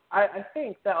 I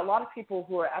think that a lot of people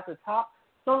who are at the top,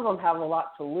 some of them have a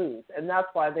lot to lose, and that's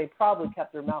why they probably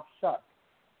kept their mouth shut.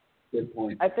 Good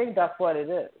point. I think that's what it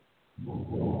is.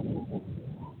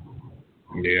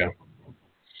 Yeah.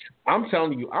 I'm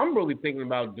telling you, I'm really thinking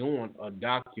about doing a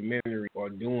documentary or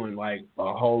doing like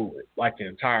a whole, like an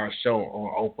entire show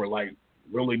on Oprah, like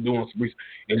really doing some research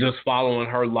and just following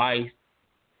her life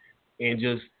and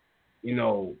just, you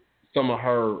know, some of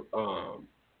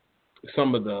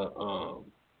the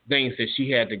things that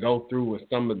she had to go through and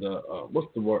some of the,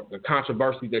 the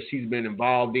controversy that she's been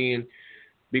involved in,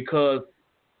 because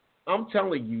I'm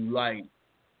telling you, like,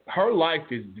 her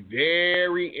life is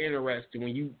very interesting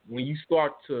when you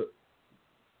start to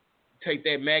take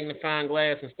that magnifying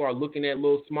glass and start looking at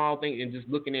little small things and just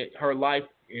looking at her life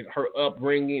and her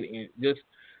upbringing and just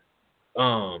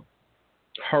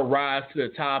her rise to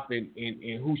the top and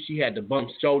who she had to bump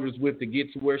shoulders with to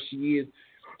get to where she is.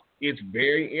 It's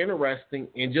very interesting,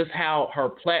 and just how her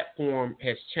platform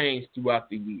has changed throughout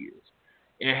the years,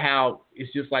 and how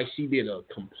it's just like she did a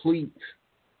complete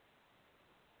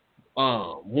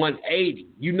 180.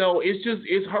 You know,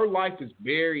 it's her life is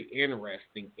very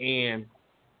interesting, and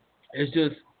it's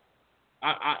just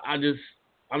I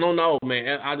don't know,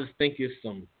 man. I just think it's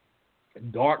some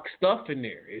dark stuff in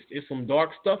there. It's some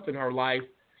dark stuff in her life.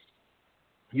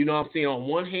 You know what I'm saying? On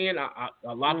one hand,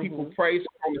 a lot of people praise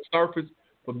her on the surface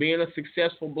for being a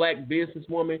successful black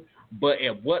businesswoman, but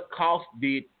at what cost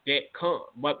did that come?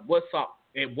 At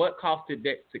what cost did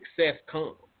that success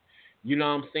come? You know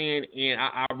what I'm saying? And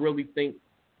I really think,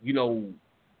 you know,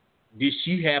 did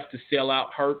she have to sell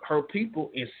out her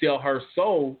people and sell her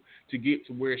soul to get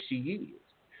to where she is?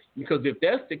 Because if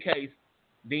that's the case,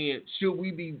 then should we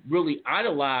be really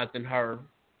idolizing her,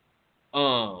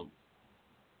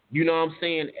 you know what I'm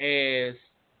saying, as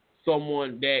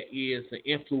someone that is an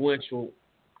influential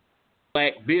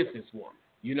black businesswoman?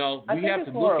 You know, I think have it's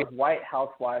to more look of white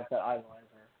housewives that idolize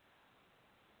her.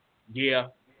 Yeah.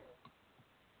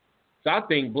 So I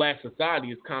think black society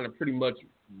has kind of pretty much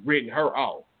written her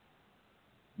off.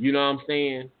 You know what I'm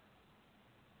saying?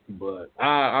 But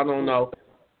I don't know.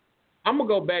 I'm going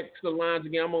to go back to the lines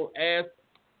again. I'm going to ask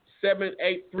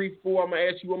 7834. I'm going to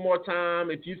ask you one more time.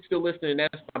 If you're still listening,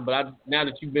 that's fine. But now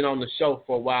that you've been on the show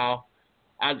for a while,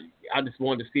 I just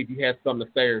wanted to see if you had something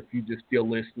to say or if you're just still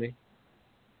listening.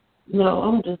 No,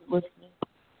 I'm just listening.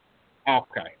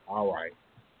 Okay. All right.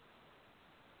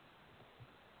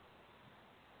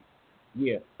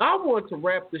 Yeah. I want to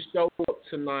wrap the show up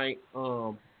tonight.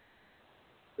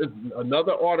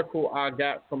 Another article I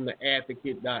got from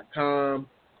theadvocate.com.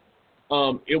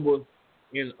 It was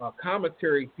in a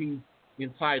commentary piece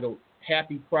entitled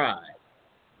Happy Pride.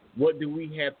 What do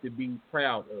we have to be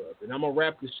proud of? And I'm going to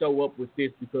wrap the show up with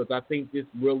this because I think this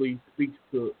really speaks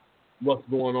to what's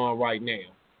going on right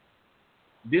now.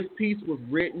 This piece was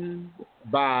written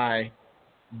by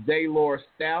Zaylor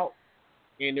Stout,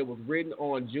 and it was written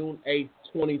on June 8th,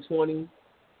 2020, and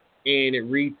it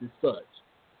reads as such.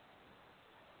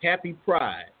 Happy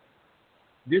Pride.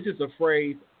 This is a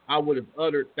phrase I would have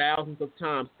uttered thousands of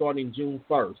times starting June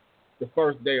 1st, the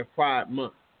first day of Pride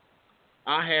Month.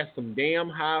 I had some damn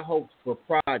high hopes for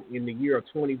Pride in the year of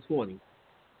 2020.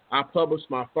 I published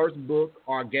my first book,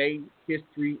 Our Gay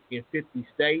History in 50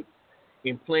 States,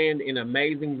 and planned an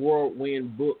amazing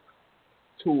whirlwind book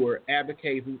tour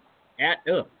advocating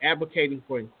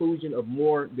for inclusion of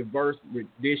more diverse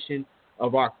rendition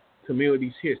of our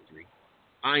community's history.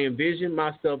 I envisioned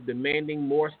myself demanding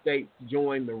more states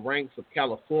join the ranks of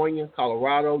California,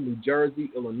 Colorado, New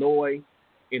Jersey, Illinois,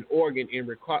 and Oregon in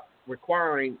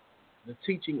requiring the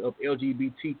teaching of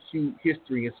LGBTQ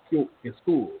history in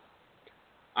schools.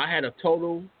 I had a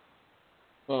total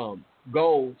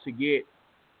goal to get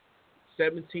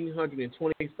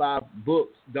 1,725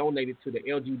 books donated to the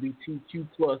LGBTQ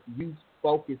plus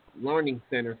youth-focused learning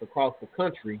centers across the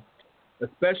country,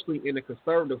 especially in the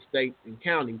conservative states and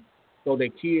counties, so that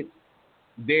kids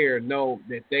there know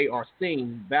that they are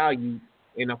seen, valued,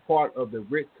 and a part of the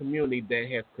rich community that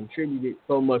has contributed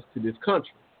so much to this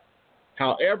country.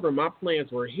 However, my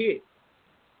plans were hit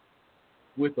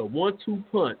with a 1-2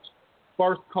 punch.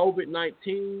 First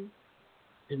COVID-19,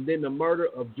 and then the murder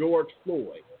of George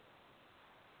Floyd.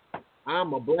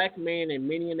 I'm a black man in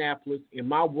Minneapolis, and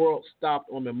my world stopped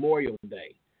on Memorial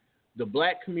Day. The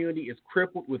black community is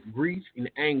crippled with grief and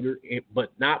anger,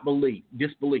 but not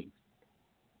disbelief.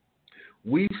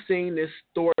 We've seen this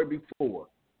story before.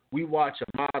 We watched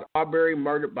Ahmaud Arbery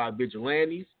murdered by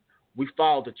vigilantes. We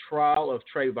followed the trial of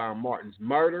Trayvon Martin's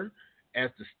murder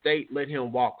as the state let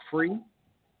him walk free.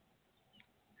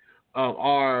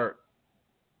 Our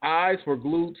eyes were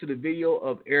glued to the video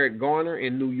of Eric Garner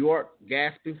in New York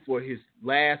gasping for his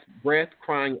last breath,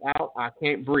 crying out, "I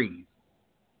can't breathe."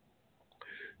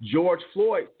 George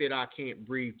Floyd said, "I can't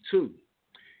breathe," too.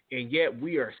 And yet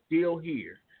we are still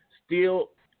here,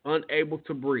 still unable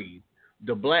to breathe.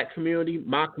 The black community,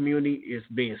 my community, is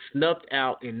being snuffed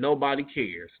out and nobody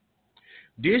cares.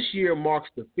 This year marks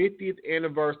the 50th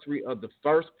anniversary of the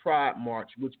first Pride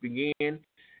March, which began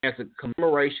as a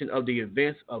commemoration of the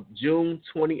events of June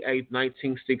 28,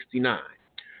 1969,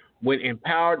 when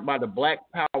empowered by the Black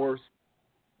Power's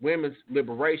women's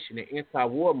liberation and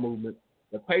anti-war movement,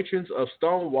 the patrons of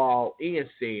Stonewall Inn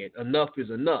said, "Enough is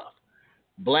enough."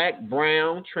 Black,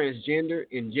 brown, transgender,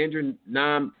 and gender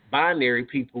non-binary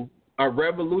people, a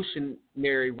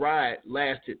revolutionary riot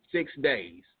lasted 6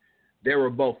 days. There were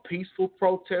both peaceful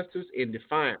protesters and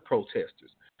defiant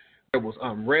protesters. There was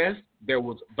unrest, there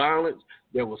was violence,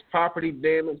 there was property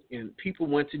damage, and people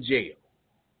went to jail.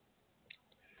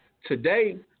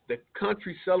 Today, the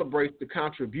country celebrates their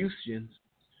contributions,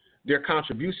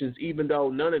 even though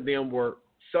none of them were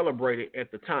celebrated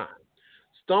at the time.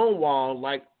 Stonewall,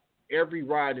 like every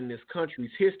riot in this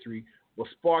country's history, was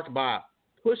sparked by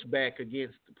pushback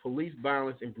against police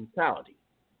violence and brutality.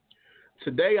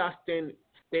 Today, as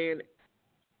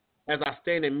I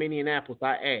stand in Minneapolis,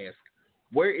 I ask,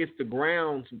 where is the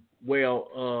groundswell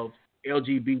of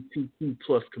LGBTQ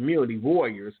plus community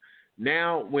warriors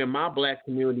now when my black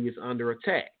community is under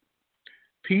attack?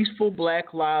 Peaceful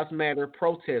Black Lives Matter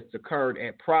protests occurred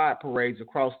at pride parades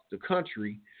across the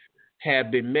country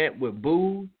have been met with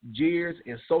boos, jeers,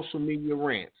 and social media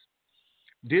rants.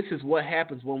 This is what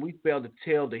happens when we fail to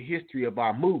tell the history of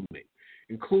our movement,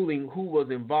 including who was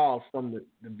involved from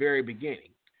the very beginning.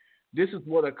 This is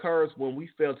what occurs when we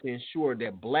fail to ensure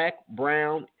that black,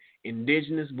 brown,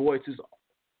 indigenous voices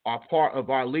are part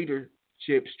of our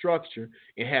leadership structure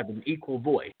and have an equal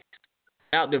voice.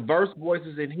 Without diverse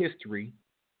voices in history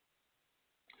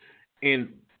and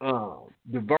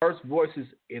diverse voices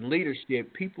in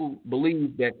leadership, people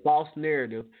believe that false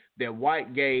narrative that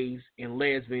white gays and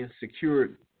lesbians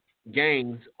secured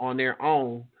gains on their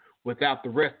own without the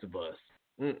rest of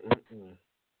us.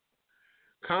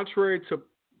 Contrary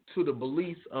to the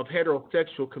beliefs of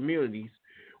heterosexual communities,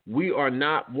 we are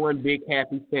not one big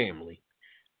happy family.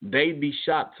 They'd be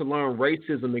shocked to learn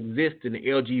racism exists in the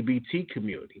LGBT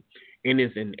community and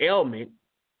is an ailment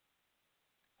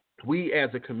we as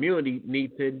a community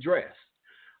need to address.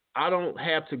 I don't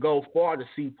have to go far to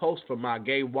see posts from my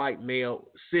gay white male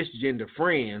cisgender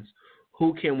friends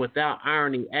who can without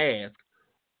irony ask,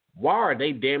 why are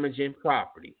they damaging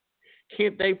property?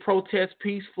 Can't they protest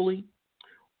peacefully?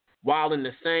 While in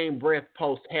the same breath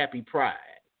post happy Pride.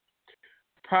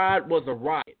 Pride was a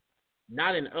riot,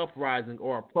 not an uprising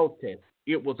or a protest.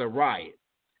 It was a riot.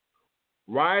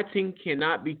 Rioting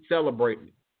cannot be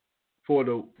celebrated for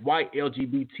the white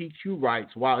LGBTQ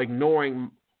rights while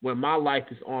ignoring when my life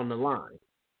is on the line.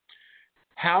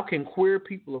 How can queer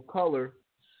people of color,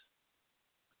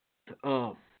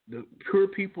 the queer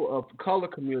people of color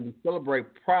community celebrate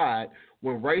pride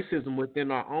when racism within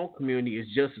our own community is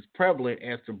just as prevalent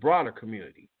as the broader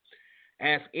community?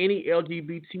 Ask any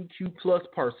LGBTQ plus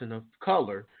person of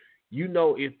color, you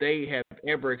know if they have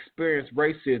ever experienced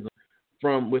racism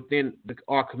from within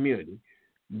our community.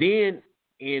 Then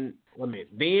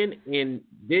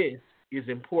this is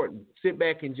important. Sit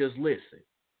back and just listen.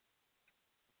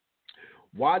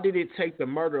 Why did it take the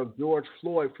murder of George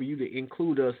Floyd for you to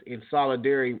include us in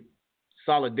Solidarity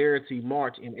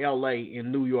March in LA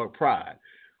and New York Pride?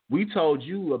 We told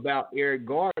you about Eric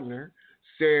Gardner,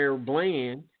 Sarah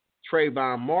Bland,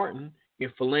 Trayvon Martin,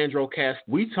 and Philandro Castile.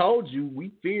 We told you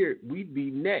we feared we'd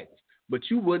be next, but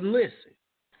you wouldn't listen.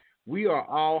 We are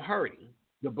all hurting.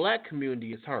 The black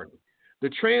community is hurting. The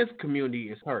trans community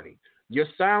is hurting. Your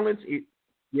silence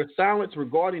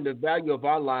regarding the value of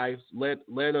our lives let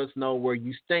us know where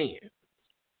you stand.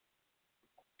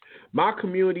 My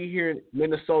community here in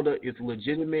Minnesota is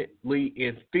legitimately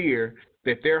in fear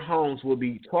that their homes will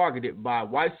be targeted by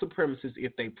white supremacists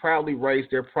if they proudly raise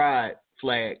their pride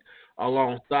flag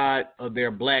alongside of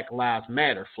their Black Lives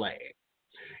Matter flag.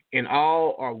 And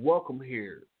all are welcome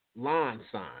here, line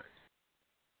signs.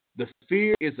 The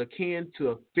fear is akin to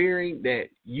a fearing that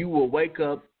you will wake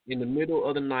up in the middle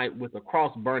of the night with a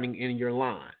cross burning in your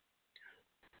line.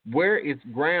 Where's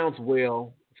the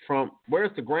groundswell from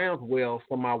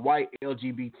my white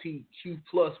LGBTQ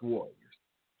plus warriors?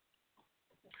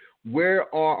 Where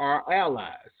are our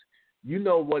allies? You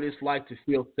know what it's like to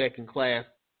feel to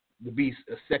be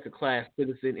a second-class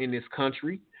citizen in this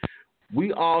country.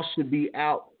 We all should be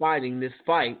out fighting this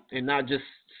fight and not just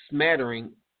a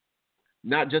smattering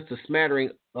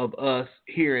of us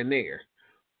here and there.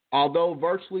 Although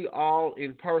virtually all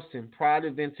in-person Pride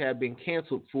events have been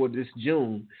canceled for this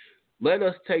June, let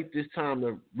us take this time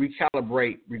to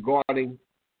recalibrate regarding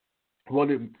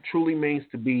what it truly means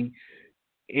to be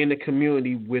in the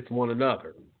community with one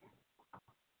another.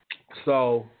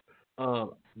 So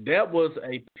that was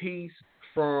a piece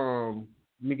from,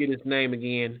 let me get his name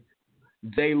again,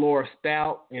 Daylor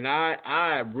Stout, and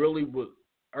I really would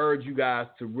urge you guys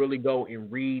to really go and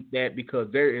read that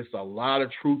because there is a lot of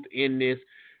truth in this.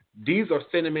 These are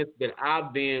sentiments that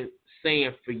I've been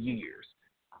saying for years.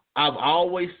 I've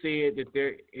always said that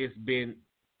there has been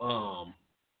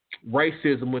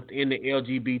racism within the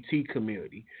LGBT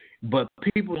community, but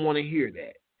people want to hear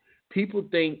that. People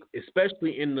think,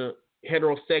 especially in the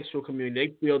heterosexual community,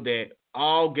 they feel that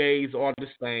all gays are the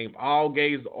same. All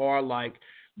gays are like,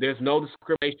 there's no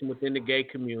discrimination within the gay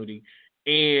community.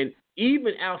 And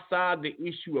even outside the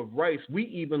issue of race, we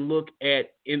even look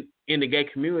at in the gay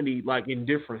community, like in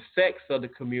different sects of the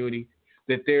community,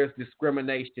 that there's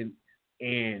discrimination,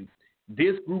 and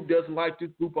this group doesn't like this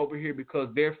group over here because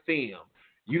they're femme.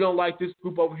 You don't like this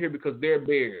group over here because they're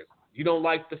bears. You don't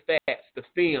like the fats, the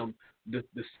femme, the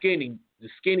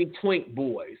skinny twink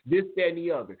boys, this, that, and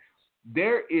the other.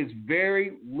 There is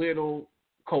very little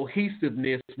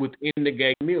cohesiveness within the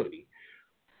gay community.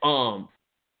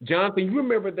 Jonathan, you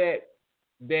remember that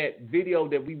video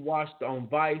that we watched on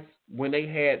Vice when they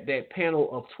had that panel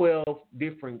of 12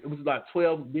 different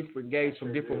gays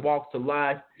from different walks of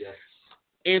life? Yes.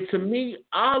 And to me,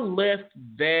 I left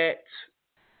that,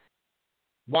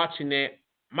 watching that,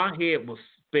 my head was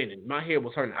spinning. My head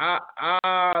was hurting.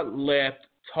 I left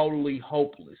totally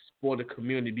hopeless for the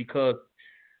community because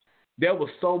there was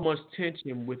so much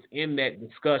tension within that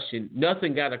discussion.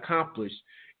 Nothing got accomplished.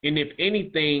 And if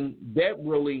anything, that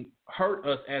really hurt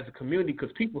us as a community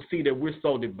because people see that we're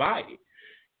so divided.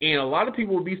 And a lot of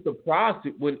people will be surprised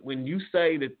when you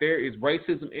say that there is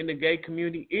racism in the gay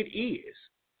community. It is.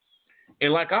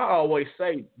 And like I always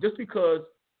say, just because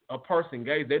a person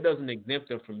gay, that doesn't exempt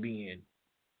them from being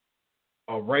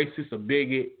a racist, a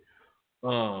bigot,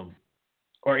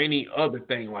 or any other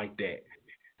thing like that.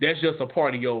 That's just a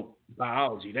part of your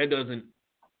biology. That doesn't,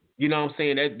 you know what I'm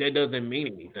saying? That doesn't mean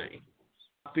anything.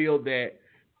 I feel that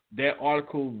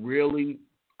article really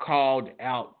called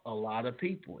out a lot of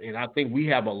people, and I think we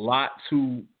have a lot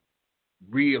to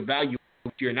reevaluate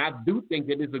here. And I do think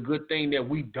that it's a good thing that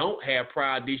we don't have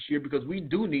Pride this year because we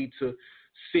do need to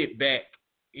sit back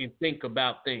and think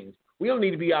about things. We don't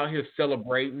need to be out here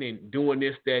celebrating and doing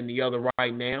this, that, and the other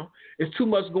right now. There's too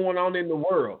much going on in the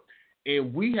world.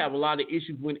 And we have a lot of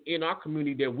issues within our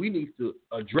community that we need to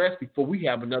address before we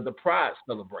have another Pride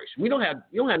celebration. We don't have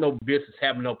no business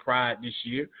having no Pride this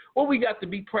year. What we got to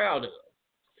be proud of?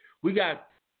 We got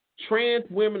trans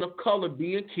women of color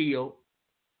being killed.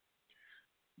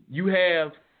 You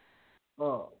have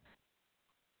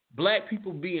black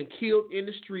people being killed in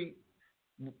the street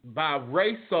by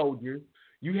race soldiers.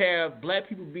 You have black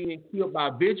people being killed by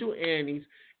vigilantes.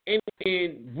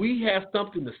 And we have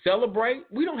something to celebrate.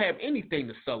 We don't have anything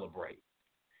to celebrate.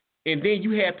 And then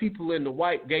you have people in the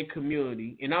white gay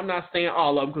community, and I'm not saying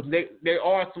all of them because there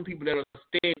are some people that are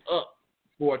standing up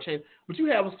for a change, but you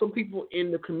have some people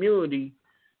in the community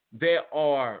that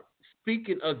are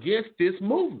speaking against this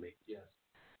movement. Yes.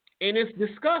 And it's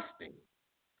disgusting.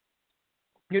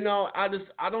 You know, I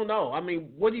don't know. I mean,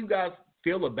 what do you guys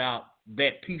feel about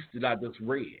that piece that I just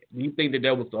read? Do you think that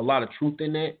there was a lot of truth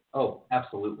in that? Oh,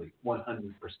 absolutely.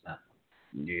 100%.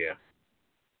 Yeah.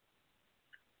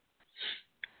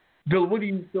 Bill, what do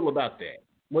you feel about that?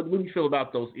 What do you feel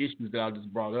about those issues that I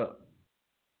just brought up?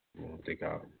 I don't think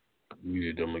I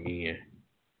muted them again.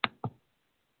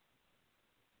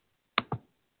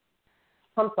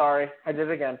 I'm sorry. I did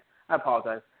it again. I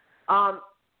apologize.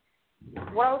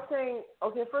 What I was saying,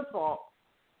 okay, first of all,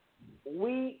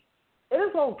 it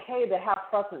is okay to have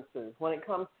preferences when it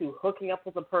comes to hooking up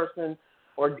with a person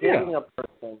or dating a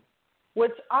person,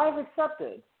 which I've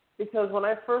accepted because when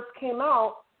I first came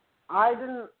out, I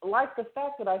didn't like the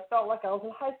fact that I felt like I was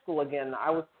in high school again. I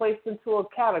was placed into a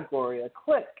category, a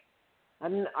clique.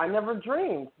 And I never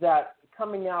dreamed that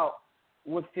coming out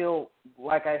would feel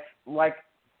like I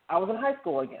was in high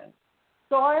school again.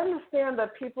 So I understand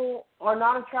that people are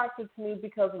not attracted to me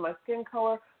because of my skin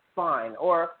color, fine,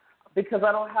 or because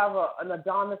I don't have an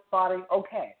Adonis body,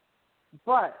 okay.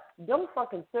 But don't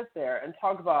fucking sit there and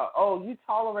talk about, oh, you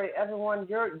tolerate everyone,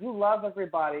 you love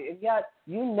everybody, and yet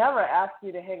you never ask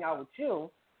me to hang out with you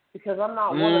because I'm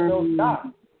not one of those guys.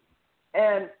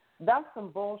 And that's some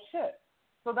bullshit.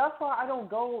 So that's why I don't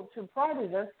go to Pride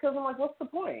events because I'm like, what's the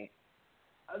point?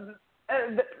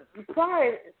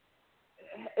 Pride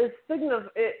is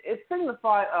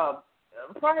signified.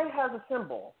 Pride has a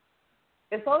symbol.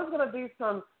 It's always going to be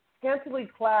some scantily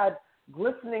clad,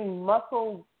 glistening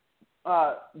muscle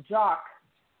jock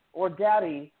or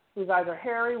daddy who's either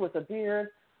hairy with a beard,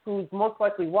 who's most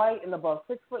likely white and above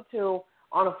 6'2",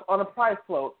 on a Pride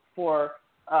float for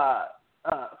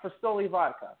Stoli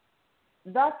vodka.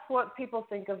 That's what people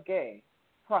think of gay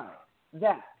Pride.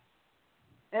 That.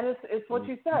 And it's what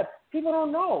you said. People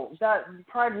don't know that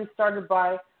Pride was started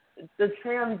by the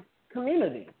trans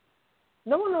community.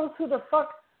 No one knows who the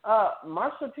fuck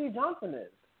Marsha P. Johnson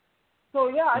is. So,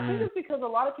 yeah, I think it's because a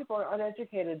lot of people are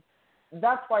uneducated.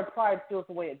 That's why Pride feels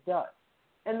the way it does.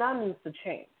 And that needs to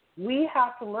change. We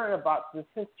have to learn about this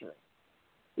history.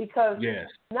 Because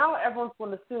now everyone's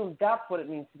going to assume that's what it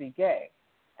means to be gay.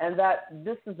 And that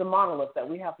this is the monolith that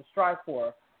we have to strive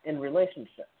for in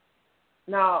relationships.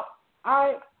 Now,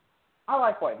 I I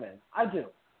like white men. I do.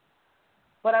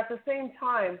 But at the same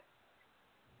time,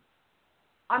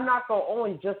 I'm not going to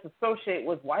only just associate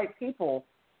with white people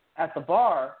at the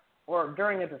bar or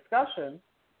during a discussion.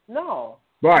 No.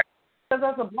 Right. Because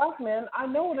as a black man, I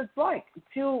know what it's like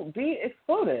to be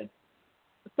excluded.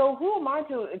 So who am I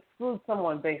to exclude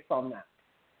someone based on that?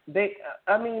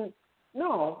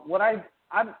 No.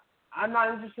 I'm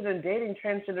not interested in dating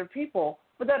transgender people,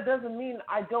 but that doesn't mean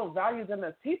I don't value them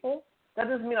as people. That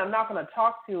doesn't mean I'm not going to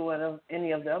talk to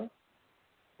any of them.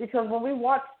 Because when we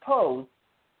watched Pose,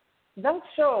 that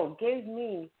show gave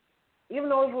me, even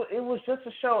though it was just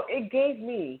a show, it gave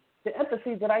me the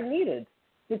empathy that I needed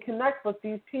to connect with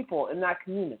these people in that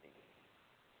community.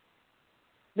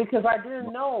 Because I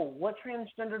didn't know what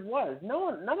transgendered was.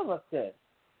 None of us did.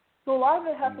 So a lot of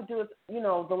it has to do with,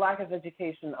 the lack of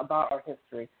education about our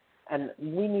history, and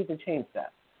we need to change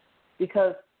that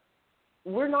because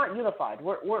we're not unified.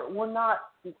 We're not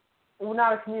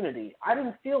a community. I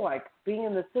didn't feel like being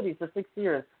in the city for 6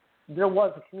 years there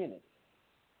was a community.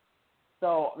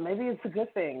 So maybe it's a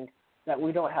good thing that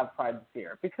we don't have pride this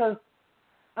year because,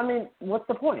 what's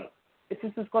the point? It's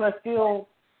just going to feel.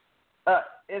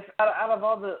 If out of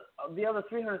all the other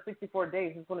 364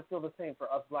 days, it's going to feel the same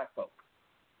for us black folks.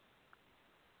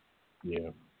 Yeah.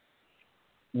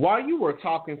 While you were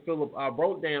talking, Philip, I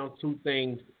wrote down two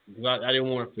things because I didn't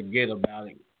want to forget about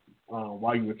it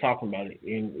while you were talking about it,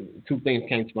 and two things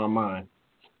came to my mind.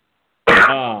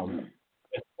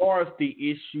 As far as the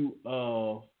issue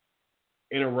of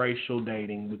interracial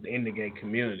dating within the gay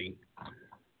community,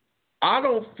 I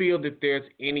don't feel that there's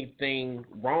anything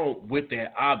wrong with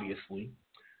that, obviously.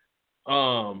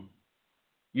 Because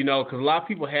a lot of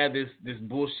people have this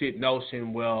bullshit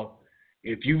notion, well,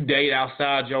 if you date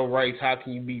outside your race, how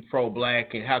can you be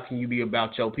pro-black and how can you be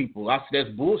about your people? I said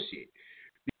that's bullshit.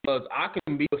 Because I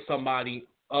can be with somebody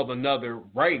of another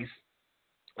race.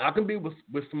 I can be with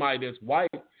somebody that's white.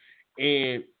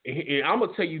 And I'm going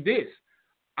to tell you this.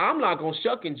 I'm not going to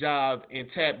shuck and jive and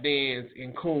tap dance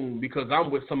and coon because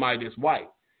I'm with somebody that's white.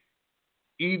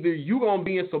 Either you going to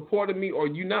be in support of me or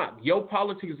you not. Your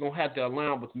politics is going to have to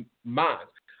align with mine.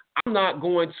 I'm not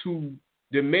going to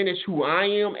diminish who I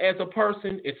am as a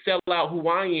person and sell out who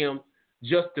I am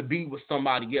just to be with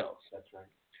somebody else. That's right.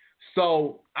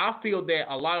 So I feel that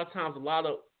a lot of times, a lot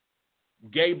of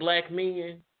gay black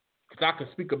men, because I can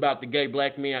speak about the gay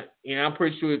black men, and I'm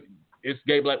pretty sure it's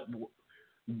gay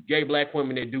black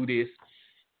women that do this,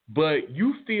 but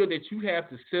you feel that you have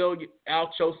to sell out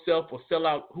yourself or sell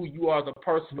out who you are as a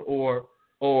person or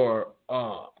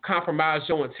compromise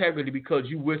your integrity because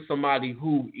you with somebody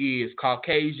who is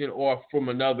Caucasian or from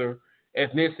another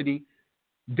ethnicity.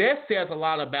 That says a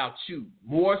lot about you,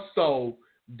 more so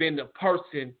than the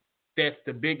person that's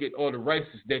the bigot or the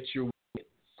racist that you're with.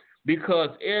 Because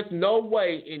there's no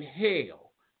way in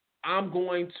hell I'm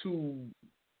going to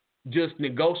just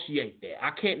negotiate that.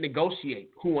 I can't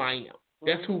negotiate who I am.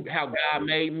 That's how God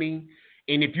made me.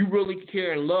 And if you really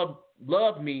care and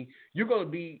love me, you're going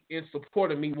to be in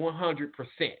support of me 100%.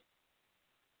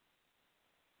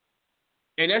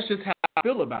 And that's just how I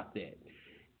feel about that.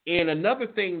 And another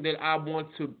thing that I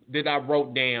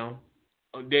wrote down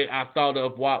that I thought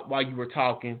of while you were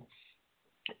talking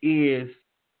is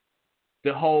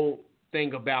the whole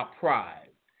thing about pride.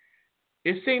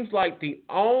 It seems like the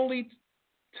only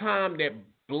time that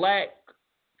black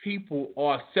people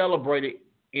are celebrated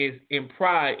is in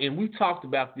pride, and we talked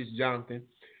about this, Jonathan,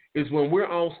 is when we're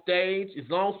on stage. As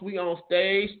long as we on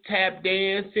stage tap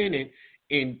dancing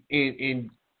and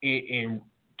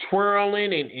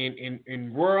twirling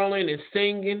and whirling and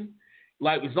singing,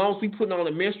 like as long as we putting on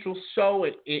a minstrel show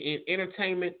and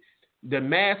entertainment the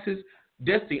masses,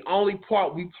 that's the only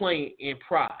part we play in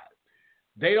pride.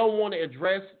 They don't want to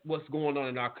address what's going on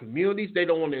in our communities. They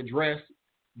don't want to address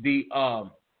the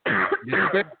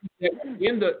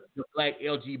in the black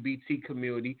LGBT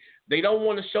community. They don't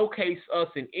want to showcase us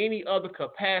in any other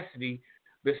capacity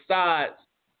besides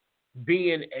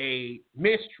being a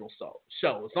minstrel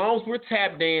show. As long as we're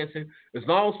tap dancing, as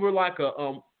long as we're like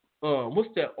a what's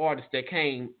that artist that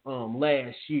came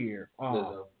last year?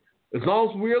 Lizzo. As long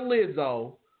as we're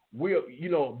Lizzo, we're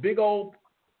big old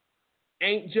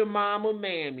Aunt Jemima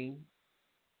Mammy,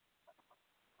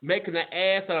 making an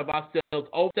ass out of ourselves,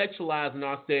 over-sexualizing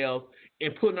ourselves,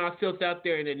 and putting ourselves out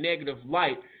there in a negative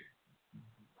light.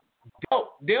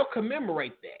 They'll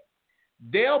commemorate that.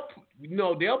 They'll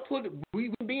put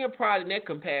we be in pride in that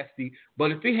capacity.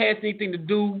 But if it has anything to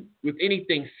do with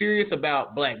anything serious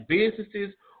about black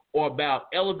businesses or about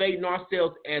elevating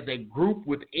ourselves as a group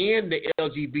within the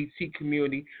LGBT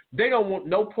community, they don't want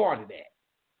no part of that.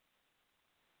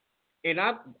 And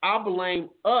I blame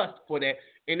us for that.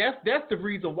 And that's the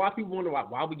reason why people wonder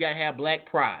why we gotta have Black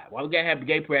Pride, why we gotta have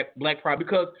Black Pride,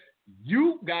 because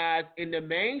you guys in the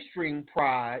mainstream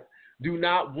Pride do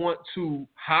not want to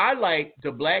highlight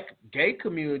the Black gay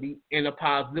community in a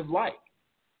positive light.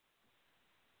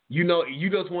 You know, you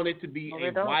just want it to be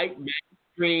a white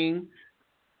mainstream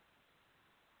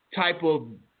type of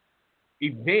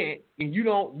event, and you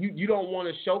don't want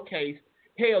to showcase.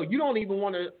 Hell, you don't even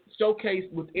want to showcase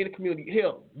within the community.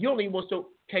 Hell, you don't even want to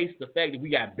showcase the fact that we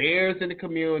got bears in the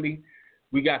community,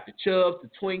 we got the chubs, the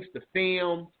twinks, the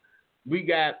femmes, we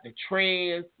got the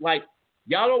trans. Like,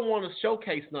 y'all don't want to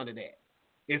showcase none of that.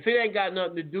 If it ain't got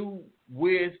nothing to do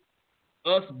with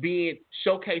us being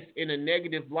showcased in a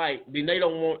negative light, then they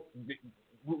don't want.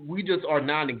 We just are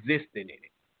non-existent in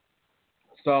it.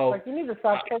 So, like, you need to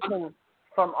stop taking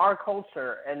from our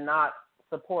culture and not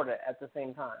support it at the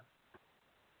same time.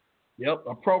 Yep,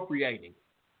 appropriating.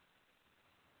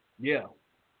 Yeah.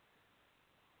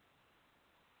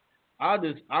 I'm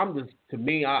just to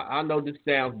me, I know this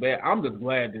sounds bad. I'm just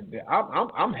glad that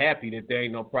I'm happy that there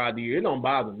ain't no Pride here. It don't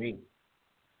bother me.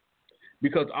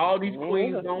 Because all these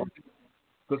queens don't,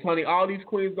 because honey, all these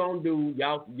queens don't do,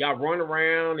 y'all run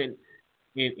around and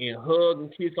hug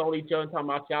and kiss on each other, talking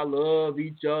about y'all love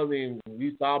each other and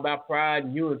it's all about pride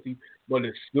and unity. But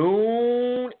as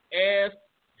soon as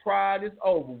Pride is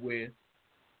over with,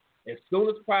 as soon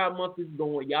as Pride Month is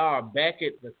going, y'all are back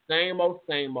at the same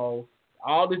old,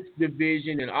 all this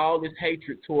division and all this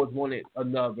hatred towards one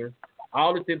another,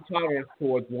 all this intolerance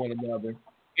towards one another.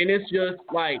 And it's just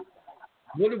like,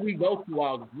 what do we go through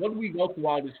all this? What do we go through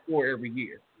all this for every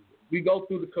year? We go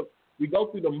through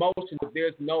the motions, but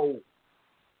there's no,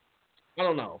 I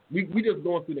don't know. We just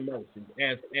going through the motions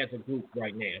as a group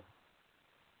right now.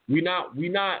 We not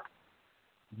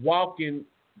walking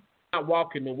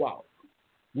the walk.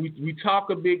 We talk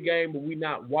a big game, but we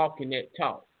not walking that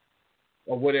talk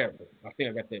or whatever. I think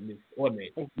I got that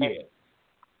misordered. Yeah.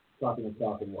 Talking and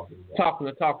walking. Talking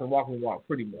and walking the walk,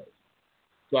 pretty much.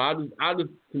 So I just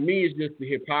to me it's just the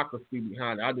hypocrisy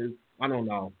behind it. I don't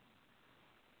know.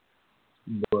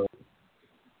 But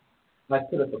I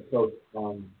put up a post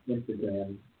on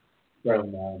Instagram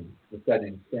from the guy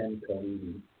named Sam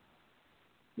Khalidi,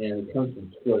 and it comes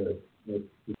from Twitter.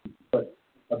 But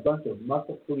a bunch of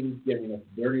muscle queens giving us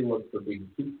dirty looks for being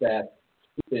too fat,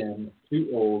 too thin, too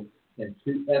old, and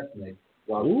too ethnic,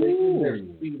 while taking their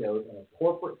Speedos and a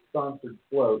corporate-sponsored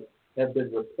float have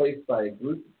been replaced by a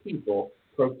group of people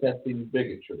protesting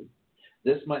bigotry.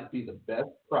 This might be the best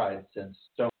Pride since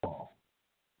Stonewall.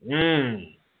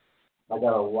 I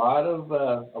got a lot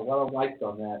of likes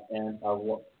on that, and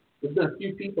there's been a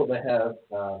few people that have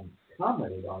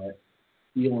commented on it,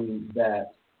 feeling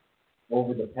that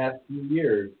over the past few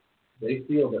years, they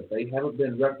feel that they haven't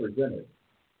been represented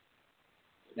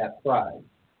at Pride.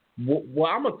 Well,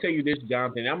 I'm gonna tell you this,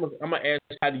 Jonathan. I'm gonna ask,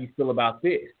 how do you feel about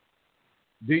this?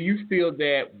 Do you feel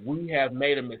that we have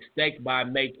made a mistake by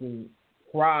making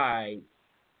Pride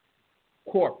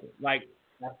corporate? Like,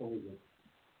 absolutely.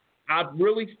 I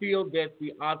really feel that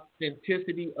the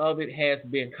authenticity of it has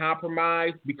been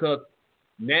compromised because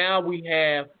now we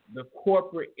have the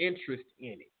corporate interest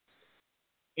in it.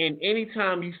 And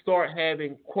anytime you start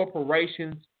having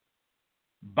corporations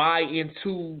buy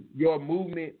into your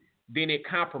movement, then it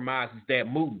compromises that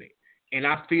movement. And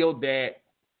I feel that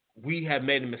we have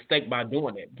made a mistake by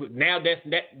doing that. But now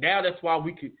that's why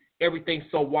everything's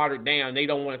so watered down. They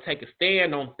don't want to take a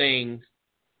stand on things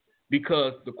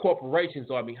because the corporations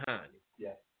are behind it.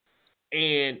 Yeah.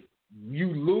 And you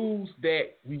lose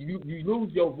that. You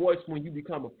lose your voice when you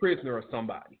become a prisoner of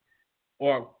somebody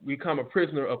or become a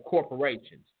prisoner of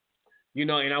corporations. You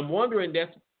know, and I'm wondering if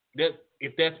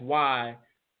that's why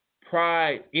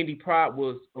Indie Pride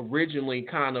was originally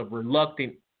kind of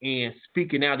reluctant in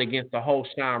speaking out against the whole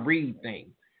Sean Reed thing.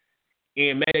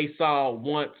 And maybe they saw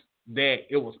once that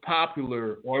it was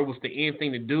popular or it was the end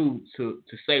thing to do to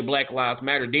say Black Lives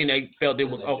Matter, then they felt it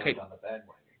was okay.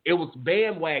 It was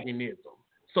bandwagonism.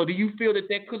 So do you feel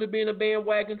that could have been a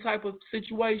bandwagon type of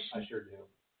situation? I sure do,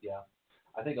 yeah.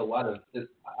 I think a lot of this,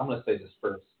 I'm going to say this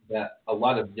first, that a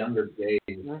lot of younger gays,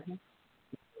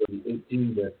 the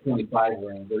 18 to 25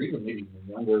 range, or even maybe even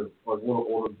younger or a little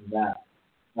older than that,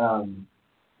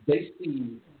 they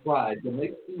see Pride, when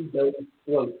they see those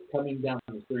floats coming down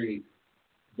the street,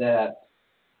 that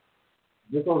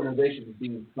this organization is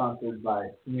being sponsored by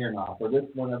Smirnoff, or this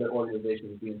one other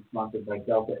organization is being sponsored by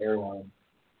Delta Airlines.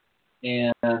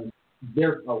 And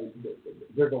there's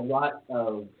a lot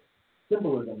of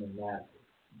symbolism in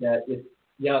that if,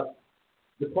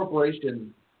 the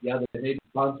corporation, they may be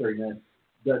sponsoring it,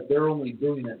 but they're only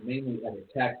doing it mainly at a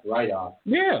tax write-off.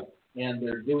 Yeah. and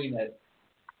they're doing it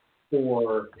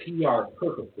for PR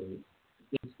purposes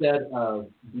instead of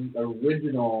the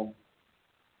original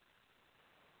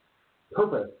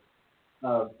purpose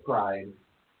of Pride.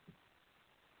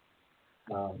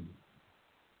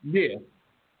 Yeah.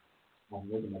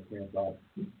 I'm losing my train of thought.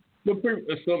 So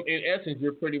in essence,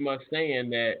 you're pretty much saying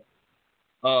that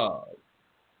that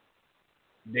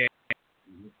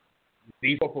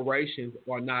these corporations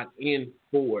are not in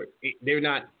for it. They're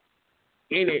not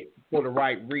in it for the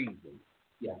right reason.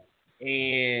 Yeah.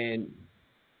 And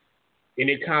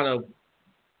it kind of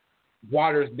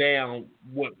waters down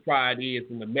what Pride is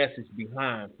and the message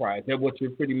behind Pride. That's what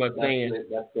you're pretty much saying.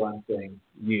 That's what I'm saying.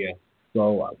 Yeah.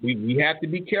 So we have to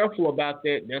be careful about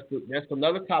that. That's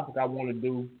another topic I want to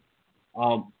do.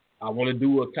 I want to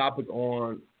do a topic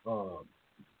on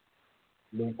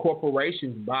when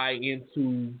corporations buy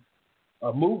into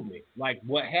a movement. Like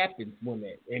what happens when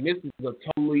that? And this is a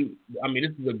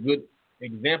good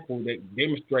example that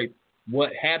demonstrates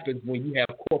what happens when you have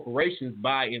corporations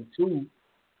buy into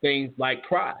things like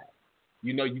Pride.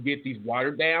 You know, you get these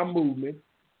watered down movements,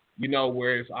 you know,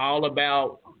 where it's all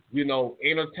about, you know,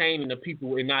 entertaining the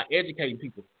people and not educating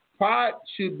people. Pride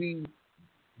should be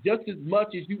just as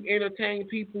much as you entertain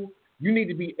people, you need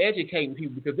to be educating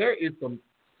people, because there is some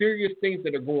serious things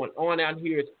that are going on out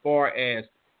here as far as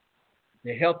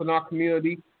the health in our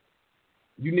community.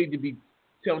 You need to be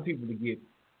telling people to get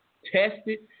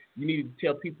tested. You need to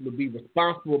tell people to be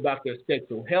responsible about their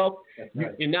sexual health.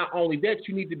 Right. And not only that,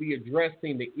 you need to be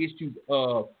addressing the issues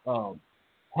of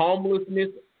homelessness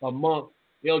amongst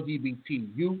LGBT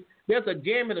youth. There's a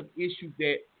gamut of issues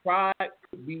that Pride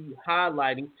could be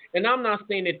highlighting. And I'm not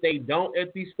saying that they don't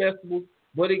at these festivals,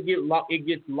 but it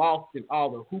gets lost in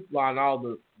all the hoopla and all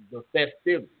the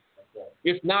festivities. Right.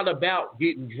 It's not about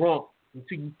getting drunk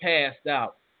until you passed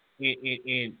out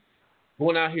and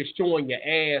going out here showing your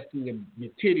ass and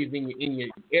your titties and your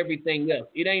everything else.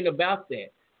 It ain't about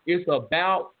that. It's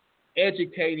about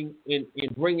educating and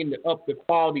bringing up the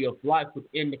quality of life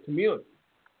within the community.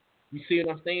 You see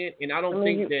what I'm saying? And I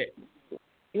think that.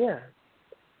 Yeah.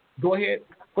 Go ahead.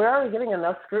 We're already getting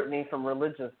enough scrutiny from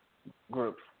religious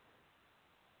groups.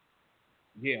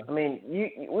 Yeah. I mean,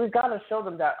 we've got to show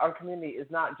them that our community is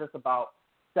not just about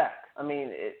sex. I mean,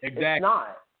 it's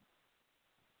not.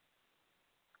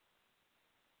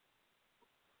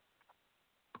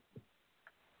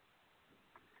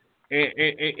 And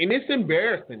it's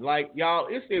embarrassing. Like, y'all,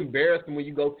 it's embarrassing when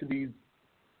you go to these.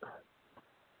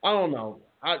 I don't know.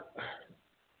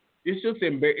 It's just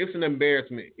it's an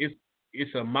embarrassment.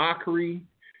 It's a mockery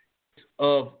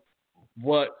of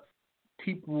what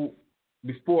people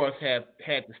before us have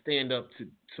had to stand up to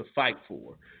fight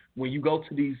for. When you go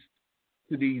to these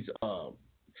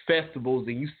festivals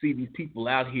and you see these people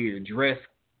out here dress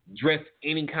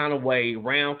any kind of way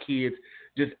around kids,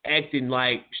 just acting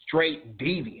like straight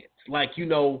deviants. Like, you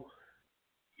know,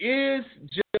 it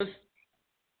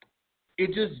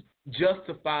just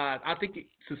justifies. I think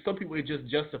to some people it just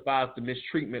justifies the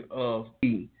mistreatment of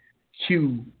the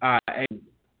QIA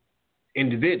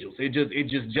individuals. It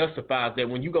just justifies that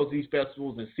when you go to these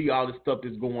festivals and see all this stuff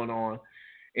that's going on,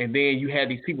 and then you have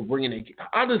these people bringing it.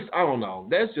 I don't know.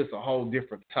 That's just a whole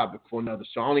different topic for another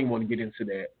show. I don't even want to get into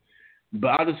that.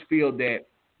 But I just feel that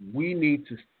we need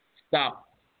to stop.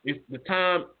 It's the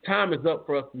time is up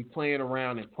for us to be playing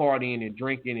around and partying and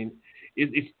drinking, and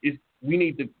we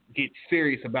need to get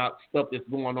serious about stuff that's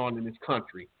going on in this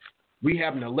country. We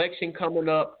have an election coming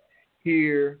up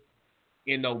here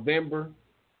in November.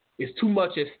 It's too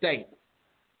much at stake.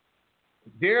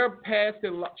 They're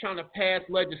trying to pass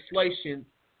legislation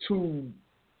to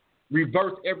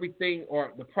reverse everything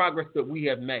or the progress that we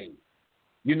have made.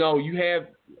 You know, you have,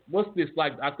 what's this,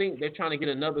 like, I think they're trying to get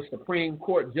another Supreme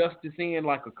Court justice in,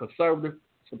 like a conservative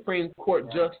Supreme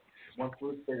Court justice. Once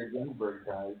Ruth Bader Ginsburg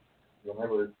dies, you'll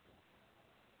never,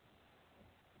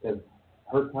 because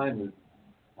her time is,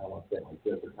 I won't say it like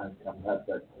this, her time's coming up,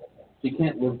 but she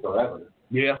can't live forever.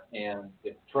 Yeah. And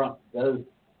if Trump does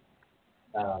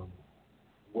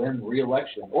win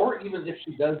re-election, or even if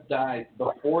she does die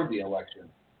before the election,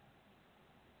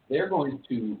 they're going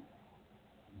to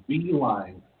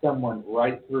beeline someone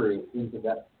right through into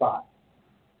that spot.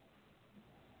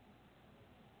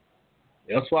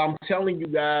 That's why I'm telling you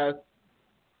guys,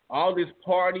 all this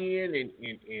partying and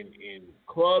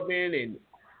clubbing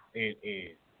and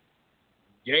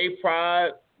gay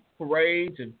pride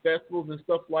parades and festivals and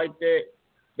stuff like that,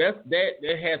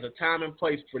 that has a time and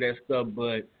place for that stuff,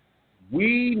 but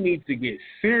we need to get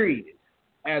serious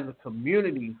as a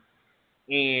community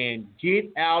and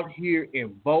get out here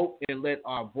and vote and let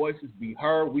our voices be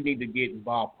heard. We need to get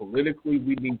involved politically.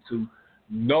 We need to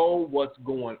know what's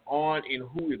going on and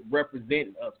who is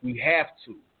representing us. We have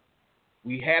to.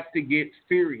 We have to get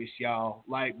serious, y'all.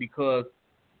 Like, because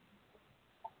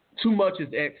too much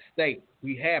is at stake.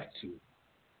 We have to.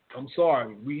 I'm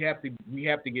sorry. We have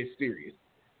to get serious.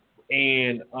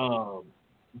 And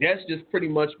that's just pretty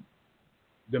much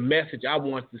the message I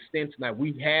want to send tonight.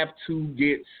 We have to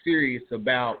get serious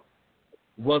about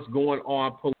what's going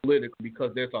on politically,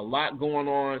 because there's a lot going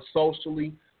on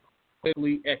socially,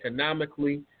 politically,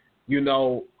 economically. You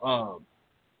know,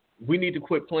 we need to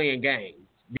quit playing games,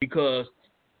 because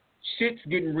shit's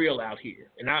getting real out here.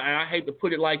 And I hate to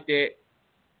put it like that.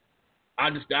 I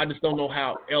just don't know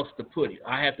how else to put it.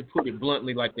 I have to put it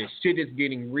bluntly like that. Shit is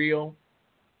getting real,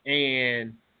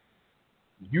 and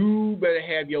you better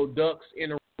have your ducks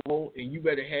in a row, and you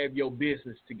better have your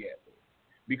business together.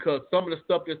 Because some of the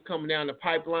stuff that's coming down the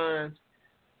pipelines,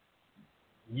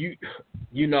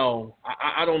 you know,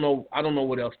 I don't know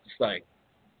what else to say.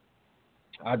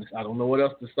 I don't know what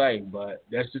else to say, but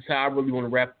that's just how I really want to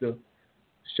wrap the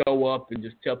show up and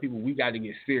just tell people we got to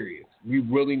get serious. We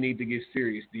really need to get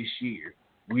serious this year.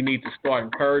 We need to start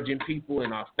encouraging people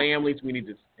in our families. We need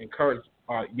to encourage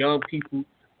our young people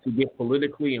to get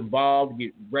politically involved,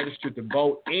 get registered to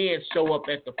vote, and show up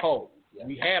at the polls.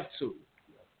 We have to.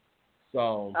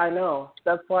 So I know.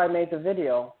 That's why I made the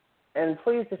video. And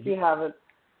please, if you have it,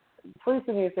 please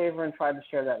do me a favor and try to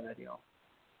share that video.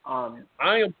 I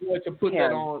am going to put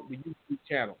that on the YouTube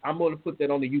channel. I'm going to put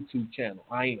that on the YouTube channel.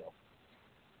 I am.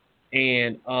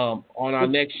 And on our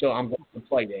next show, I'm going to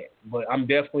play that. But I'm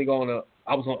definitely going to,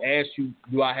 I was going to ask you,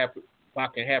 if I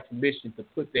can have permission to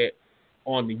put that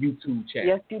on the YouTube channel.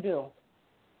 Yes, you do.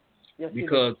 Yes,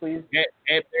 because you do. Please.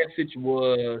 That message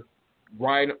was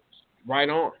right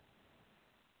on.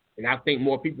 And I think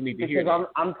more people need to hear that. Because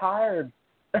I'm tired.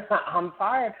 I'm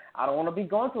tired. I don't want to be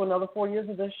going through another 4 years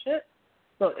of this shit.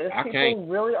 So if people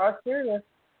really are serious,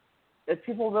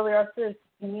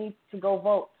 you need to go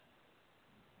vote.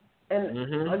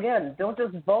 And again, don't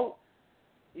just vote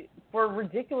for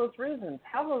ridiculous reasons.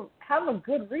 Have a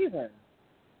good reason.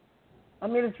 I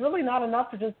mean, it's really not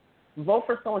enough to just vote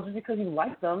for someone just because you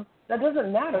like them. That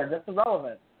doesn't matter. That's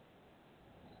irrelevant.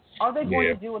 Are they going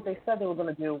to do what they said they were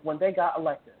going to do when they got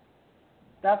elected?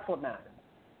 That's what matters.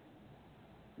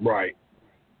 Right.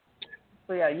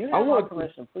 So, yeah, you have my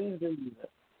permission. Please do use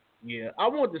it. Yeah, I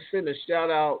want to send a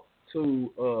shout-out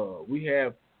to, we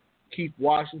have Keith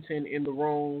Washington in the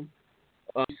room.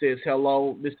 He says,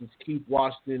 hello, this is Keith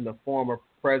Washington, the former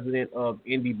president of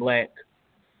Indie Black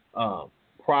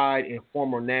Pride and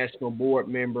former national board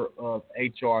member of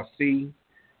HRC,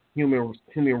 Human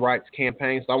Rights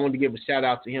Campaign. So I wanted to give a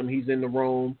shout-out to him. He's in the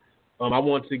room. I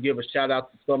want to give a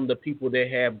shout-out to some of the people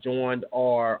that have joined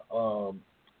our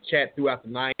chat throughout the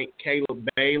night. Caleb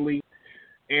Bailey,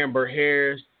 Amber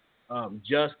Harris,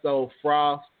 Justo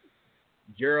Frost,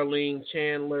 Geraldine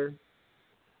Chandler,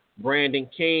 Brandon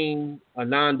King,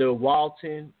 Ananda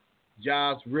Walton,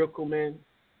 Josh Rickelman,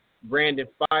 Brandon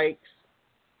Fikes,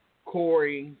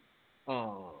 Corey,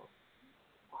 I'm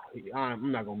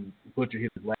not going to butcher his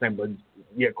last name, but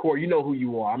yeah, Corey, you know who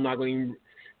you are. I'm not going to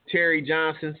Terry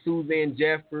Johnson, Suzanne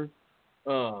Jeffers,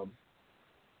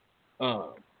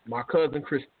 my cousin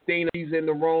Christina, she's in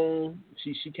the room.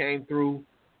 She came through.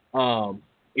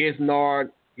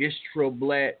 Isnard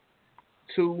Istrablat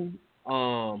too.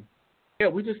 Yeah,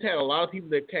 we just had a lot of people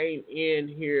that came in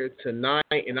here tonight,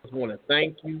 and I just want to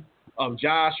thank you.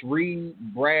 Josh Reed,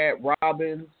 Brad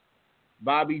Robbins,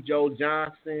 Bobby Joe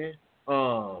Johnson.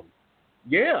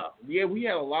 Yeah, we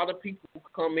had a lot of people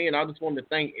come in. I just wanted to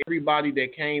thank everybody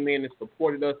that came in and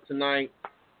supported us tonight.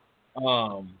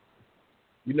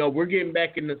 You know, we're getting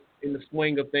back in the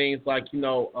swing of things. Like, you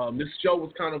know, this show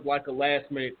was kind of like a last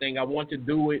minute thing. I want to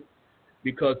do it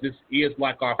because this is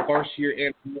like our first year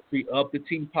anniversary of the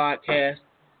T Podcast,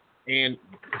 and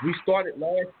we started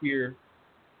last year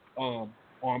on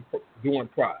doing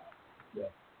Pride. Yeah.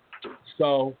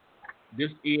 So this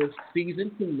is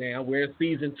season 2 now. We're in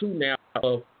season 2 now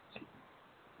of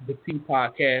the T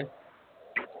Podcast,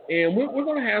 and we're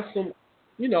going to have some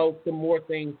more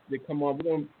things that come on. We're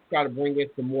going to try to bring in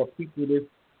some more people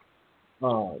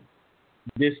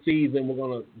this season. We're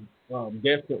going to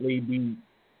definitely be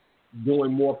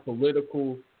doing more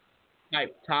political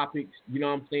type topics. You know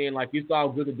what I'm saying? Like, it's all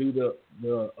good to do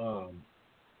the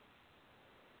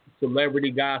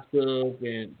celebrity gossip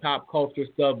and pop culture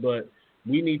stuff, but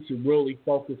we need to really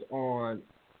focus on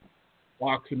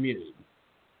our community,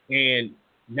 and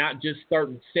not just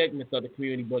certain segments of the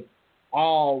community, but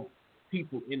all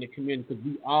people in the community, because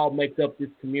we all make up this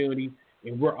community,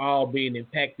 and we're all being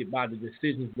impacted by the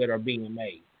decisions that are being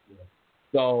made. Yeah.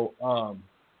 So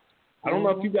I don't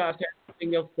know if you guys have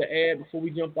anything else to add before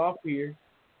we jump off here?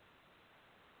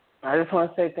 I just want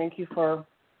to say thank you for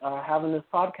having this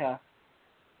podcast.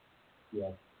 Yeah.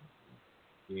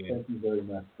 Thank you very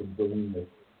much for bringing this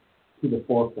to the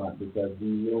forefront because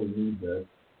we really need this.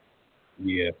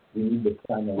 Yeah. We need this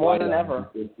kind of more than ever.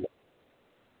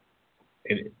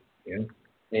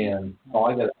 And all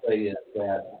I got to say is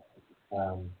that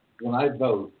when I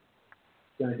vote,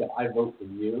 Seneca, I vote for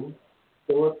you.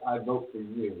 Philip, I vote for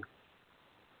you.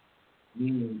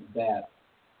 Meaning that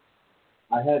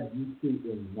I have you two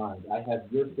in mind. I have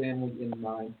your family in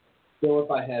mind. Philip,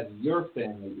 I have your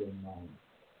family in mind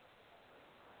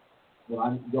when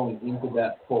I'm going into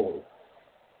that poll.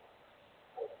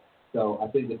 So I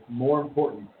think it's more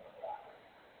important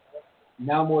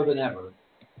now more than ever.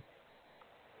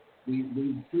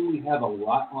 We truly have a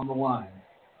lot on the line.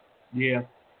 Yeah.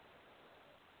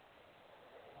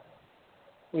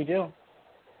 We do.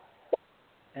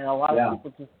 And a lot of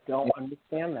people just don't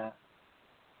understand that.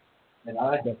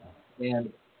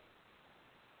 And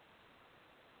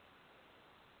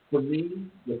for me,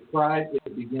 the pride,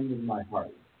 it begins in my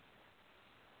heart.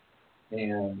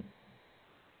 And,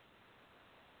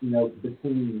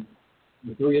 between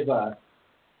the three of us,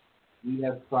 we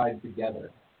have pride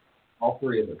together. All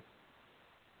three of us.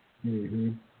 Mm-hmm.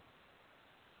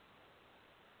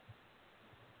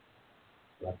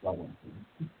 That's what I want to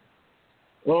say.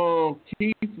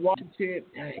 Keith Washington,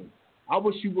 dang, I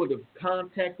wish you would have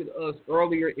contacted us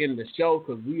earlier in the show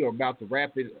because we are about to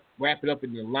wrap it up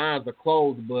and the lines are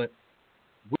closed. But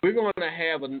we're going to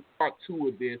have a part 2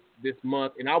 of this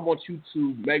month, and I want you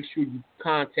to make sure you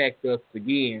contact us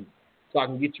again so I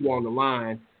can get you on the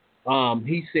line.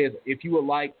 He says if you would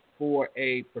like for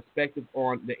a perspective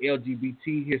on the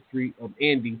LGBT history of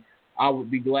Indy, I would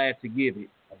be glad to give it.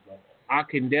 I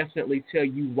can definitely tell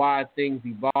you why things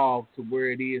evolved to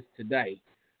where it is today.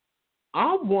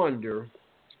 I wonder,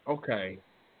 okay,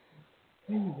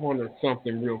 let me wonder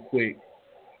something real quick.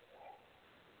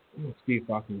 Let's see if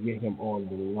I can get him on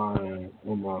the line,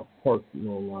 on my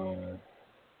personal line.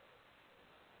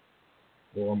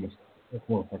 Well, let's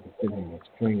wonder if I can send him a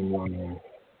stream line.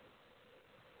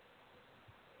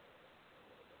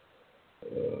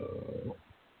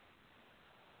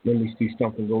 Let me see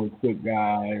something really quick,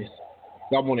 guys.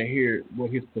 I want to hear what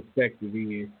his perspective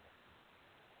is.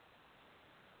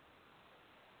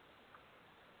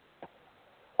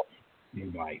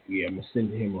 Invite. Yeah, I'm going to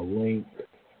send him a link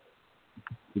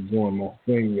to join my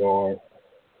StreamYard.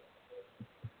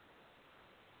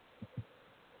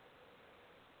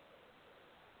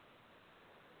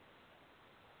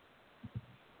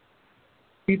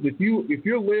 If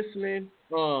you're listening,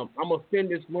 I'm gonna send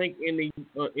this link in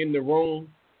the room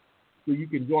so you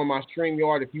can join my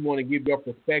StreamYard if you want to give your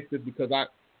perspective because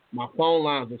my phone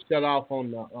lines are shut off on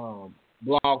the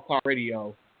Blog Talk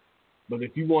Radio. But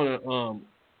if you want to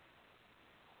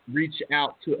reach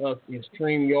out to us in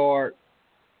StreamYard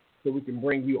so we can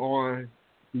bring you on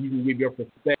so you can give your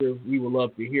perspective, we would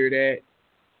love to hear that.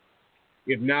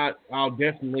 If not, I'll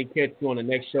definitely catch you on the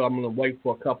next show. I'm going to wait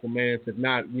for a couple minutes. If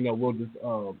not, we'll just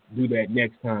do that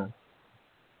next time.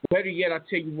 Better yet, I'll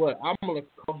tell you what, I'm going to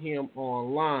call him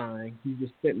online. He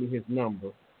just sent me his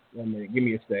number. Wait a minute, give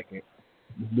me a second.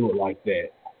 Let's do it like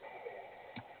that.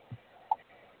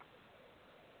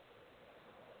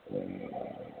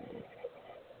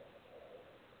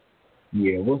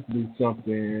 Let's do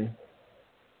something.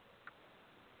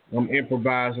 I'm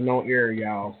improvising on air,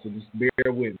 y'all, so just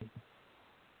bear with me.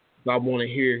 I want to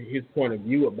hear his point of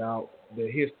view about the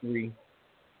history.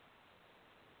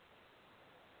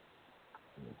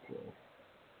 Okay.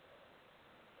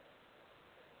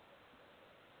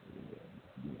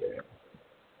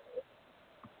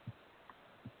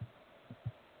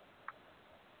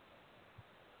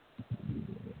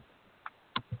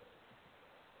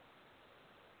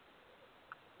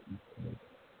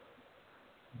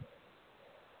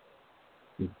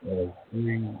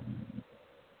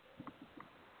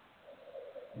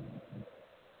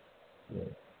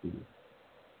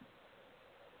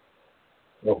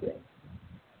 Okay.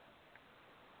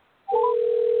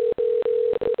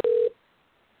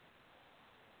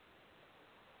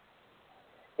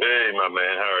 Hey, my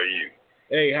man, how are you?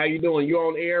 Hey, how you doing? You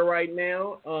on air right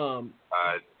now? I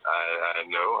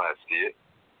know, I see it.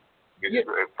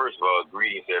 First of all,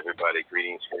 greetings to everybody.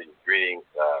 Greetings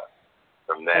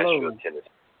from Nashville, Tennessee.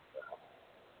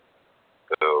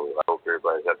 So I hope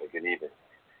everybody's having a good evening.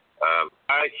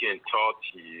 I can talk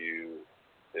to you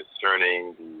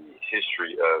concerning the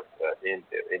history of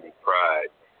Indy Pride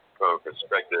from a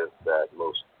perspective that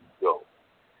most don't.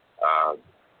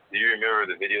 Do you remember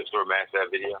the video store Max that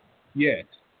video? Yes.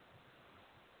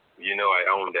 I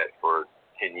owned that for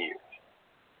 10 years.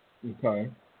 Okay.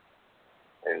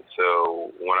 And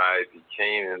so when I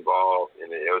became involved in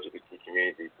the LGBT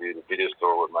community through the video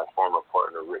store with my former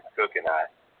partner Rick Cook and I,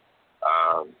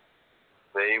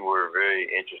 they were very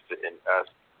interested in us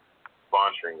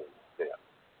sponsoring them.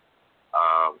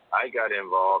 I got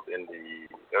involved in the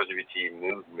LGBT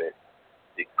movement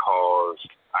because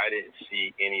I didn't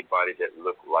see anybody that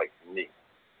looked like me.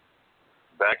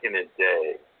 Back in the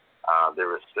day, there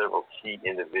were several key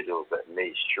individuals that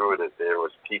made sure that there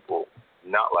was people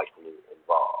not like me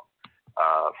involved,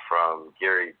 from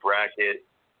Gary Brackett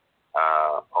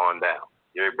on down.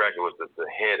 Gary Brackett was the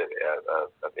head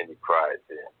of Indie Pride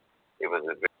then. It was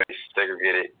a very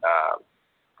segregated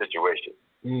situation.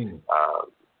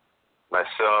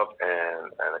 Myself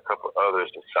and a couple others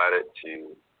decided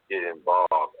to get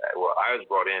involved. Well, I was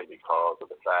brought in because of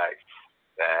the fact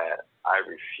that I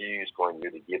refused going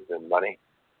to give them money,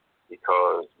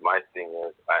 because my thing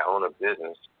is I own a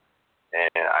business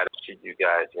and I don't see you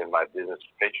guys in my business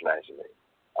patronizing me.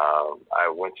 I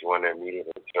went to one of their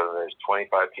meetings and told them there's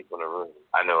 25 people in the room.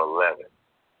 I know 11.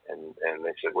 And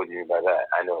they said, what do you mean by that?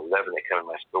 I know 11 that come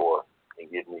in my store and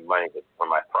give me money for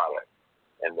my product,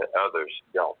 and the others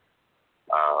don't.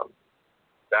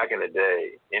 Back in the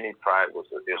day, Indie Pride was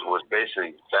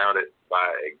basically founded by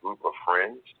a group of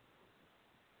friends,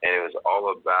 and it was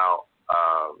all about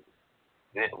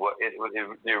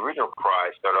the original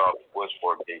Pride started off was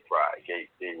for gay pride,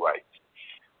 gay rights,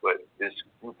 but this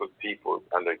group of people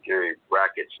under Gary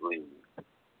Brackett's lead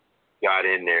got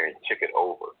in there and took it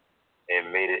over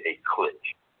and made it a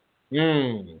clique.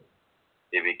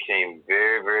 It became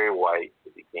very, very white.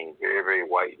 It became very, very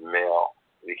white male.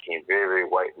 It became very, very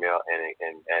white male and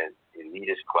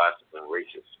elitist classes and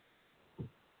racist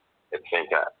at the same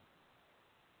time.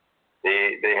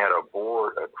 They had a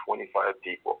board of 25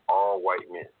 people, all white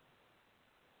men.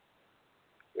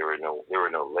 There were no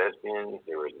lesbians.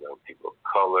 There were no people of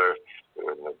color. There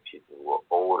were no people who were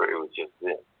older. It was just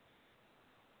them.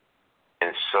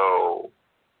 And so,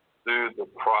 through the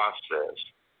process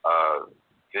of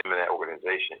them in that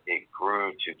organization, it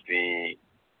grew to be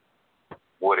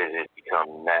what it has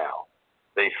become now.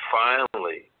 They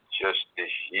finally, just this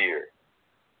year,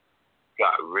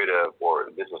 got rid of or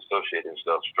disassociated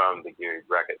themselves from the Gary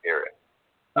Brackett era.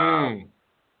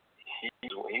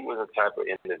 He was a type of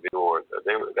individual.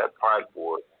 That Pride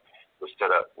board was set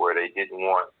up where they didn't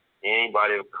want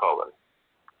anybody of color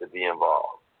to be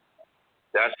involved.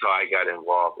 That's how I got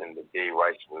involved in the gay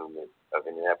rights movement of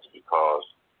Indianapolis, because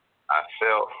I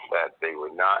felt that they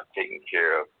were not taking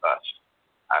care of us.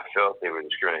 I felt they were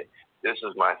discriminating. This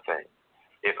is my thing.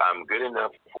 If I'm good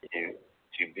enough for you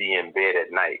to be in bed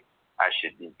at night, I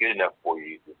should be good enough for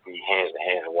you to be hand in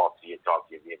hand and walk to you, talk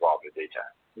to you, and be involved in the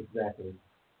daytime. Exactly.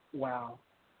 Wow.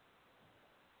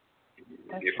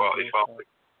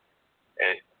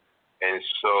 And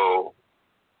so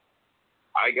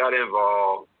I got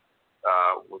involved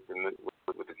with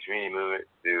the community movement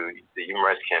through the Human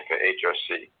Rights Campaign,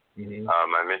 HRC.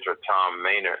 My mentor, Tom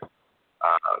Maynard,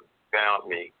 found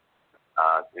me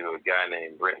through a guy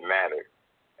named Brent Matter,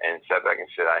 and sat back and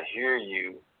said, I hear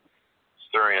you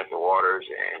stirring up the waters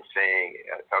and saying,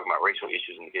 talking about racial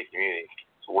issues in the gay community.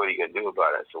 So what are you going to do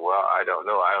about it? I said, well, I don't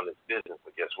know. I own this business,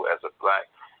 but guess what? As a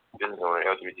black business owner in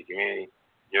the LGBT community,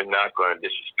 you're not going to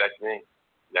disrespect me.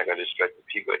 You're not going to disrespect the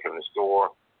people that come in the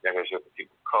store. You're not going to disrespect the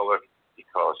people of color,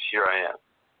 because here I am.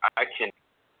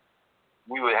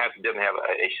 We would have to definitely have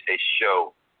a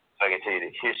show so I can tell you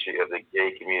the history of the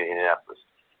gay community in Indianapolis.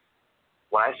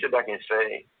 When I sit back and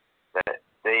say that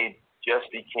they just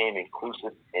became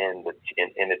inclusive in the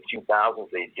 2000s,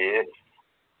 they did.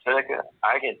 Seneca,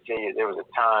 I can tell you there was a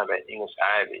time at English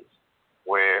Ivies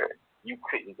where you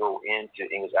couldn't go into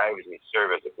English Ivies and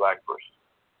serve as a black person.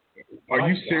 Are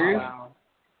you serious? Wow.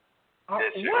 What?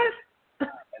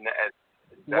 And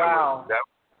Wow.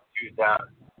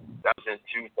 That was in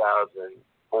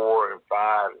 2004 and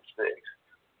 5 and 6.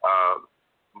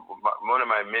 One of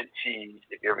my mentees,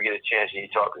 if you ever get a chance and you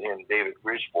talk to him, David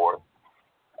Bridgeport,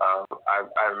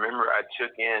 I remember I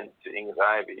took in to English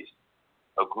Ivies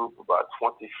a group of about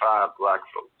 25 black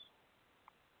folks.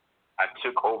 I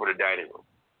took over the dining room.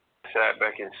 I sat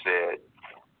back and said,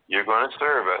 you're going to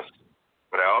serve us,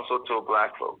 but I also told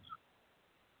black folks,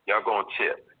 y'all going to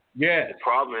tip. Yeah. The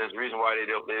problem is, the reason why they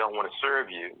don't want to serve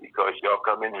you, because y'all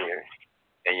come in here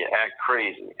and you act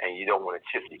crazy and you don't want to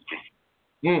tip these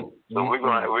people. So we're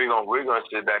gonna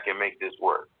sit back and make this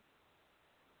work.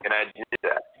 And I did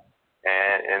that.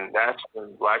 And that's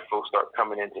when black folks start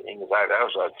coming into English Ivies. That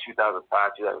was like 2005,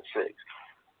 2006.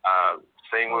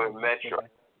 Same with Metro.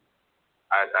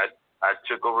 I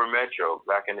took over Metro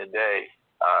back in the day.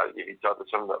 If you talk to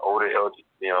some of the older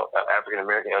African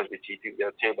American LGBT people,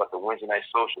 they'll tell you about the Wednesday night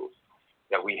socials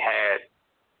that we had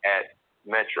at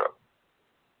Metro,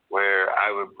 where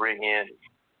I would bring in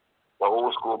the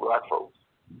old school black folks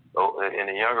and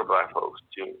the younger black folks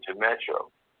to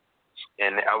Metro.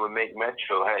 And I would make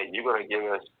Metro, hey, you're going to give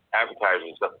us advertising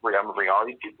and stuff free. I'm going to bring all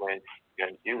these people in, you're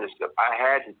going to do this stuff. I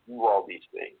had to do all these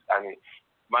things. I mean,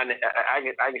 I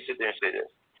can sit there and say this.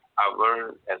 I've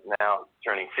learned, as now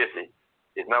turning 50,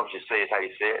 it's not what you say, it's how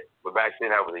you say it. But back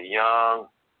then, I was a young,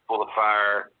 full of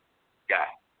fire guy.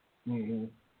 Mm-hmm.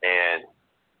 And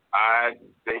I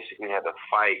basically had to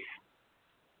fight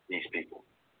these people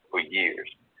for years.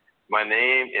 My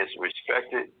name is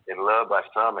respected and loved by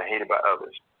some and hated by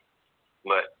others.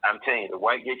 But I'm telling you, the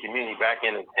white gay community back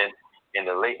in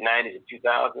the late 90s and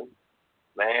 2000s,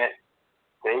 man,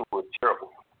 they were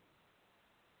terrible.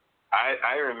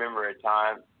 I remember a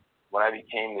time when I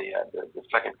became the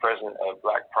second president of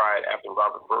Black Pride after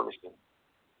Robert Ferguson,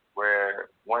 where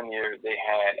one year they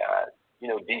had,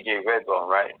 DJ Redbone,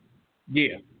 right?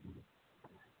 Yeah.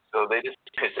 So they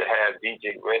decided to have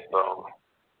DJ Redbone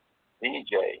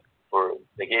DJ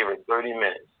they gave her 30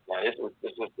 minutes. Now this was the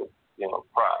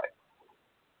Pride.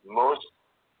 Most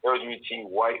LGBT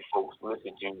white folks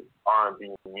listen to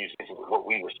R&B music, which is what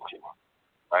we listen to,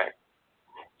 right?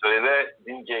 So they let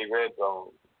DJ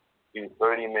Redbone do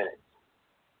 30 minutes,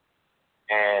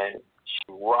 and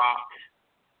she rocked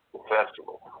the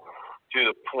festival to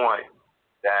the point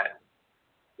that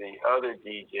the other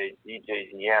DJ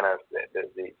Deanna,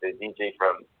 the DJ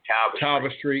from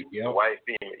Calvert Street, the white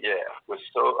female, was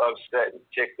so upset and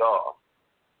ticked off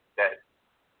that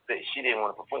she didn't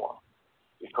want to perform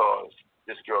because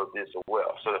this girl did so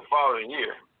well. So the following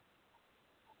year,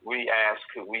 we asked,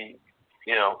 could we,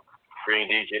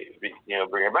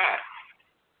 bring her back?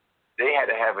 They had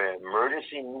to have an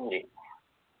emergency meeting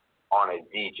on a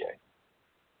DJ.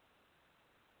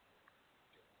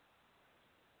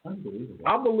 Unbelievable.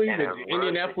 I believe that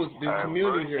Indianapolis, the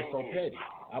community here is so petty.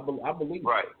 I believe.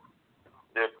 Right.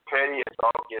 They're petty as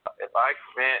all get out. If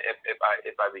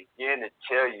I begin to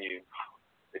tell you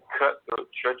the cutthroat,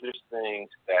 treacherous things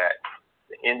that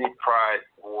the Indy Pride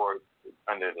Board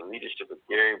under the leadership of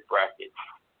Gary Brackett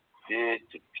did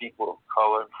to people of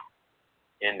color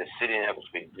in the city of Indianapolis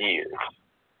for years,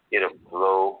 it'll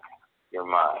blow your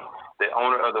mind. The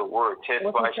owner of the word, Ted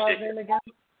Fleischsticker.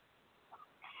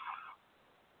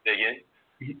 Again?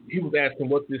 He was asking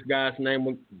what this guy's name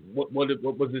was. What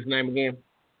was his name again?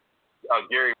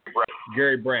 Gary Brackett.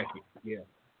 Gary Brackett. Yeah.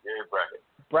 Gary Brackett.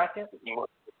 Brackett. He was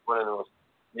one of those.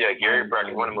 Yeah, Gary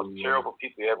Brackett, one of the most terrible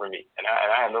people you ever meet, and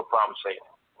I have no problem saying it.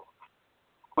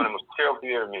 One of the most terrible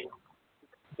people you ever meet.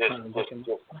 I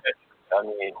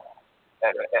mean,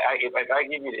 if I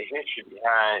give you the history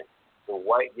behind the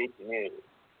white gay community,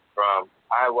 from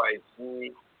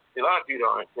IYG, a lot of people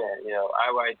don't understand.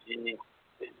 IYG.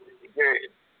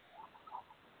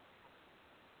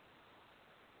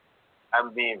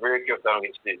 I'm being very careful I don't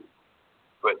get sued,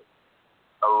 but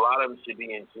a lot of them should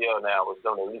be in jail now with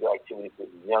some of the legal activities with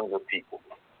younger people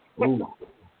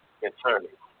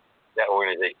concerning that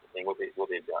organization and what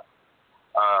they've done.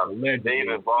 They've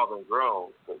evolved and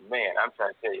grown, but man, I'm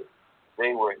trying to tell you,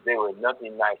 they were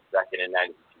nothing nice back in the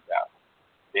 90s and 2000s.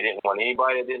 They didn't want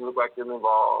anybody that didn't look like them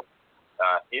involved.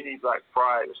 Indy Black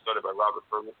Pride was started by Robert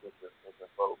Ferguson and some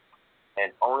folks.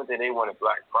 And only thing they wanted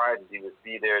Black Pride to do was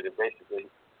be there to basically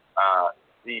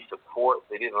be support.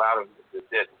 They didn't allow them to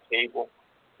sit at the table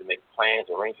to make plans,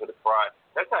 arrange for the pride.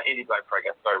 That's how Indy Black Pride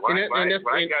got started. When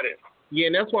I got in. Yeah,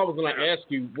 and that's why I was going to ask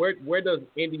you, where does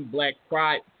Indy Black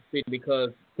Pride fit? Because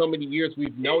so many years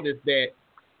we've noticed that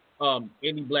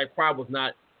Indy Black Pride was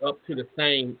not up to the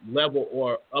same level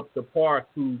or up to par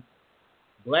to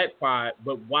Black Pride,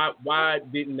 but why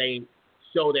didn't they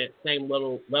show that same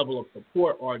level of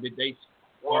support, or did they?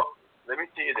 Well, let me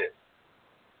tell you this.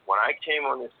 When I came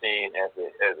on the scene as a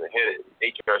head of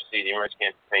HRC, the Emergency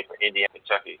Campaign for Indiana,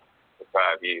 Kentucky, for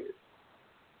 5 years,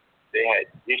 they had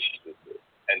issues with this.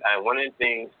 And one of the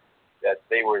things that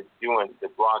they were doing to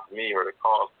block me or to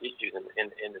cause issues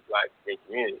in the Black gay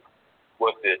community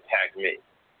was to attack me.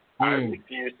 I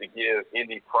refused to give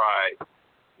Indy Pride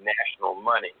national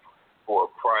money for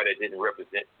a pride that didn't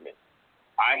represent me.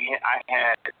 I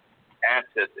had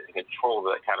access and control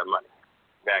of that kind of money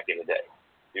back in the day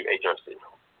through HRC.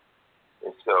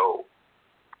 And so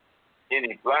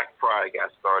Indy Black Pride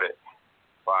got started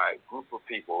by a group of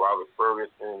people, Robert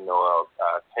Ferguson, Noel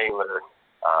Taylor,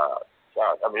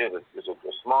 it was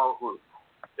a small group.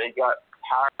 They got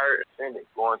tired of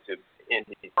going to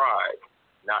Indy Pride,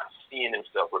 not seeing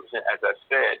themselves represented. As I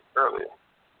said earlier,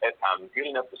 if I'm good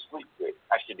enough to sleep with,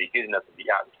 I should be good enough to be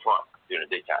out in front during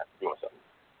the daytime doing something.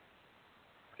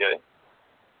 Okay?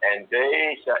 And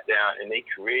they sat down and they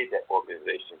created that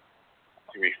organization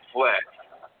to reflect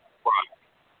pride.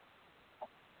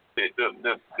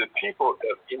 The people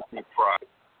of NC Pride,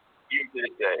 even to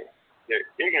this day, they're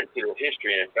ignorant to the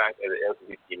history and in fact of the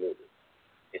LGBT movement.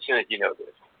 And soon as you know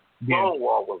this,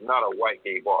 Stonewall was not a white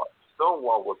gay bar.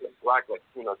 Stonewall was a black,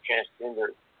 Latino,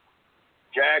 transgender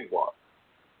jaguar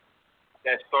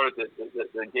that started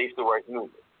the gay civil rights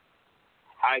movement.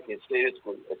 I can say this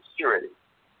with security.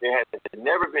 There has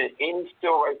never been any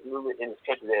civil rights movement in this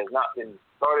country that has not been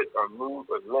started or moved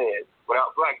or led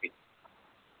without black people.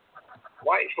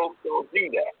 White folks don't do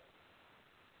that.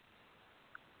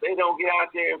 They don't get out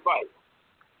there and fight.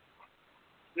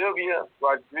 Sylvia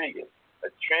Rodriguez, a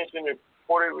transgender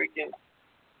Puerto Rican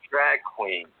drag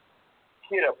queen,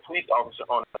 hit a police officer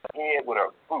on the head with a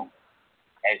boot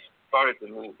and started the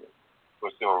movement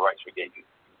for civil rights for gay people.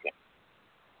 Okay.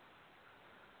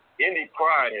 Indie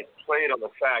Pride has played on the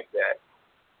fact that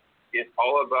it's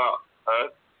all about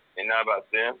us and not about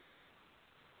them.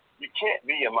 You can't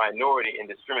be a minority and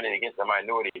discriminate against a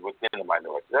minority within the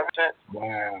minority. Does that make sense?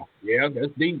 Wow. Yeah,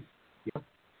 that's deep. Yeah.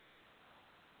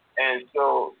 And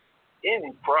so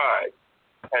Indie Pride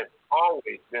has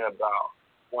always been about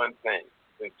one thing,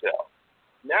 themselves.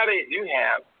 Now they do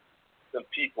have some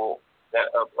people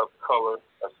that of color,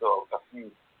 so a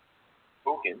few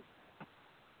spoken,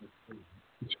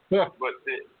 but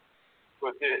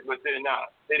they're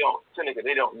not. They don't. Seneca,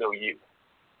 they don't know you.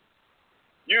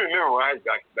 You remember when I was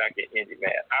back in Indy,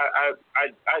 man?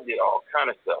 I did all kind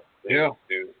of stuff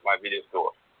to my video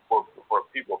store for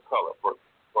people of color, for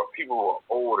people who are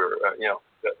older.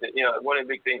 One of the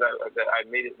big things that I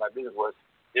made it my business was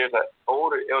there's an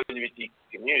older LGBT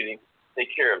community to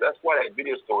take care of. That's why that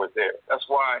video store is there. That's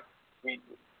why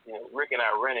Rick and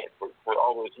I ran it for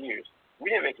all those years.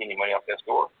 We didn't make any money off that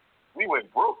store. We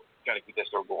went broke trying to keep that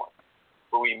store going,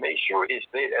 but we made sure it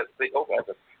stayed open as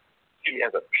a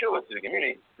pillar to the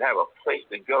community to have a place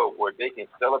to go where they can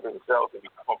celebrate themselves and be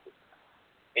comfortable.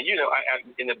 And I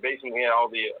in the basement we had all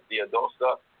the adult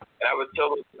stuff, and I would tell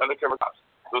those undercover cops,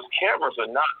 those cameras are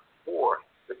not for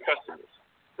the customers;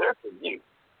 they're for you.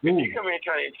 If you come in and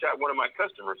try to entrap one of my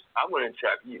customers, I'm going to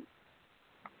entrap you.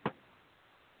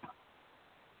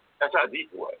 That's how deep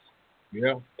it was.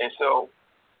 Yeah. And so,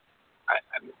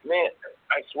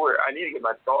 I swear, I need to get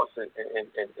my thoughts and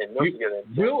notes together.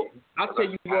 I'll tell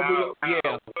you what. How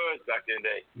it was back in the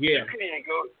day. Yeah. You couldn't even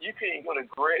go to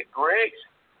Greg's.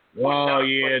 Oh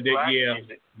yeah,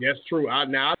 that's true. I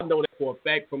know that for a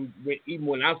fact from even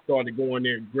when I started going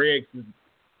there. Greg's is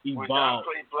evolved. When I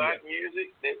played black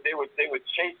music, they would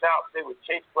chase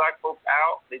black folks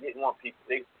out. They didn't want people.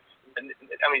 They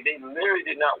literally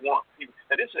did not want people.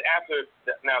 Now this is after.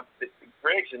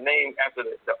 Greg's is named after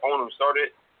the owner who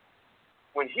started it.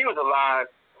 When he was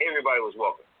alive, everybody was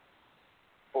welcome.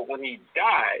 But when he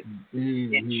died,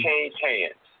 it changed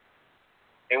hands.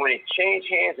 And when it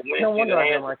changed hands, and went into the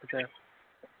hands,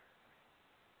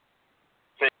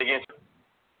 say it again.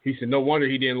 He said, no wonder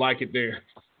he didn't like it there.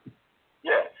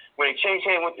 Yeah, when it changed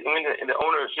hands with the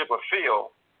ownership of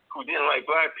Phil, who didn't like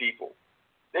black people,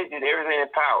 they did everything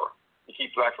in power to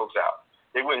keep black folks out.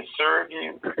 They wouldn't serve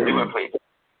you. They wouldn't play.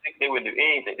 They wouldn't do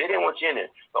anything. They didn't want you in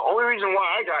there. The only reason why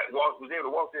I was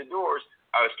able to walk through the doors,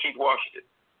 I was Keith Washington.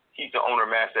 He's the owner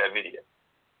of Mass Ave Video.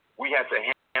 We have to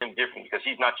handle him differently because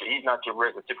he's not your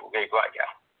regular typical gay black guy.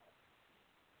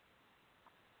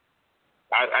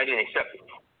 I didn't accept it.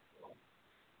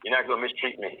 You're not gonna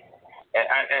mistreat me.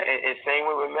 And same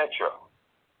way with Metro.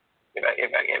 If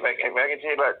I can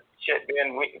tell you about Chet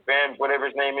Van, whatever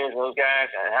his name is, those guys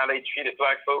and how they treated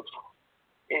black folks,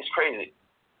 it's crazy.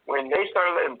 When they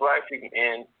started letting black people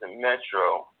in the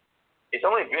Metro, it's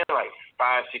only been like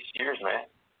 5-6 years, man.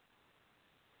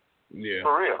 Yeah.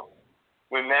 For real.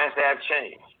 When Mass Ave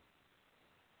changed.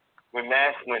 When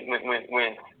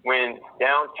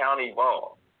downtown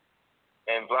evolved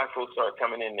and black folks started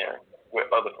coming in there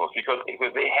with other folks because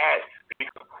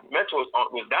Metro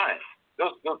was dying.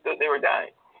 They were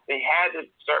dying. They had to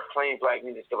start playing black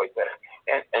music and stuff like that.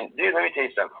 And dude, let me tell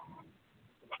you something.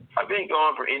 I've been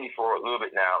going for Indy for a little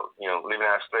bit now, living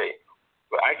out of state.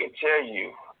 But I can tell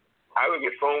you, I would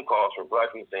get phone calls from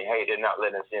black people saying, "Hey, they're not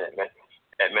letting us in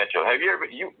at Metro." Have you ever?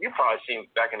 You probably seen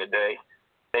back in the day,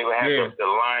 they would have the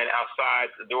line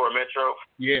outside the door of Metro.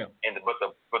 Yeah.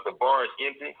 But the bar is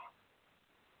empty.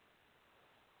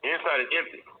 The inside is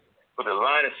empty, but the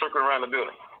line is circling around the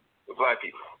building with black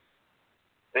people.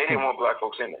 They didn't want black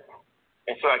folks in there,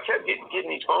 and so I kept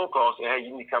getting these phone calls saying, "Hey,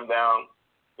 you need to come down,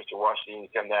 Mr. Washington, you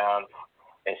need to come down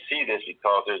and see this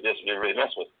because there's this really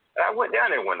mess with." And I went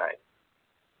down there one night,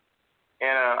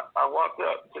 And I walked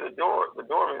up to the door. The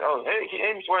doorman, oh, hey,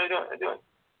 Amy, what are you doing? I'm doing.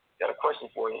 Got a question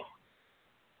for you.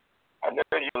 I know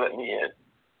you let me in,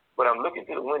 but I'm looking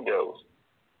through the windows.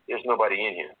 There's nobody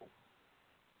in here.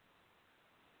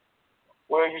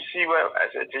 Well, you see what? I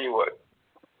said, tell you what.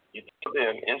 You put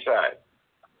them inside.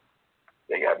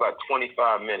 They got about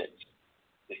 25 minutes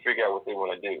to figure out what they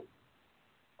want to do.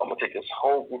 I'm going to take this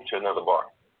whole group to another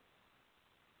bar,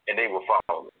 and they will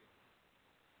follow me.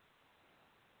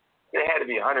 There had to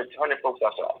be 100 folks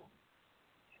outside.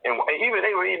 And even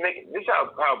they were even making, this is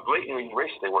how blatantly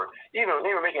racist they were. Even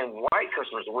they were making white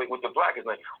customers with the black. It's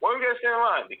like, why are we going to stand in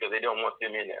line? Because they don't want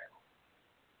them in there.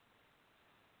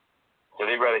 So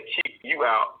they'd rather keep you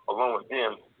out along with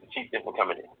them to keep them from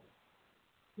coming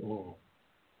in. Mm.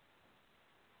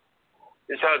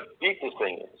 This is how deep this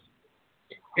thing is.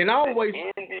 And I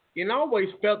always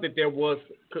felt that there was,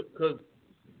 because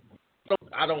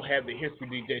I don't have the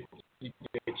history that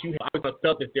you have. I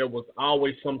felt that there was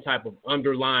always some type of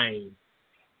underlying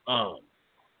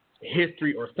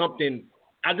history or something.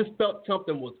 I just felt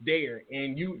something was there,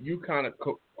 and you kind of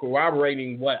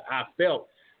corroborating what I felt.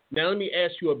 Now let me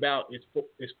ask you about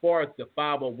as far as the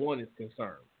 501 is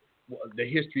concerned, the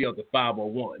history of the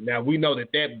 501. Now we know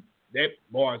that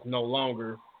bar is no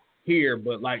longer here,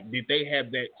 but like, did they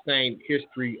have that same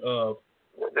history of?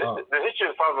 The history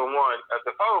of the 501.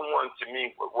 The 501 to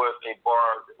me was a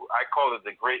bar. I call it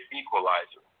the Great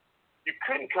Equalizer. You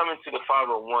couldn't come into the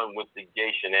 501 with the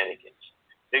gay shenanigans.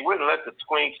 They wouldn't let the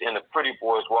twinks and the pretty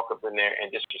boys walk up in there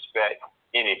and disrespect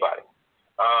anybody.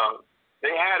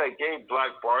 They had a gay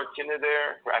black bartender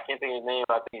there. I can't think of his name.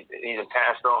 I think he's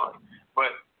passed on.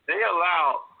 But they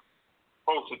allowed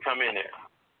folks to come in there.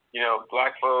 You know,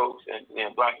 black folks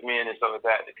and black men and stuff like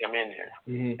that to come in there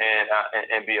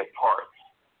and be a part.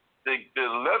 The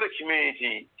leather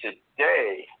community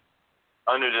today,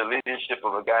 under the leadership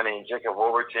of a guy named Jacob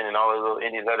Overton and all the little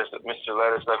indie leather stuff, Mr.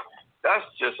 Leather stuff, that's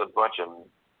just a bunch of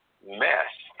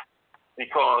mess.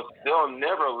 Because they'll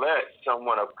never let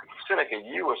someone of Seneca,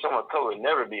 you or someone of color,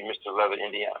 never be Mr. Leather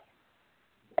Indiana.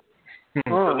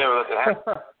 They'll never let that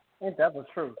happen. Ain't that the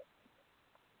truth?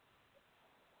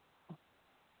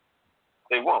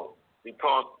 They won't,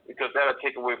 because that'll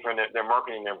take away from their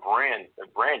marketing, their branding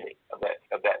of that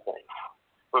thing.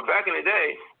 But back in the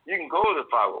day, you can go to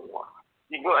the 501.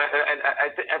 You can go, and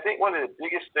I think one of the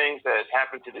biggest things that has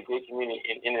happened to the gay community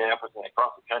in Indianapolis and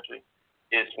across the country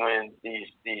is when these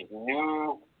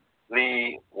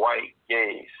newly white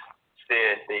gays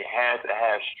said they had to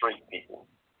have straight people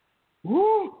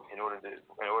in order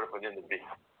for them to be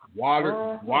watered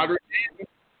it down.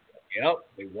 Yep,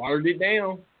 they watered it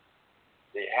down.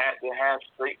 They had to have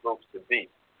straight folks to be,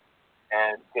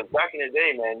 and because back in the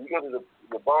day, man, you go to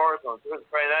the bars on Thursday,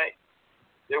 Friday night,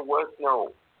 there was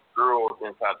no girls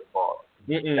inside the bar.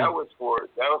 Mm-mm. That's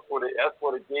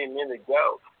for the gay men to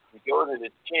go. You go to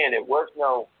the 10, it was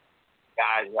no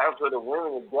guys. That was for the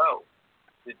women to go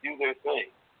to do their thing.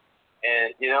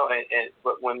 And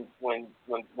but when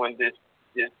this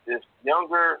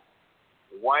younger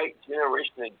white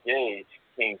generation of gays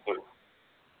came through,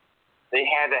 they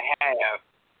had to have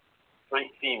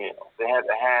straight females. They had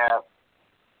to have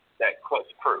that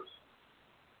clutch purse.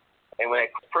 And when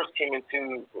that purse came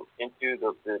into the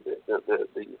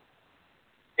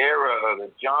era or the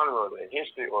genre or the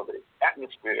history or the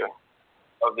atmosphere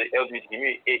of the LGBT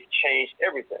community, it changed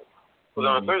everything. Because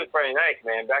on a Thursday, Friday night,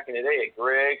 man, back in the day at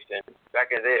Greg's and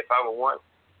back in the day at 501,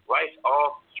 lights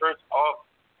off, shirts off,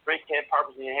 spray can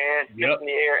poppers in your hand, fists in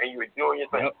the air, and you were doing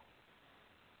your thing. Yep.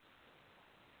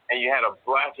 And you had a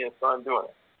blast and fun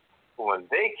doing it. But when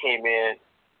they came in,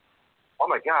 oh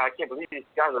my God, I can't believe these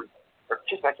guys are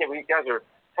kissing. I can't believe these guys are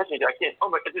touching each other. I can't. Oh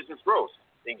my God, this is gross.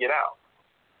 Then get out.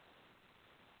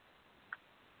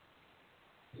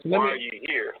 Why are you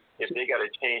here if they got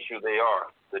to change who they are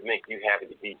to make you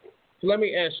happy to be here? So let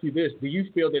me ask you this: do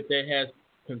you feel that has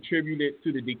contributed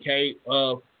to the decay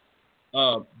of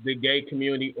the gay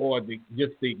community or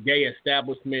just the gay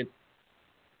establishment?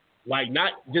 Like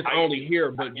not just only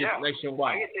here, but just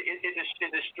nationwide. It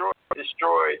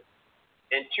destroyed.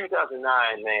 In 2009,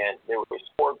 man, there were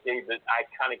 4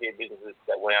 iconic gay businesses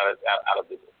that went out of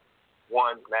business.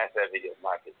 1, Mass Ave Video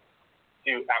Market.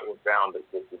 2, Outward Bound, the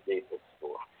gay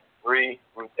bookstore. 3,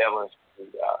 Ruth Evans,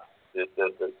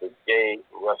 the gay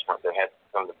restaurant that had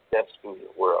some of the best food in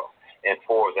the world. And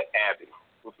 4, the Abbey,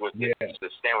 which was the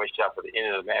sandwich shop at the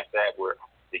end of the Mass Ave where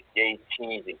the gay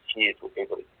teens and kids were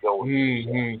able to go and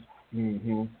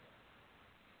do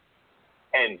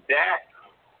And that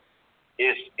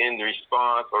is in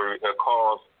response or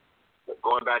cause,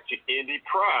 going back to Indie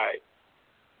Pride,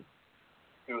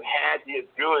 who had the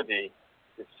ability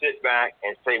to to sit back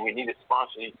and say we need to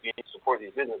sponsor these, we need to support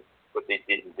these businesses, but they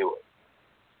didn't do it.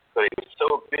 So they were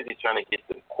so busy trying to get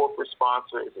the corporate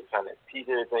sponsors and trying to appease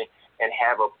everything and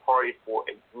have a party for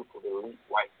a group of elite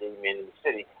white gay men in the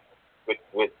city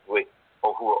with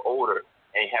or who are older,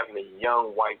 and having the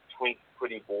young white twink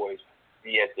pretty boys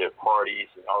be at their parties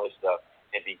and all this stuff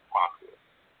and be popular.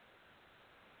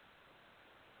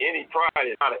 Indie Pride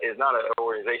is not an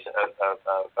organization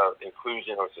of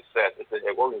inclusion or success. It's an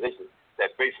organization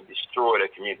that basically destroyed a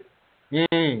community.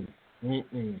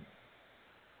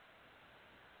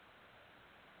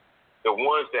 The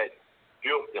ones that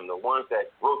built them, the ones that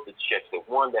wrote the checks, the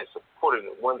one that supported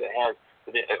them, the one that has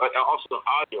also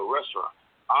Aggio restaurant.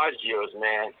 Aggio's,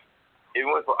 man, if it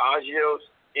wasn't for Aggio's,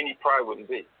 Indie Pride wouldn't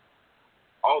be.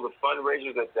 All the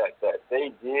fundraisers that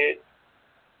they did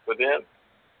for them,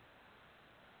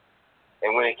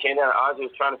 and when it came down to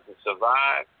Aggio's trying to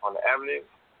survive on the avenue,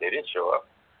 they didn't show up.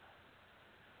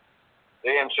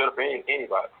 They haven't showed up for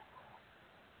anybody.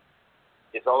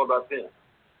 It's all about them.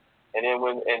 And then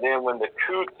when the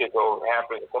coup took over,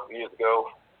 happened a couple of years ago,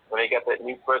 when they got that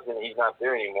new president, he's not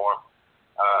there anymore.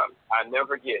 I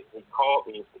never forget. He called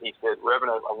me. He said, "Reverend,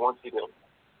 I want you to."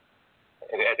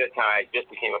 And at that time, I just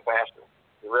became a pastor.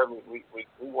 The Reverend, we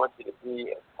want you to be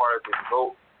a part of this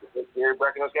vote to get Gary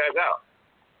Brack and those guys out.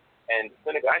 And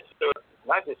Seneca, I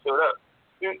not just showed up,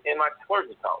 stood in my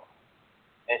clergy collar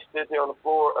and stood there on the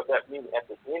floor of that meeting at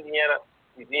the Indiana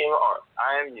Museum of Art.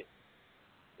 IMU.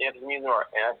 Indiana Museum of Art.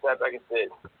 And I sat back and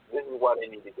said, "This is why they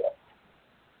need to go."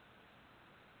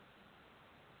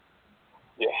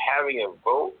 You're having a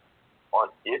vote on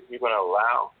if you're going to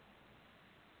allow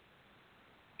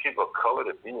people of color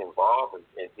to be involved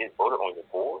and get voted on your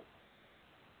board.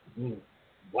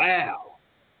 Wow.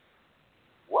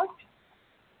 What?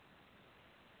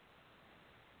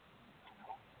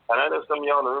 And I know some of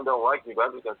y'all in the room don't like me, but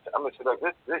I'm going to say like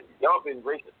this. Y'all been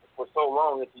racist for so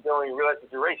long that you don't even realize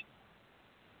that you're racist.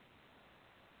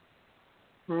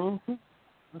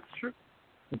 That's true.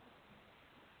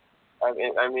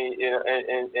 I mean, you know,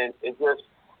 and it just,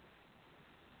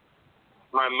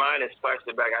 my mind is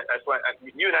flashing back. That's why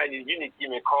you and I, you need to give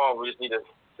me a call. We just need to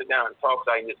sit down and talk so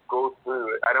I can just go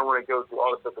through it. I don't want to go through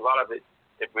all this stuff. A lot of it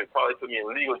would probably put me in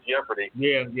legal jeopardy.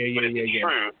 Yeah.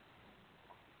 True.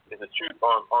 It's the truth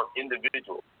on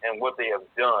individuals and what they have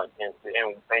done. And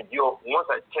you'll, once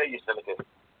I tell you, Seneca,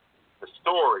 the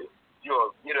story,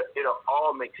 it'll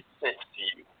all make sense to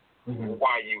you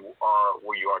why you are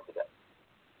where you are today.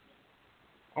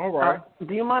 All right.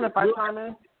 Do you mind if I chime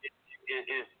in?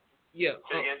 Yeah.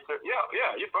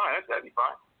 Yeah, you're fine. That'd be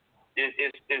fine.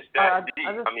 It's that deep.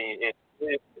 I mean,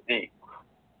 it's deep.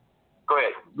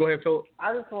 Go ahead, Philip.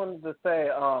 I just wanted to say,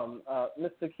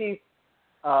 Mr. Keith,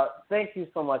 thank you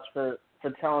so much for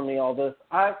telling me all this.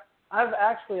 I'm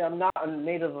not a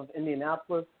native of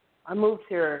Indianapolis. I moved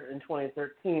here in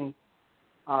 2013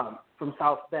 from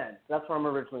South Bend. That's where I'm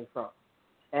originally from.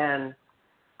 And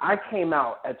I came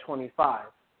out at 25.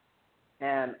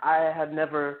 And I had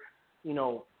never,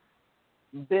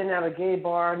 been at a gay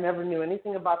bar, never knew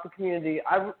anything about the community.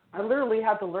 I literally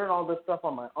had to learn all this stuff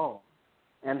on my own.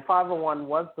 And 501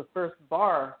 was the first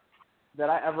bar that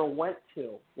I ever went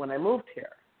to when I moved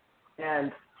here.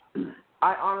 And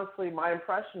I honestly, my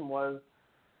impression was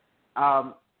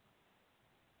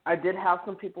I did have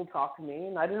some people talk to me,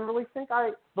 and I didn't really think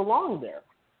I belonged there.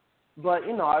 But,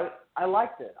 I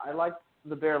liked it. I liked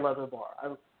the Bare Leather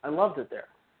Bar. I loved it there.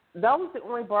 That was the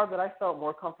only bar that I felt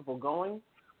more comfortable going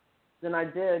than I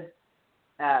did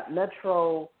at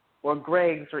Metro or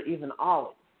Greg's or even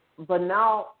Ollie's. But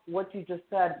now what you just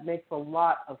said makes a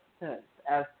lot of sense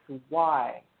as to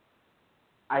why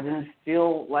I didn't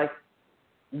feel like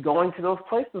going to those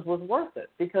places was worth it.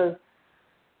 Because,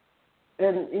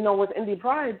 with Indie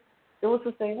Pride, it was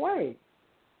the same way.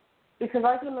 Because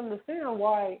I couldn't understand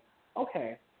why,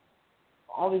 okay,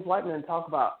 all these white men talk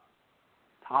about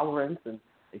tolerance and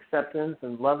acceptance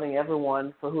and loving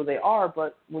everyone for who they are,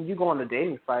 but when you go on a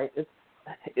dating site,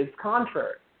 it's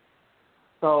contrary.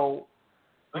 So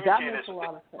that makes a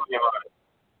lot of sense.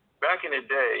 Back in the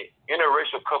day,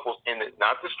 interracial couples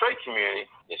not the straight community,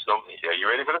 are you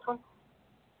ready for this one?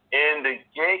 In the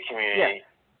gay community,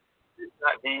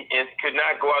 could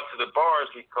not go out to the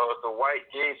bars because the white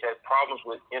gays had problems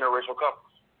with interracial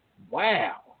couples.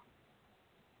 Wow.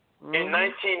 In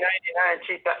 1999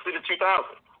 through the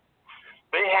 2000s.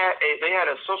 They had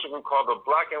a social group called the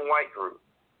Black and White Group.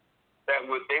 They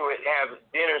would have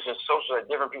dinners and socials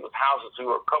at different people's houses who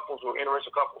were couples, who were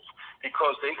interracial couples,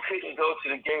 because they couldn't go to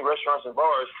the gay restaurants and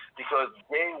bars because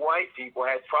gay white people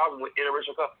had problems with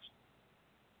interracial couples.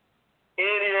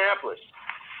 Indianapolis,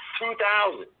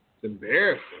 2000. It's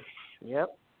embarrassing.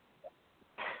 Yep.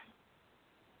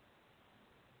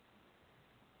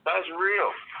 That's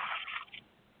real.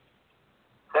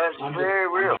 That's very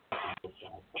real.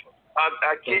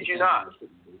 I kid you not.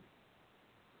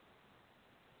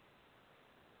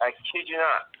 I kid you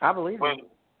not. I believe it. When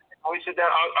we sit down,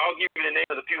 I'll give you the names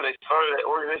of the people that started that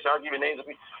organization. I'll give you the names of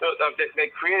people that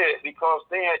created it because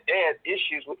they had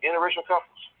issues with interracial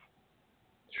couples.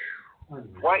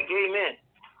 White gay men.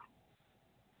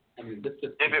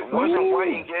 If it wasn't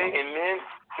white and gay and men,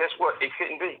 guess what? It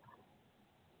couldn't be.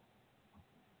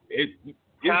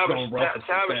 Talbot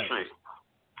Street.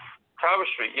 Talbot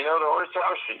Street, the owner of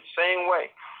Talbot Street, same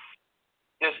way.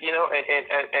 Just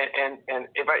and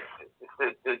if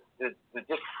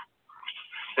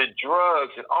the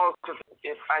drugs and all this,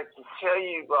 if I can tell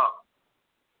you about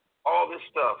all this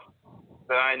stuff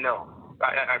that I know,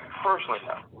 I personally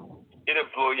know, it'll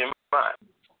blow your mind.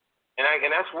 And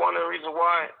that's one of the reasons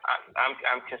why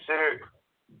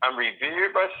I'm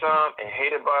revered by some and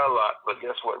hated by a lot, but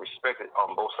guess what? Respected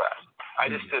on both sides. I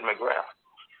just stood my ground.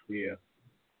 Yeah.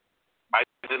 I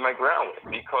stood my ground with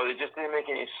it because it just didn't make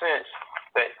any sense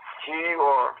that here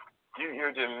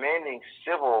you're demanding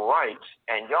civil rights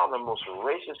and y'all the most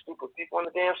racist people in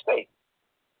the damn state.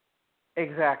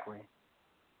 Exactly.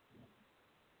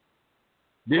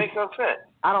 Makes no sense.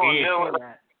 I don't understand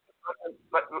that.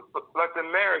 Like the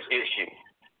marriage issue.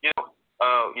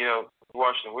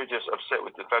 Washington, we're just upset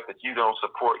with the fact that you don't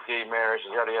support gay marriage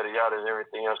and yada yada yada and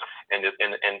everything else, and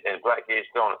black gays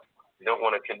don't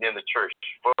want to condemn the church.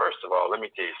 First of all, let me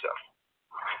tell you something.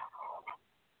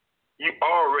 You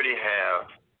already have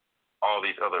all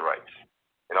these other rights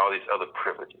and all these other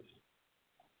privileges.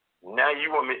 Now you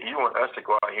want us to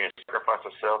go out here and sacrifice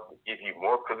ourselves to give you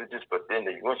more privileges, but then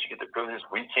once you get the privileges,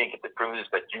 we can't get the privileges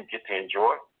that you get to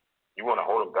enjoy. You want to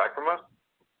hold them back from us?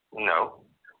 No.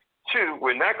 Two,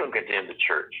 we're not going to condemn the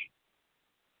church.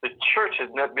 The church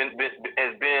has been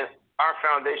our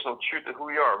foundational truth of who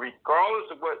we are,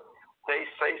 regardless of what they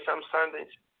say some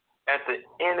Sundays. At the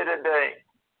end of the day,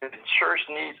 the church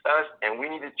needs us, and we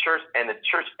need the church, and the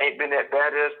church ain't been that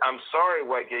bad at us. I'm sorry,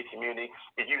 white gay community,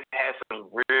 if you had some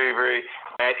very, very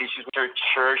bad issues with your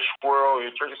church world,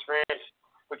 your church experience.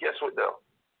 But guess what, though?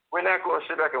 We're not going to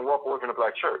sit back and walk away from the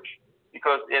black church.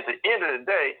 Because at the end of the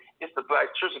day, it's the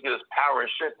black church that gives us power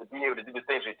and strength to be able to do the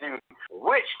things we do,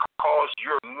 which caused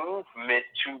your movement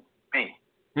to be.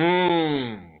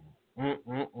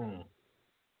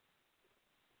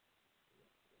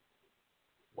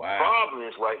 Wow. Problem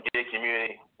is, white gay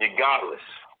community, you're godless.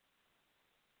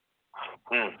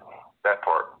 That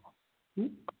part.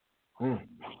 And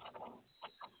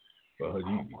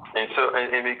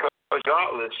because you're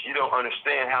godless, you don't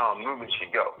understand how a movement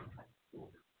should go.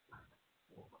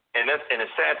 And the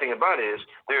sad thing about it is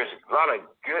there's a lot of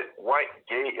good white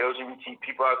gay LGBT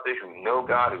people out there who know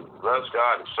God, who loves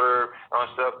God, who serve and all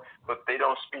that stuff, but they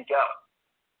don't speak out.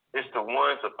 It's the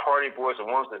ones, the party boys, the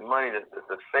ones with money,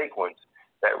 the fake ones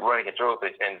that run and control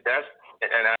things. And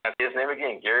I his name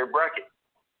again, Gary Brackett,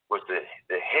 was the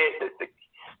head,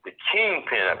 the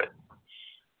kingpin of it.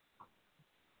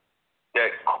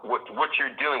 That what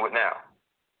you're dealing with now,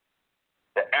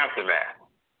 the aftermath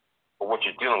of what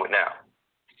you're dealing with now.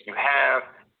 You have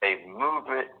a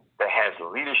movement that has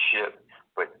leadership,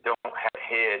 but don't have a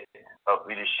head of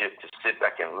leadership to sit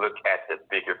back and look at the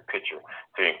bigger picture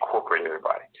to incorporate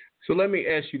everybody. So let me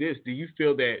ask you this: do you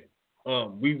feel that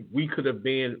we could have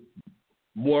been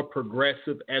more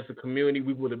progressive as a community?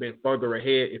 We would have been further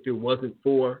ahead if it wasn't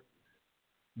for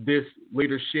this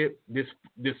leadership, this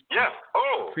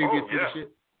previous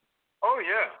leadership. Oh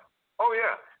yeah.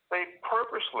 They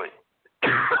purposely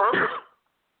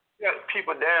got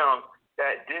people down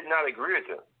that did not agree with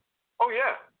them. Oh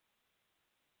yeah.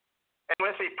 And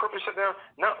when I say purpose shut down,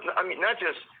 not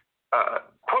just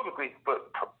publicly,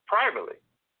 but privately.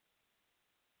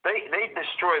 They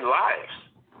destroyed lives.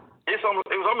 It was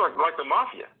almost like the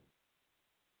mafia.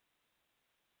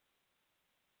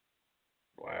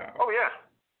 Wow. Oh yeah.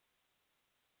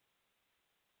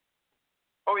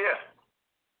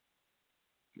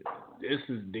 This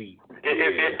is deep.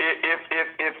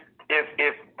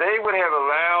 If they would have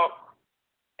allowed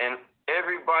and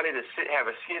everybody to have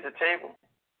a seat at the table,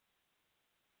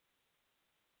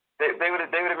 they would have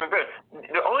been better.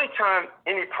 The only time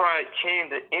any pride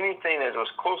came to anything that was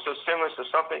close to similar to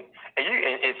something,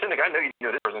 and Seneca, I know you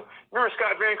know this person. Remember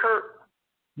Scott Van Kirk?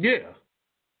 Yeah.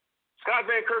 Scott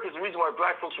Van Kirk is the reason why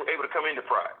black folks were able to come into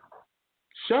pride.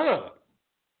 Shut up.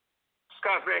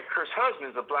 Scott Van Kirk's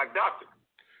husband is a black doctor.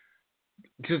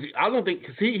 Because I don't think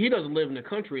he doesn't live in the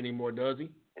country anymore, does he?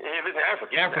 He lives in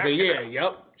Africa. Africa, yeah,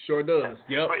 yep, sure does.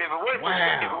 Yep. But if it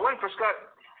wasn't for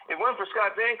it wasn't for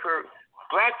Scott Bankert,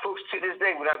 black folks to this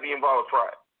day would not be involved with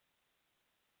Pride.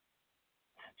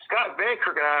 Scott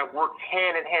Bankert and I worked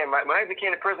hand in hand. When I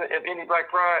became the president of Indy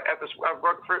Black Pride after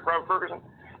Robert Ferguson,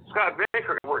 Scott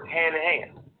Bankert worked hand in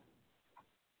hand.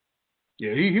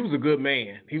 Yeah, he was a good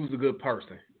man. He was a good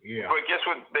person. Yeah. But guess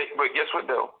what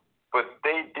though? But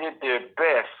they did their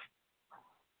best.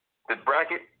 The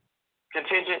bracket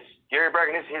contingents, Gary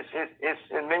Brackett and his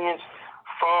minions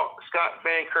fought Scott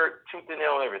Bankert tooth and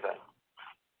nail and everything.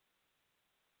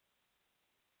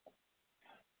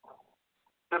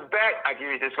 I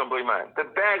give you this, gonna blow your mind. The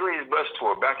Bag Ladies bus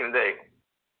tour back in the day,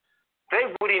 they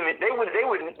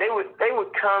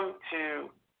would come to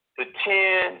the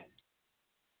 10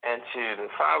 and to the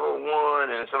 501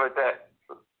 and stuff like that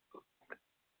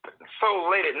so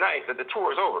late at night that the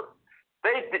tour is over.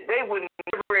 They would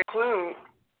never include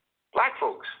black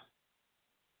folks.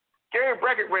 Gary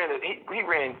Brackett he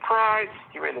ran Pride,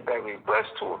 he ran the Bag Ladies bus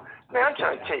tour. Man, I'm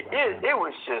trying to tell you, it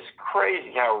was just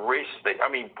crazy how racist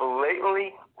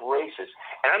blatantly racist.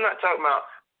 And I'm not talking about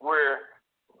where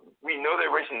we know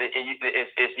they're racist and it's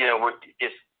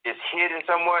hidden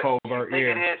somewhat. Covert,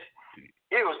 yeah.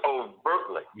 It was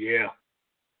overtly. Yeah.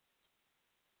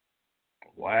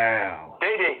 Wow.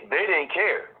 They didn't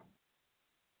care.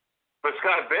 But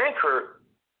Scott Bankert,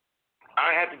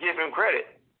 I have to give him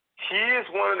credit. He is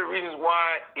one of the reasons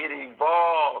why it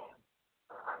evolved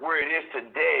where it is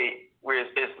today, where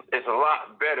it's a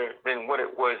lot better than what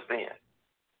it was then.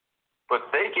 But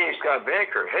they gave Scott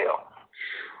Bankert hell.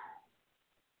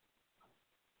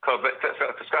 Because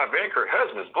Scott Bankert's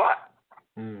husband is black.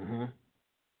 Mm-hmm.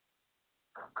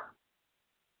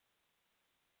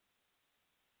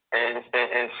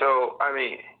 And so, I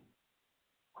mean,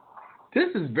 this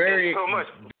is very, so much.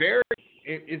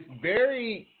 It's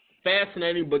very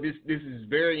fascinating, but this is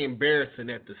very embarrassing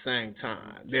at the same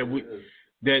time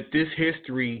that this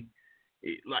history,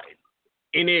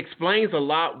 and it explains a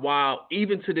lot. While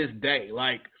even to this day,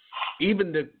 like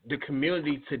even the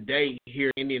community today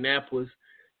here in Indianapolis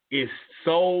is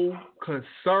so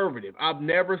conservative. I've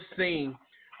never seen,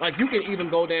 like, you can even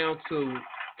go down to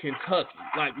Kentucky,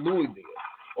 like Louisville,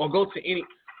 or go to any,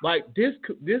 like this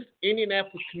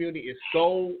Indianapolis community is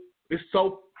so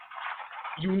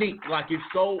unique. Like it's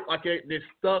so, like they're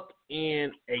stuck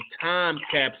in a time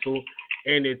capsule,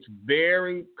 and it's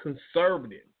very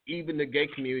conservative. Even the gay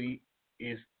community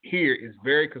is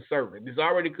very conservative. It's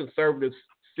already a conservative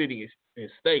city and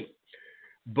state,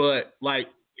 but like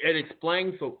it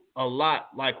explains a lot,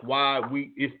 like why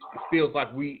it feels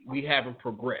like we haven't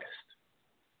progressed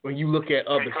when you look at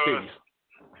other cities.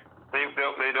 They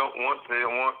don't want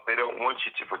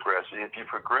you to progress. If you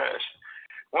progress,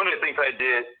 one of the things I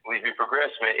did, if you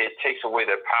progress, man, it takes away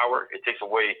their power. It takes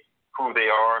away who they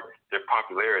are, their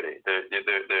popularity, their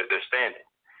standing.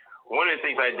 One of the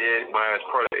things I did when I was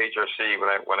part of HRC,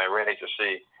 when I ran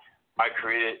HRC, I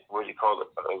created what you call a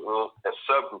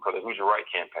subgroup called the Who's Your Right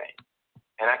campaign,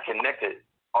 and I connected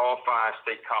all 5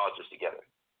 state colleges together: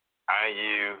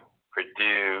 IU,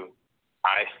 Purdue,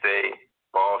 I-State,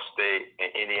 Ball State,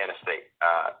 and Indiana State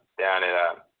down in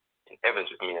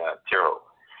Terre Haute.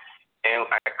 And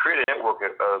I created a network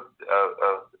of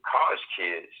college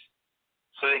kids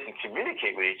so they can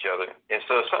communicate with each other. And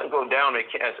so if something goes down at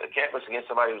a campus against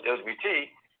somebody who's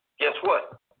LGBT, guess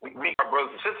what? We our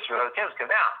brothers and sisters from other campus come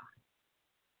down.